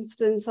thinking, for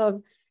instance,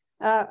 of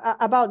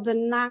about the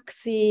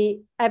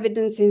Naxi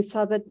evidence in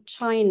southern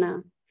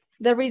China.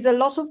 There is a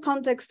lot of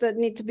context that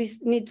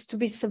needs to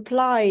be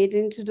supplied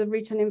into the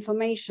written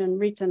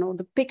or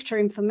the picture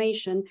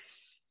information,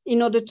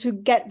 in order to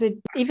get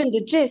even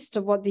the gist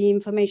of what the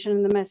information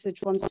and the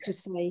message wants to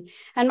say.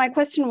 And my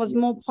question was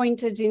more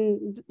pointed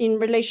in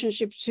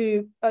relationship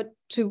to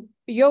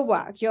your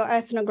work, your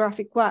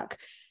ethnographic work.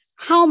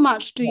 How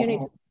much do you need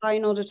to supply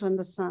in order to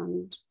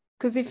understand?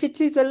 Because if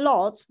it is a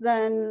lot,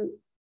 then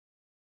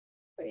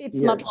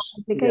it's much more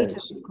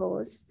complicated, of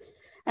course.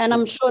 And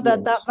I'm sure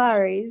that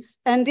varies.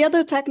 And the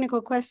other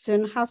technical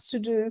question has to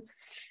do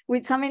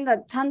with something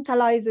that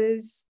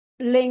tantalizes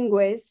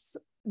linguists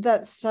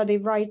that study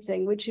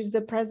writing, which is the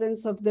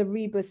presence of the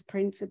rebus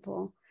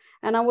principle.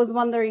 And I was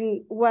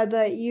wondering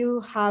whether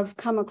you have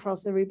come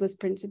across the rebus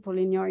principle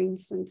in your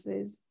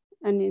instances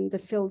and in the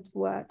field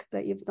work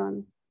that you've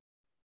done.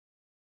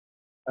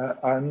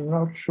 I'm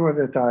not sure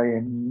that I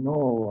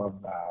know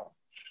about.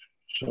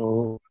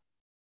 So,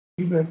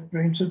 rebus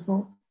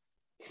principle?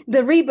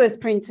 The rebus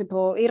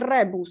principle, il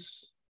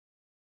rebus.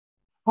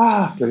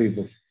 Ah, the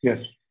rebus.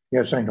 Yes,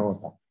 yes, I know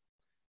about.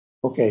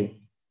 Okay.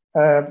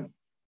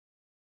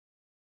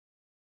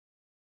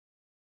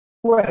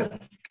 Well,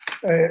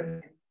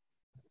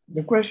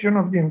 the question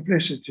of the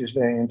implicit is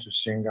very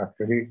interesting,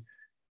 actually.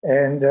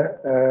 And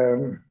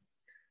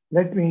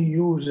let me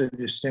use a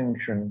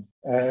distinction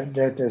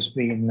that has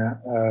been,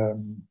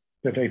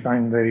 that I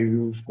find very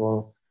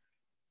useful.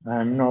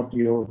 I'm not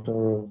the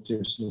author of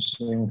this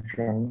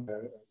distinction.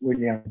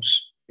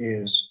 Williams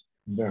is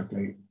in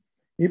Berkeley.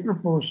 He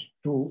proposed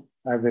to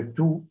have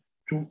two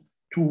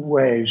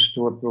ways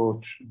to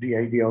approach the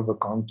idea of a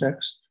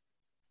context.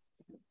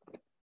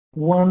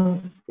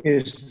 One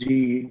is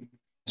the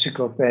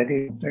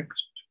encyclopedic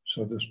context,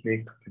 so to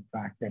speak, the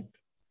fact that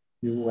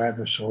you have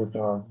a sort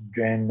of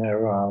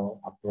general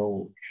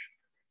approach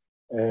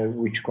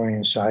which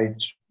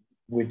coincides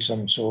with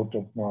some sort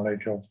of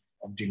knowledge of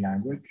the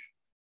language.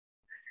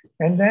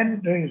 And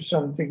then there is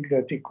something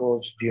that he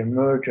calls the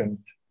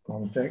emergent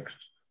context,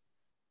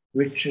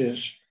 which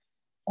is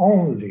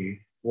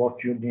only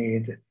what you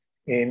need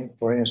in,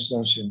 for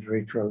instance, in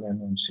ritual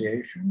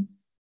enunciation.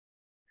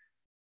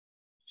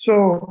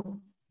 So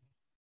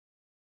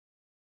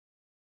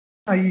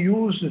I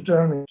use the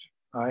term,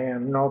 I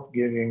am not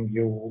giving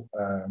you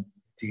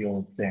the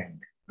whole thing,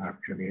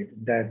 actually.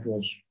 That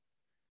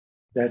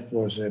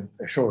was a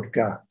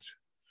shortcut,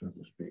 so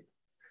to speak.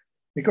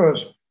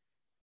 Because,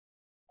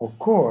 of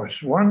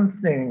course, one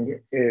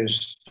thing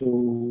is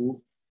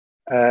to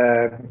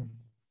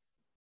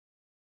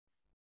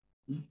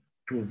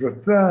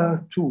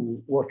refer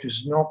to what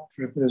is not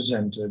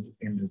represented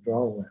in the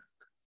drawing.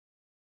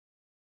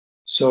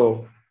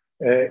 So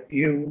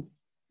you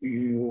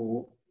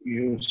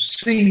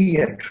see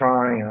a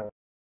triangle,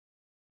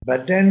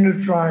 but then the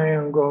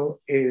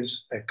triangle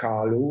is a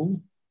kalu.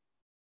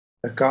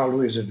 A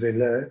kalu is a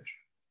village.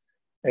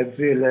 A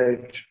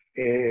village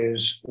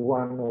is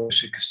 1 or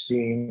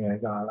 16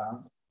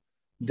 gala.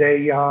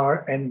 They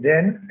are, and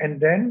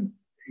then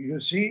you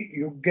see,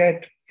 you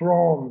get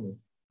from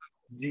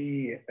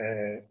the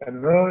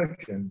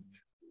emergent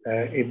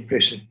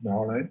implicit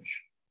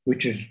knowledge,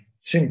 which is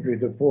simply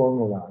the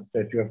formula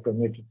that you have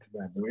committed to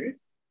memory,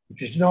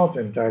 which is not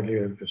entirely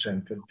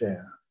represented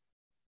there.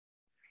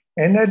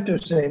 And at the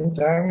same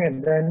time,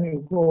 and then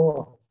you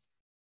go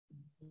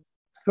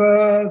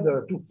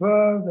further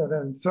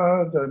and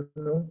further,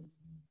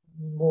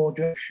 more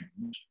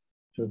junctions,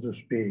 so to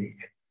speak,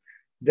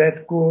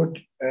 that could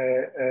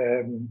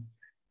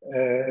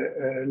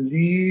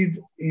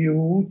lead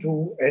you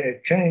to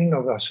a chain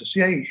of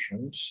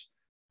associations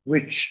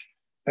which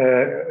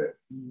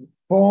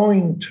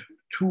point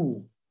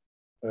to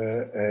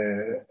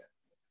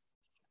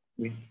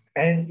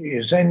and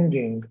is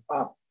ending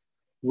up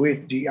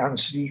with the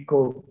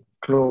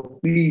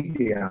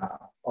encyclopedia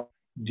of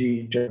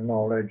the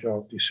knowledge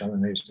of the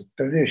Hellenistic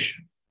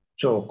tradition.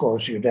 So, of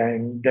course, you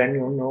then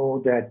you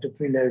know that the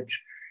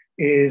village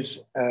is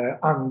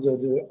under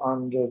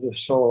the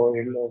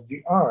soil of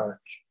the earth,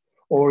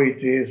 or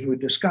it is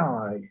with the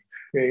sky,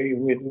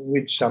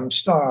 with some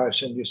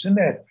stars and this and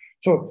that.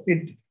 So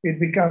it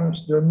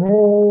becomes the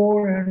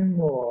more and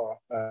more.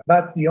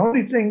 But the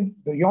only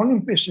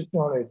implicit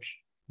knowledge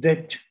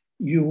that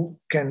you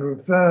can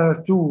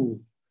refer to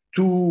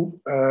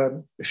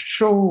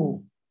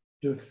show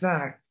the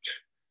fact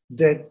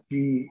that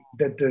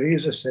there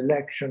is a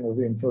selection of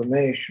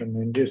information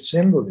in this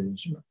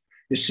symbolism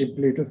is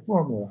simply the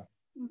formula.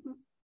 Mm-hmm.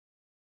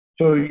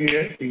 So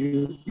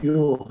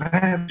you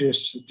have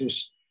this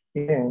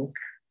link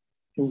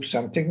to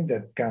something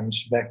that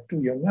comes back to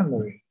your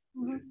memory.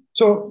 Mm-hmm.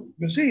 So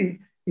you see,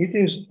 it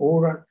is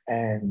oral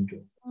and,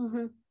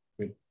 mm-hmm.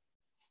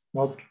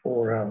 not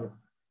oral,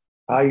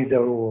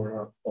 either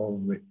oral or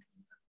written.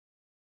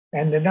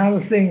 And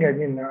another thing, I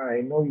mean,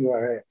 I know you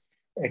are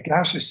a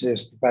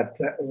classicist, but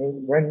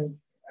when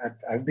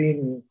I've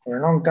been for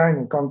a long time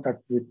in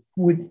contact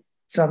with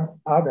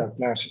some other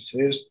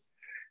classicists,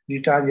 the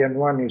Italian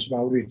one is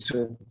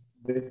Maurizio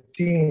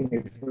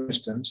Bettini, for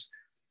instance.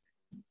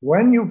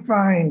 When you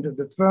find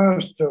the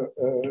first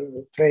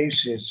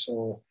traces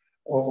or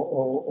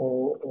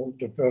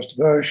the first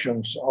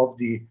versions of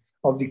the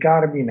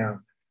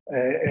Carmina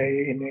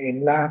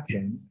in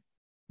Latin,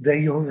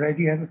 they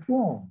already have a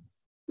form.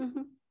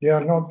 Mm-hmm. They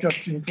are not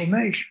just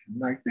information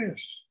like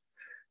this.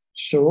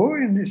 So,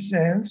 in this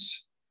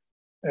sense,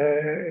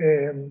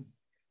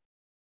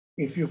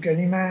 if you can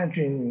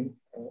imagine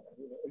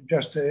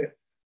just an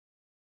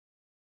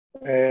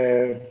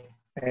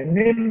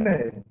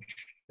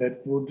image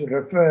that would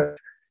refer,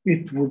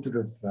 it would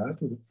refer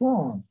to the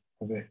form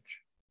of it.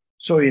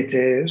 So it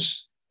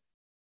is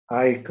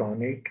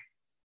iconic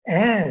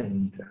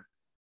and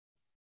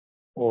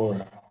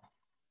oral.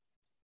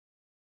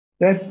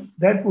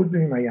 That would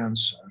be my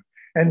answer.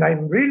 And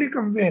I'm really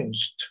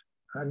convinced,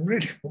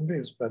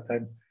 but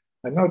I'm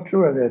not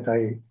sure that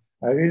I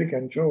really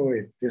can show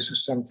it. This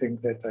is something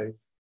that I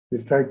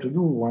will try to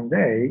do one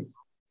day.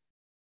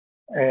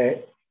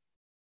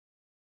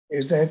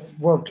 Is that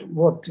what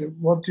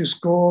is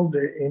called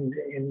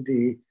in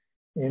the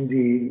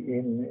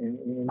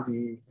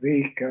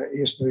Greek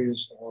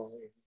histories or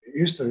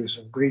histories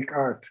of Greek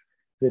art,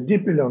 the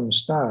Dipylon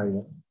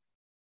style,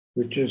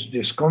 which is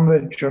this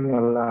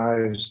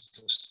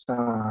conventionalized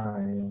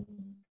style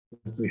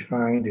that we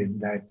find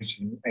in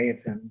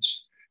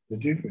Athens, the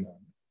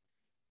Dipylon,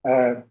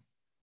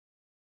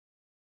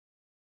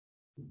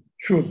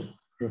 should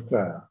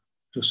refer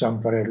to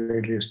some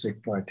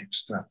parallelistic poetic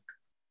structure.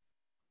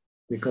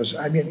 Because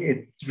I mean,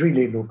 it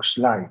really looks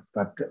like,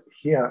 but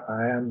here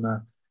I'm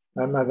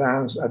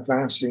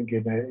advancing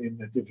in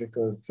a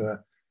difficult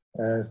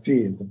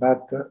field.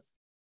 But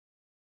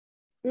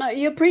no,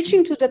 you're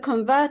preaching to the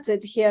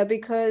converted here,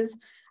 because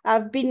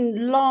I've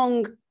been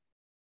long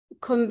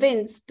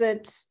convinced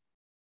that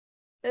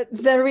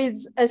there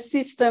is a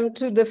system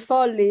to the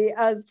folly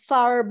as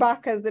far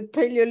back as the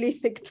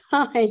Paleolithic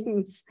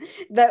times,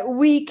 that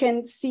we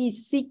can see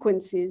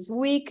sequences,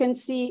 we can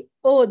see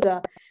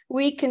order,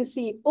 we can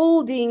see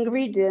all the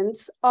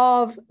ingredients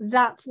of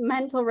that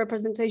mental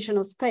representation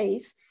of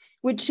space,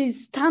 which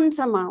is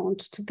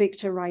tantamount to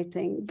picture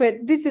writing.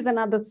 But this is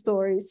another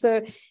story.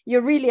 So you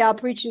really are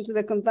preaching to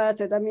the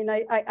converted. I mean,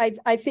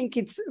 I think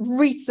it's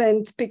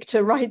recent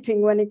picture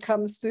writing when it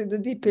comes to the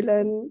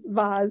Dipylon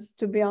vase,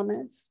 to be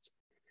honest.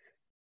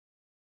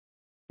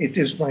 It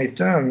is my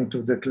turn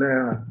to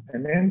declare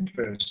an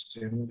interest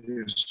in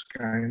this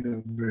kind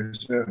of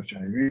research.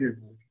 I really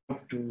would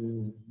love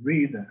to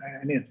read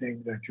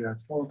anything that you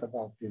have thought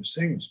about these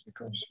things,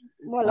 because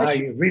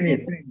I really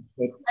think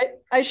that...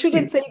 I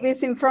shouldn't say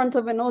this in front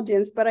of an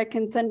audience, but I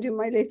can send you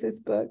my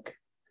latest book.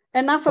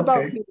 Enough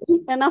about me.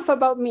 Enough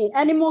about me.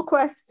 Any more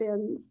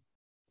questions?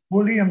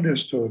 Fully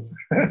understood.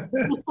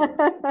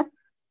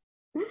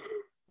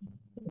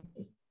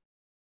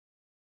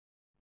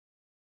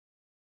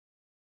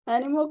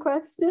 Any more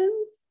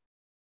questions?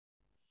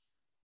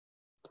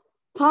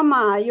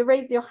 Toma, you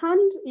raised your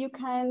hand. You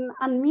can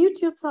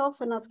unmute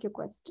yourself and ask your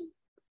question.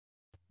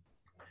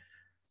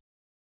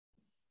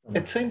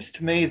 It seems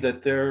to me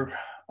that there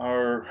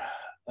are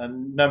a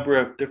number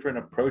of different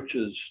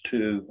approaches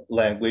to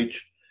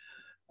language.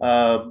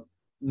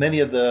 Many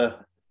of the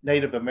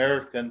Native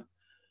American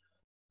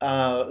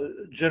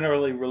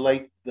generally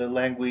relate the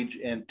language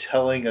in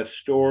telling a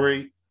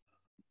story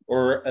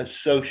or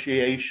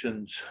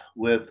associations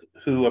with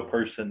who a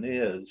person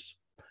is.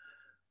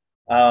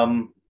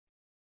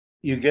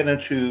 You get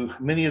into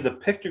many of the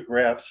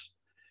pictographs,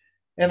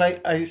 and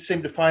I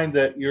seem to find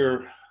that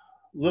you're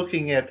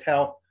looking at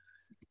how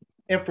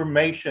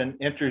information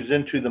enters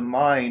into the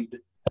mind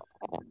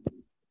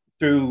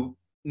through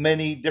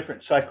many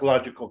different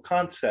psychological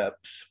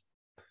concepts.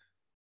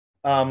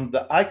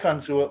 The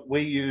icons that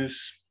we use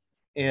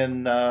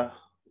in the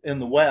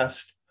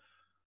West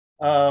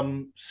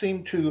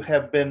seem to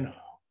have been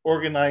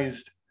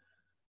organized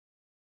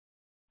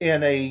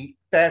in a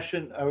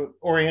fashion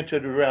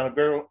oriented around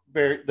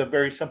the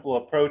very simple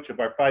approach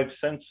of our five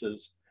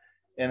senses,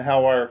 and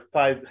how our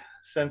five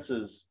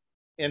senses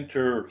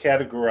enter or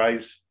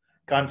categorize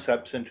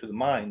concepts into the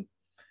mind.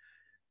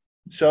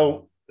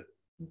 So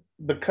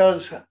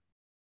because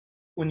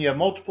when you have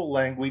multiple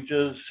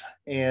languages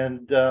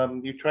and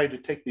you try to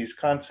take these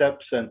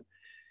concepts and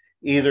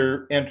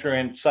either enter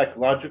in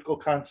psychological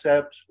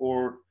concepts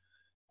or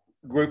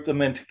group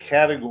them into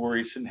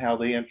categories and how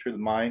they enter the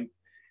mind,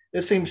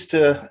 it seems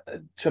to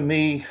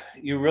me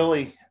you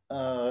really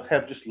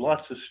have just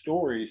lots of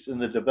stories in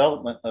the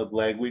development of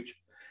language.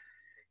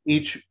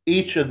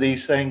 Each of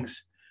these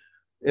things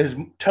is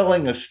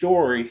telling a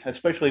story,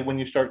 especially when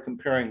you start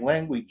comparing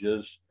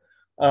languages.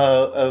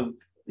 The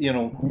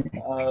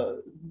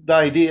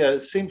idea,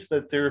 it seems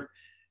that there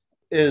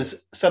is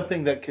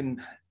something that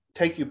can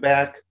take you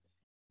back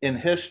in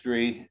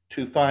history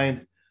to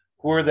find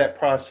where that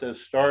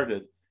process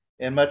started.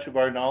 And much of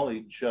our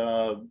knowledge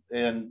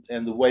and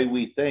the way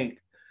we think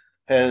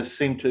has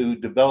seemed to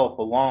develop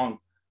along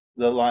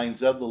the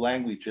lines of the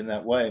language in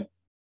that way.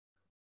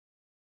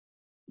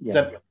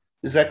 Yeah.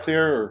 Is that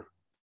clear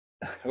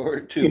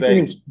or too vague?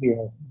 It is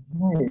clear.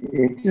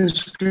 It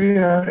is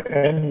clear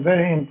and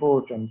very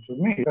important to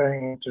me.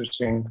 Very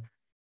interesting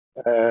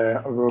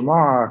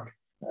remark.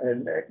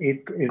 And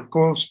it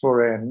calls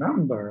for a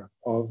number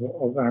of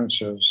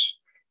answers.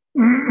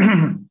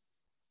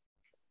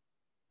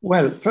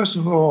 Well, first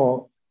of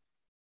all,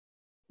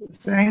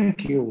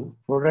 thank you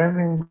for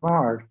having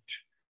marked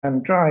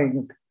and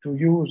trying to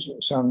use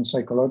some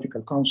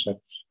psychological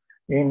concepts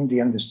in the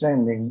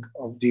understanding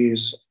of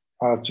these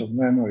arts of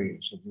memory,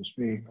 so to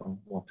speak, or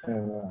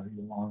whatever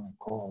you want to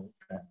call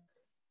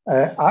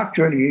it.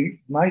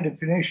 Actually, my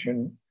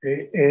definition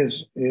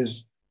is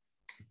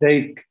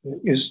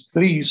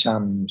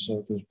threesome,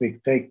 so to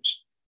speak,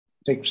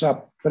 takes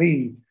up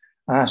three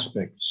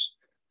aspects.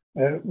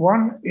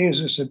 One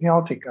is a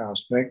semiotic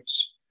aspect,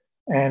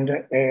 and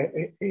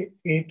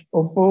it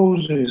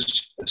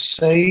opposes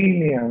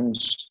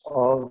salience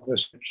of the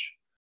speech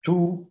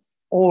to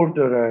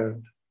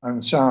ordered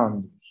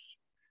ensembles.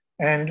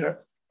 And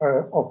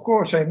of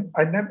course, I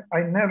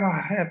never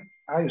have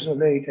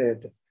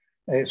isolated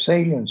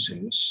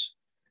saliences,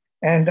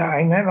 and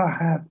I never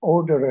have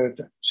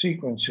ordered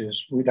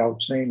sequences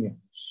without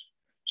salience.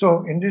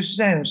 So in this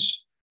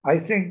sense, I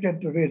think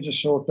that there is a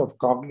sort of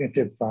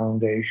cognitive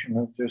foundation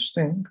of this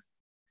thing.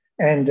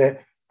 And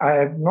I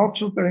am not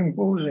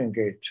superimposing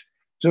it.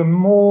 The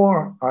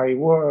more I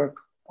work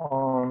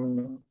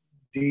on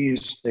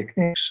these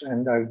techniques,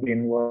 and I've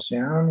been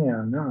working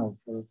now,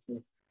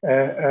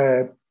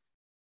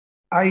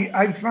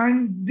 I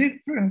find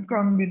different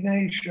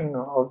combination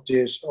of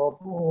this,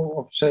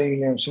 of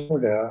salience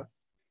order,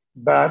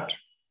 but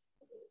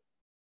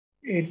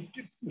it,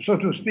 so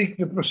to speak,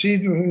 the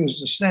procedure is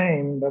the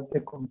same, but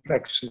the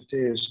complexity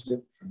is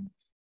different.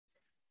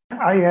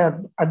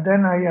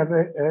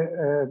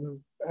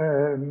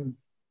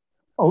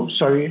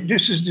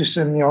 This is the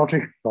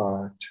semiotic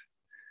part.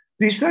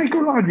 The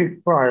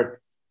psychologic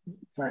part,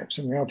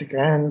 semiotic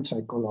and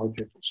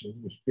psychological, so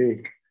to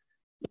speak,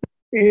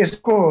 is,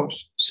 of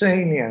course,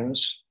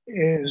 salience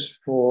is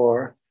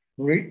for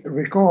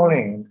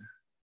recalling,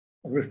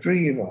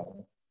 retrieval,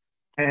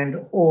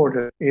 and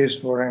order is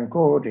for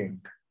encoding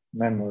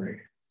memory.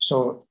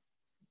 So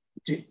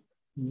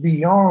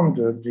beyond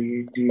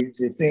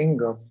the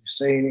thing of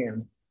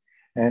salient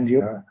and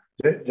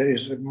there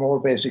is more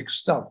basic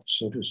stuff,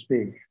 so to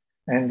speak.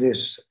 And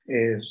this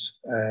is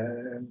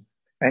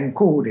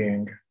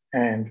encoding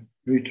and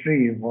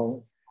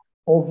retrieval,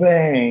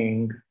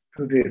 obeying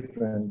to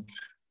different.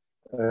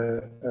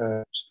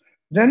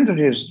 Then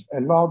there is a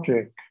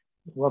logic,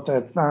 what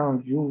I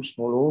found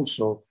useful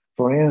also,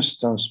 for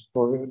instance,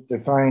 for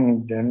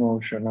defining the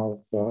notion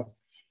of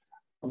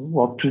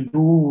what to do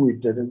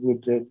with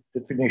the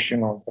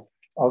definition of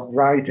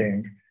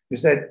writing,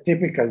 is that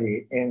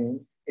typically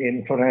in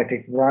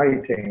phonetic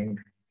writing,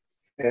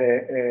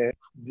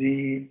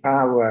 the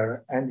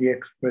power and the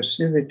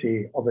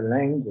expressivity of a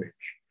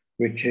language,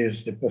 which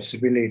is the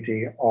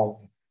possibility of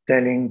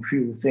telling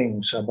few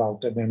things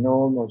about an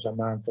enormous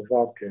amount of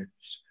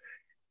objects,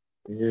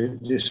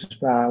 this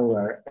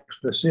power,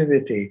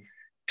 expressivity,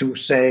 to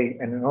say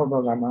an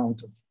enormous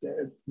amount of,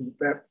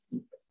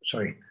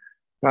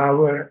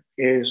 power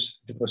is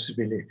the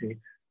possibility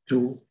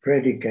to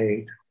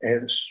predicate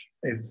a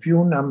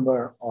few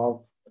number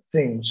of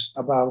things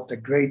about a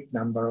great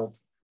number of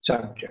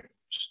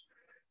subjects.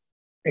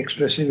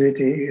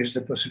 Expressivity is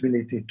the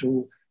possibility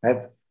to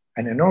have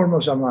an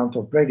enormous amount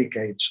of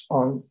predicates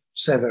on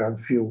several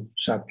few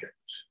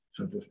subjects,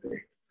 so to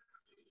speak.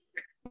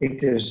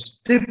 It is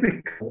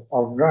typical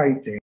of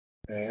writing,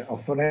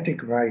 of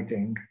phonetic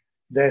writing,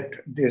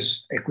 that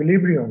this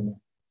equilibrium,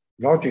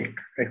 logic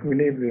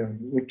equilibrium,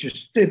 which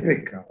is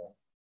typical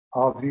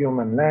of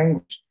human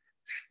language,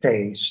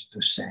 stays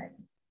the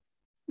same.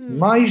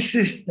 My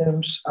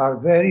systems are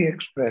very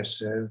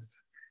expressive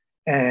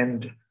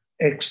and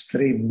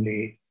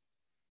extremely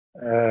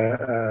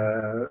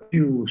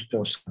fused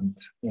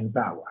in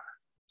power.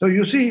 So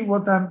you see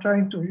what I'm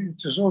trying to,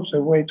 it is also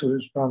a way to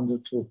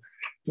respond to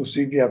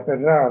Silvia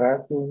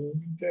Ferrara.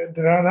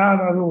 There are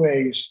other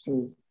ways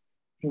to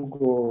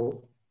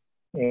go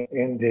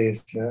in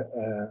this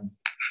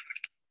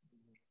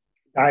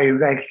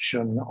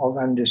direction of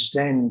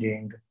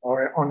understanding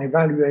or on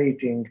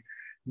evaluating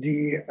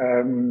the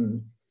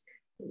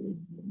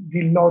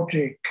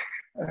logic,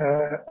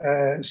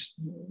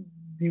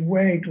 the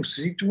way to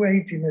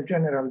situate in a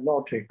general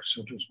logic,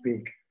 so to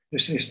speak, the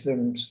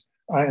systems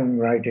I am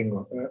writing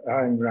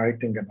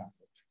about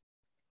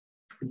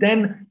it.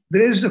 Then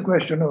there is the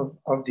question of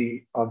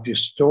the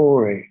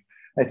story.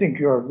 I think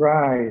you're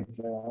right,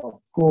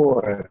 of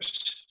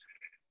course.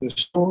 The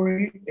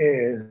story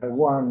is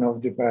one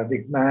of the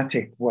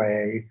paradigmatic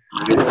way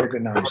to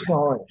organize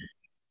knowledge.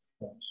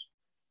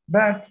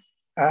 But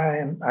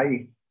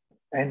the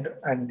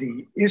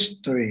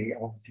history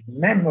of the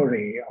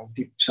memory, of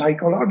the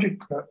psychology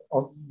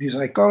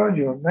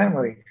of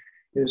memory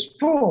is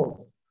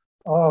full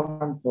of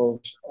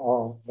examples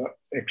of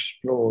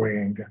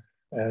exploring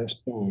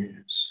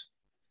stories.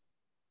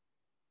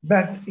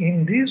 But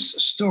in these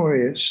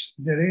stories,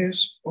 there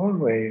is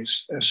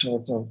always a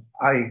sort of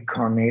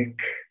iconic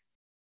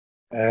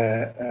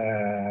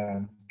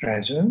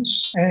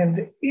presence.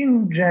 And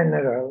in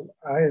general,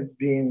 I've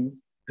been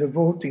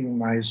devoting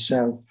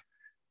myself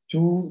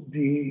to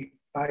the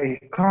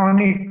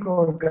iconic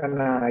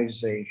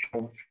organization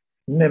of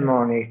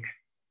mnemonic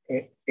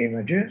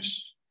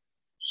images.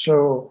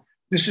 So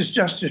this is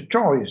just a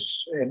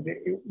choice. And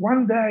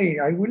one day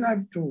I will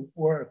have to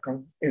work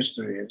on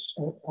histories,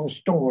 on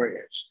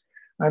stories.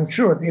 I'm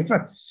sure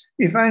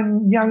if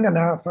I'm young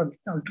enough,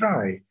 I'll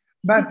try.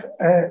 But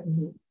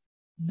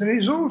there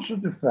is also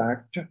the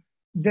fact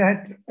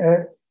that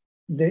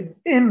the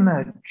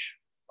image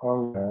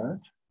of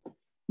that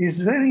is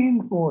very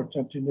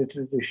important in the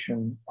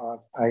tradition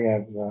I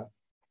have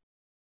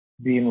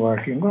been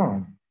working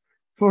on.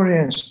 For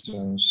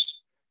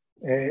instance,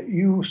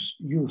 you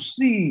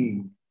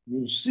see,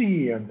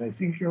 and I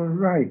think you're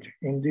right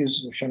in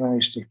these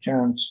shamanistic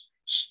chants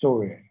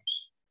stories,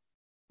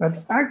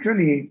 but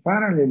actually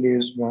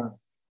parallelism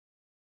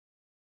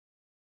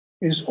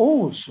is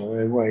also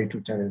a way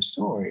to tell a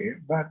story,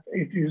 but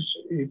it is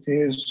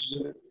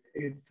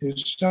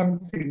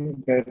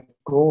something that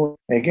goes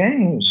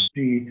against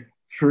the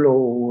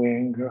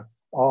flowing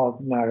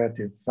of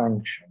narrative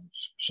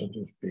functions, so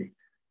to speak,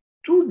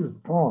 to the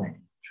point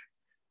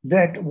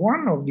that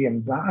one of the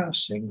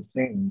embarrassing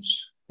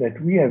things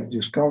that we have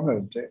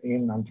discovered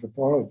in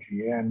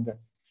anthropology, and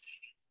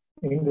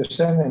in the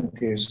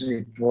 70s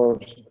it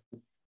was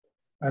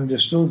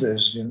understood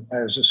as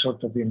a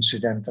sort of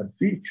incidental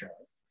feature,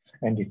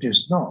 and it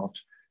is not.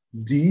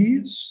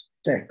 These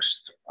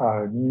texts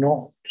are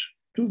not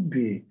to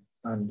be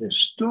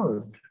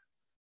understood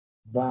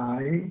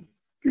by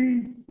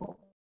people.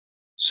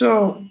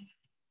 So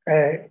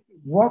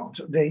what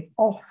they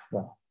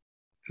offer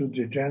to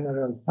the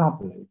general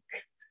public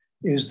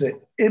is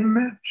the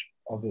image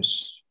of a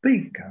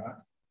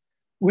speaker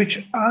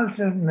which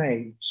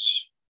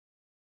alternates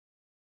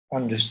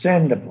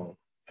understandable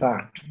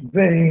fact,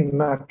 very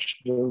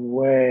much the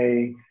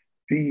way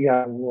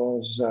Pia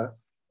was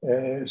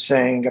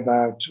saying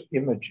about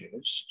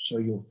images. So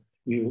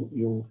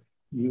you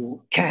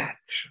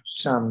catch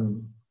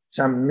some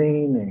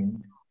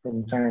meaning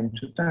from time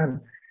to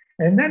time,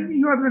 and then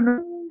you have an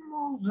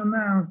enormous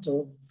amount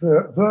of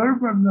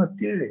verbal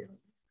material,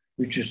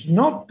 which is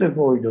not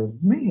devoid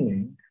of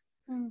meaning,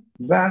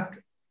 but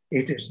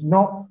it is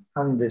not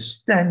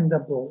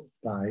understandable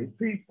by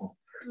people.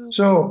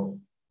 So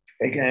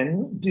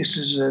again, this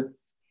is a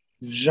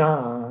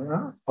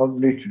genre of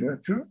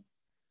literature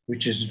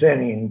which is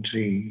very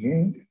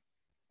intriguing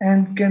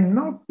and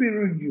cannot be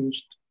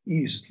reduced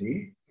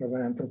easily from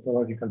an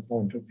anthropological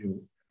point of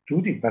view to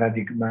the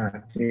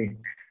paradigmatic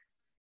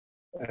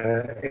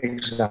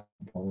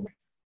example.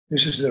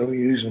 This is the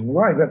reason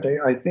why, but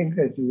I think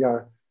that we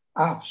are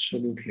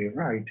absolutely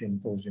right in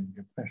posing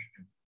the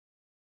question.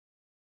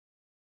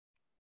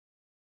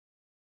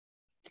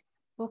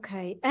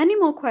 Okay, any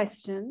more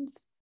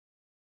questions?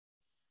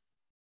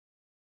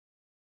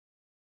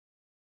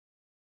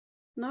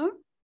 No?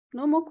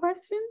 No more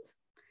questions?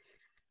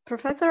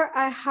 Professor,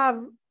 I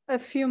have a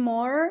few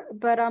more,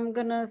 but I'm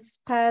gonna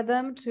spare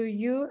them to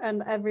you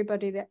and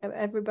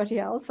everybody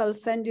else. I'll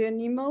send you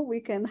an email. We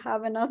can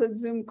have another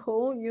Zoom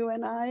call, you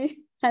and I,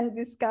 and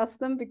discuss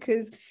them,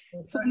 because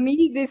for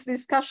me, this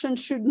discussion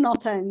should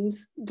not end,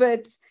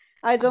 but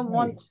I don't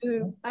want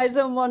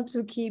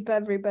to keep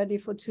everybody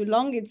for too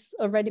long. It's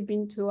already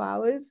been 2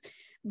 hours.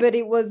 But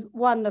it was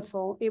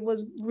wonderful. It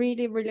was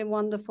really, really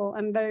wonderful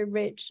and very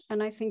rich.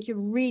 And I think you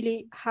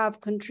really have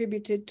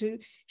contributed to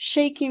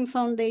shaking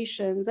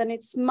foundations. And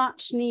it's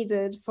much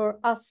needed for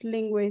us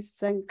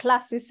linguists and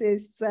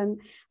classicists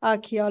and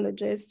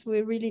archaeologists.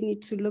 We really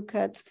need to look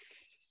at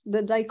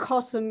the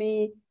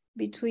dichotomy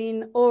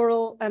between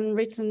oral and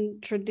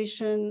written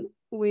tradition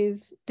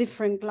with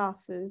different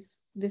glasses,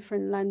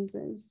 different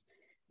lenses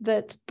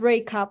that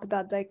break up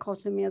that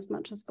dichotomy as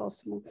much as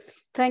possible.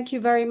 Thank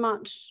you very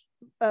much,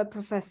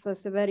 Professor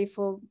Severi,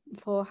 for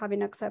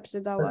having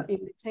accepted our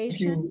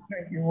invitation.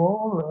 Thank you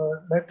all.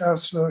 Let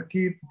us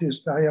keep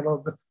this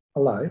dialogue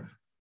alive.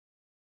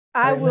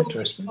 I will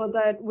make sure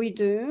that we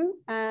do.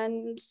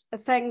 And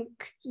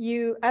thank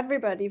you,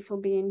 everybody, for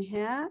being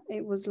here.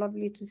 It was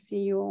lovely to see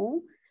you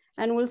all.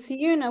 And we'll see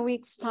you in a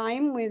week's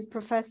time with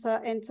Professor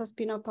Enza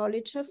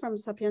Spinopolice from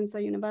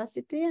Sapienza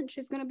University. And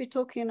she's going to be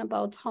talking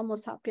about Homo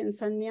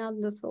sapiens and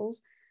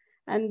Neanderthals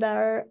and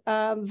their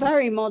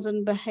very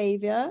modern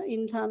behavior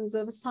in terms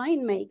of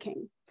sign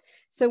making.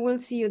 So we'll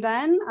see you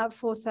then at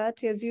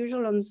 4:30 as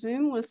usual on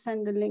Zoom. We'll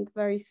send the link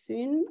very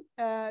soon.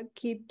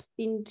 Keep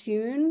in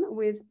tune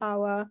with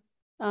our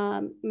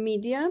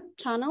media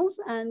channels,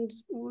 and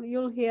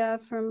you'll hear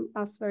from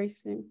us very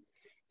soon.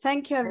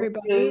 Thank you,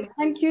 everybody.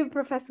 Thank you,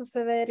 Professor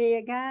Severi,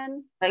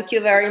 again. Thank you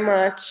very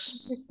much.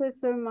 Thank you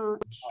so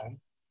much.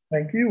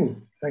 Thank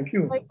you. Thank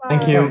you. Bye-bye.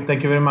 Thank you.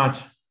 Thank you very much.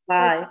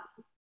 Bye.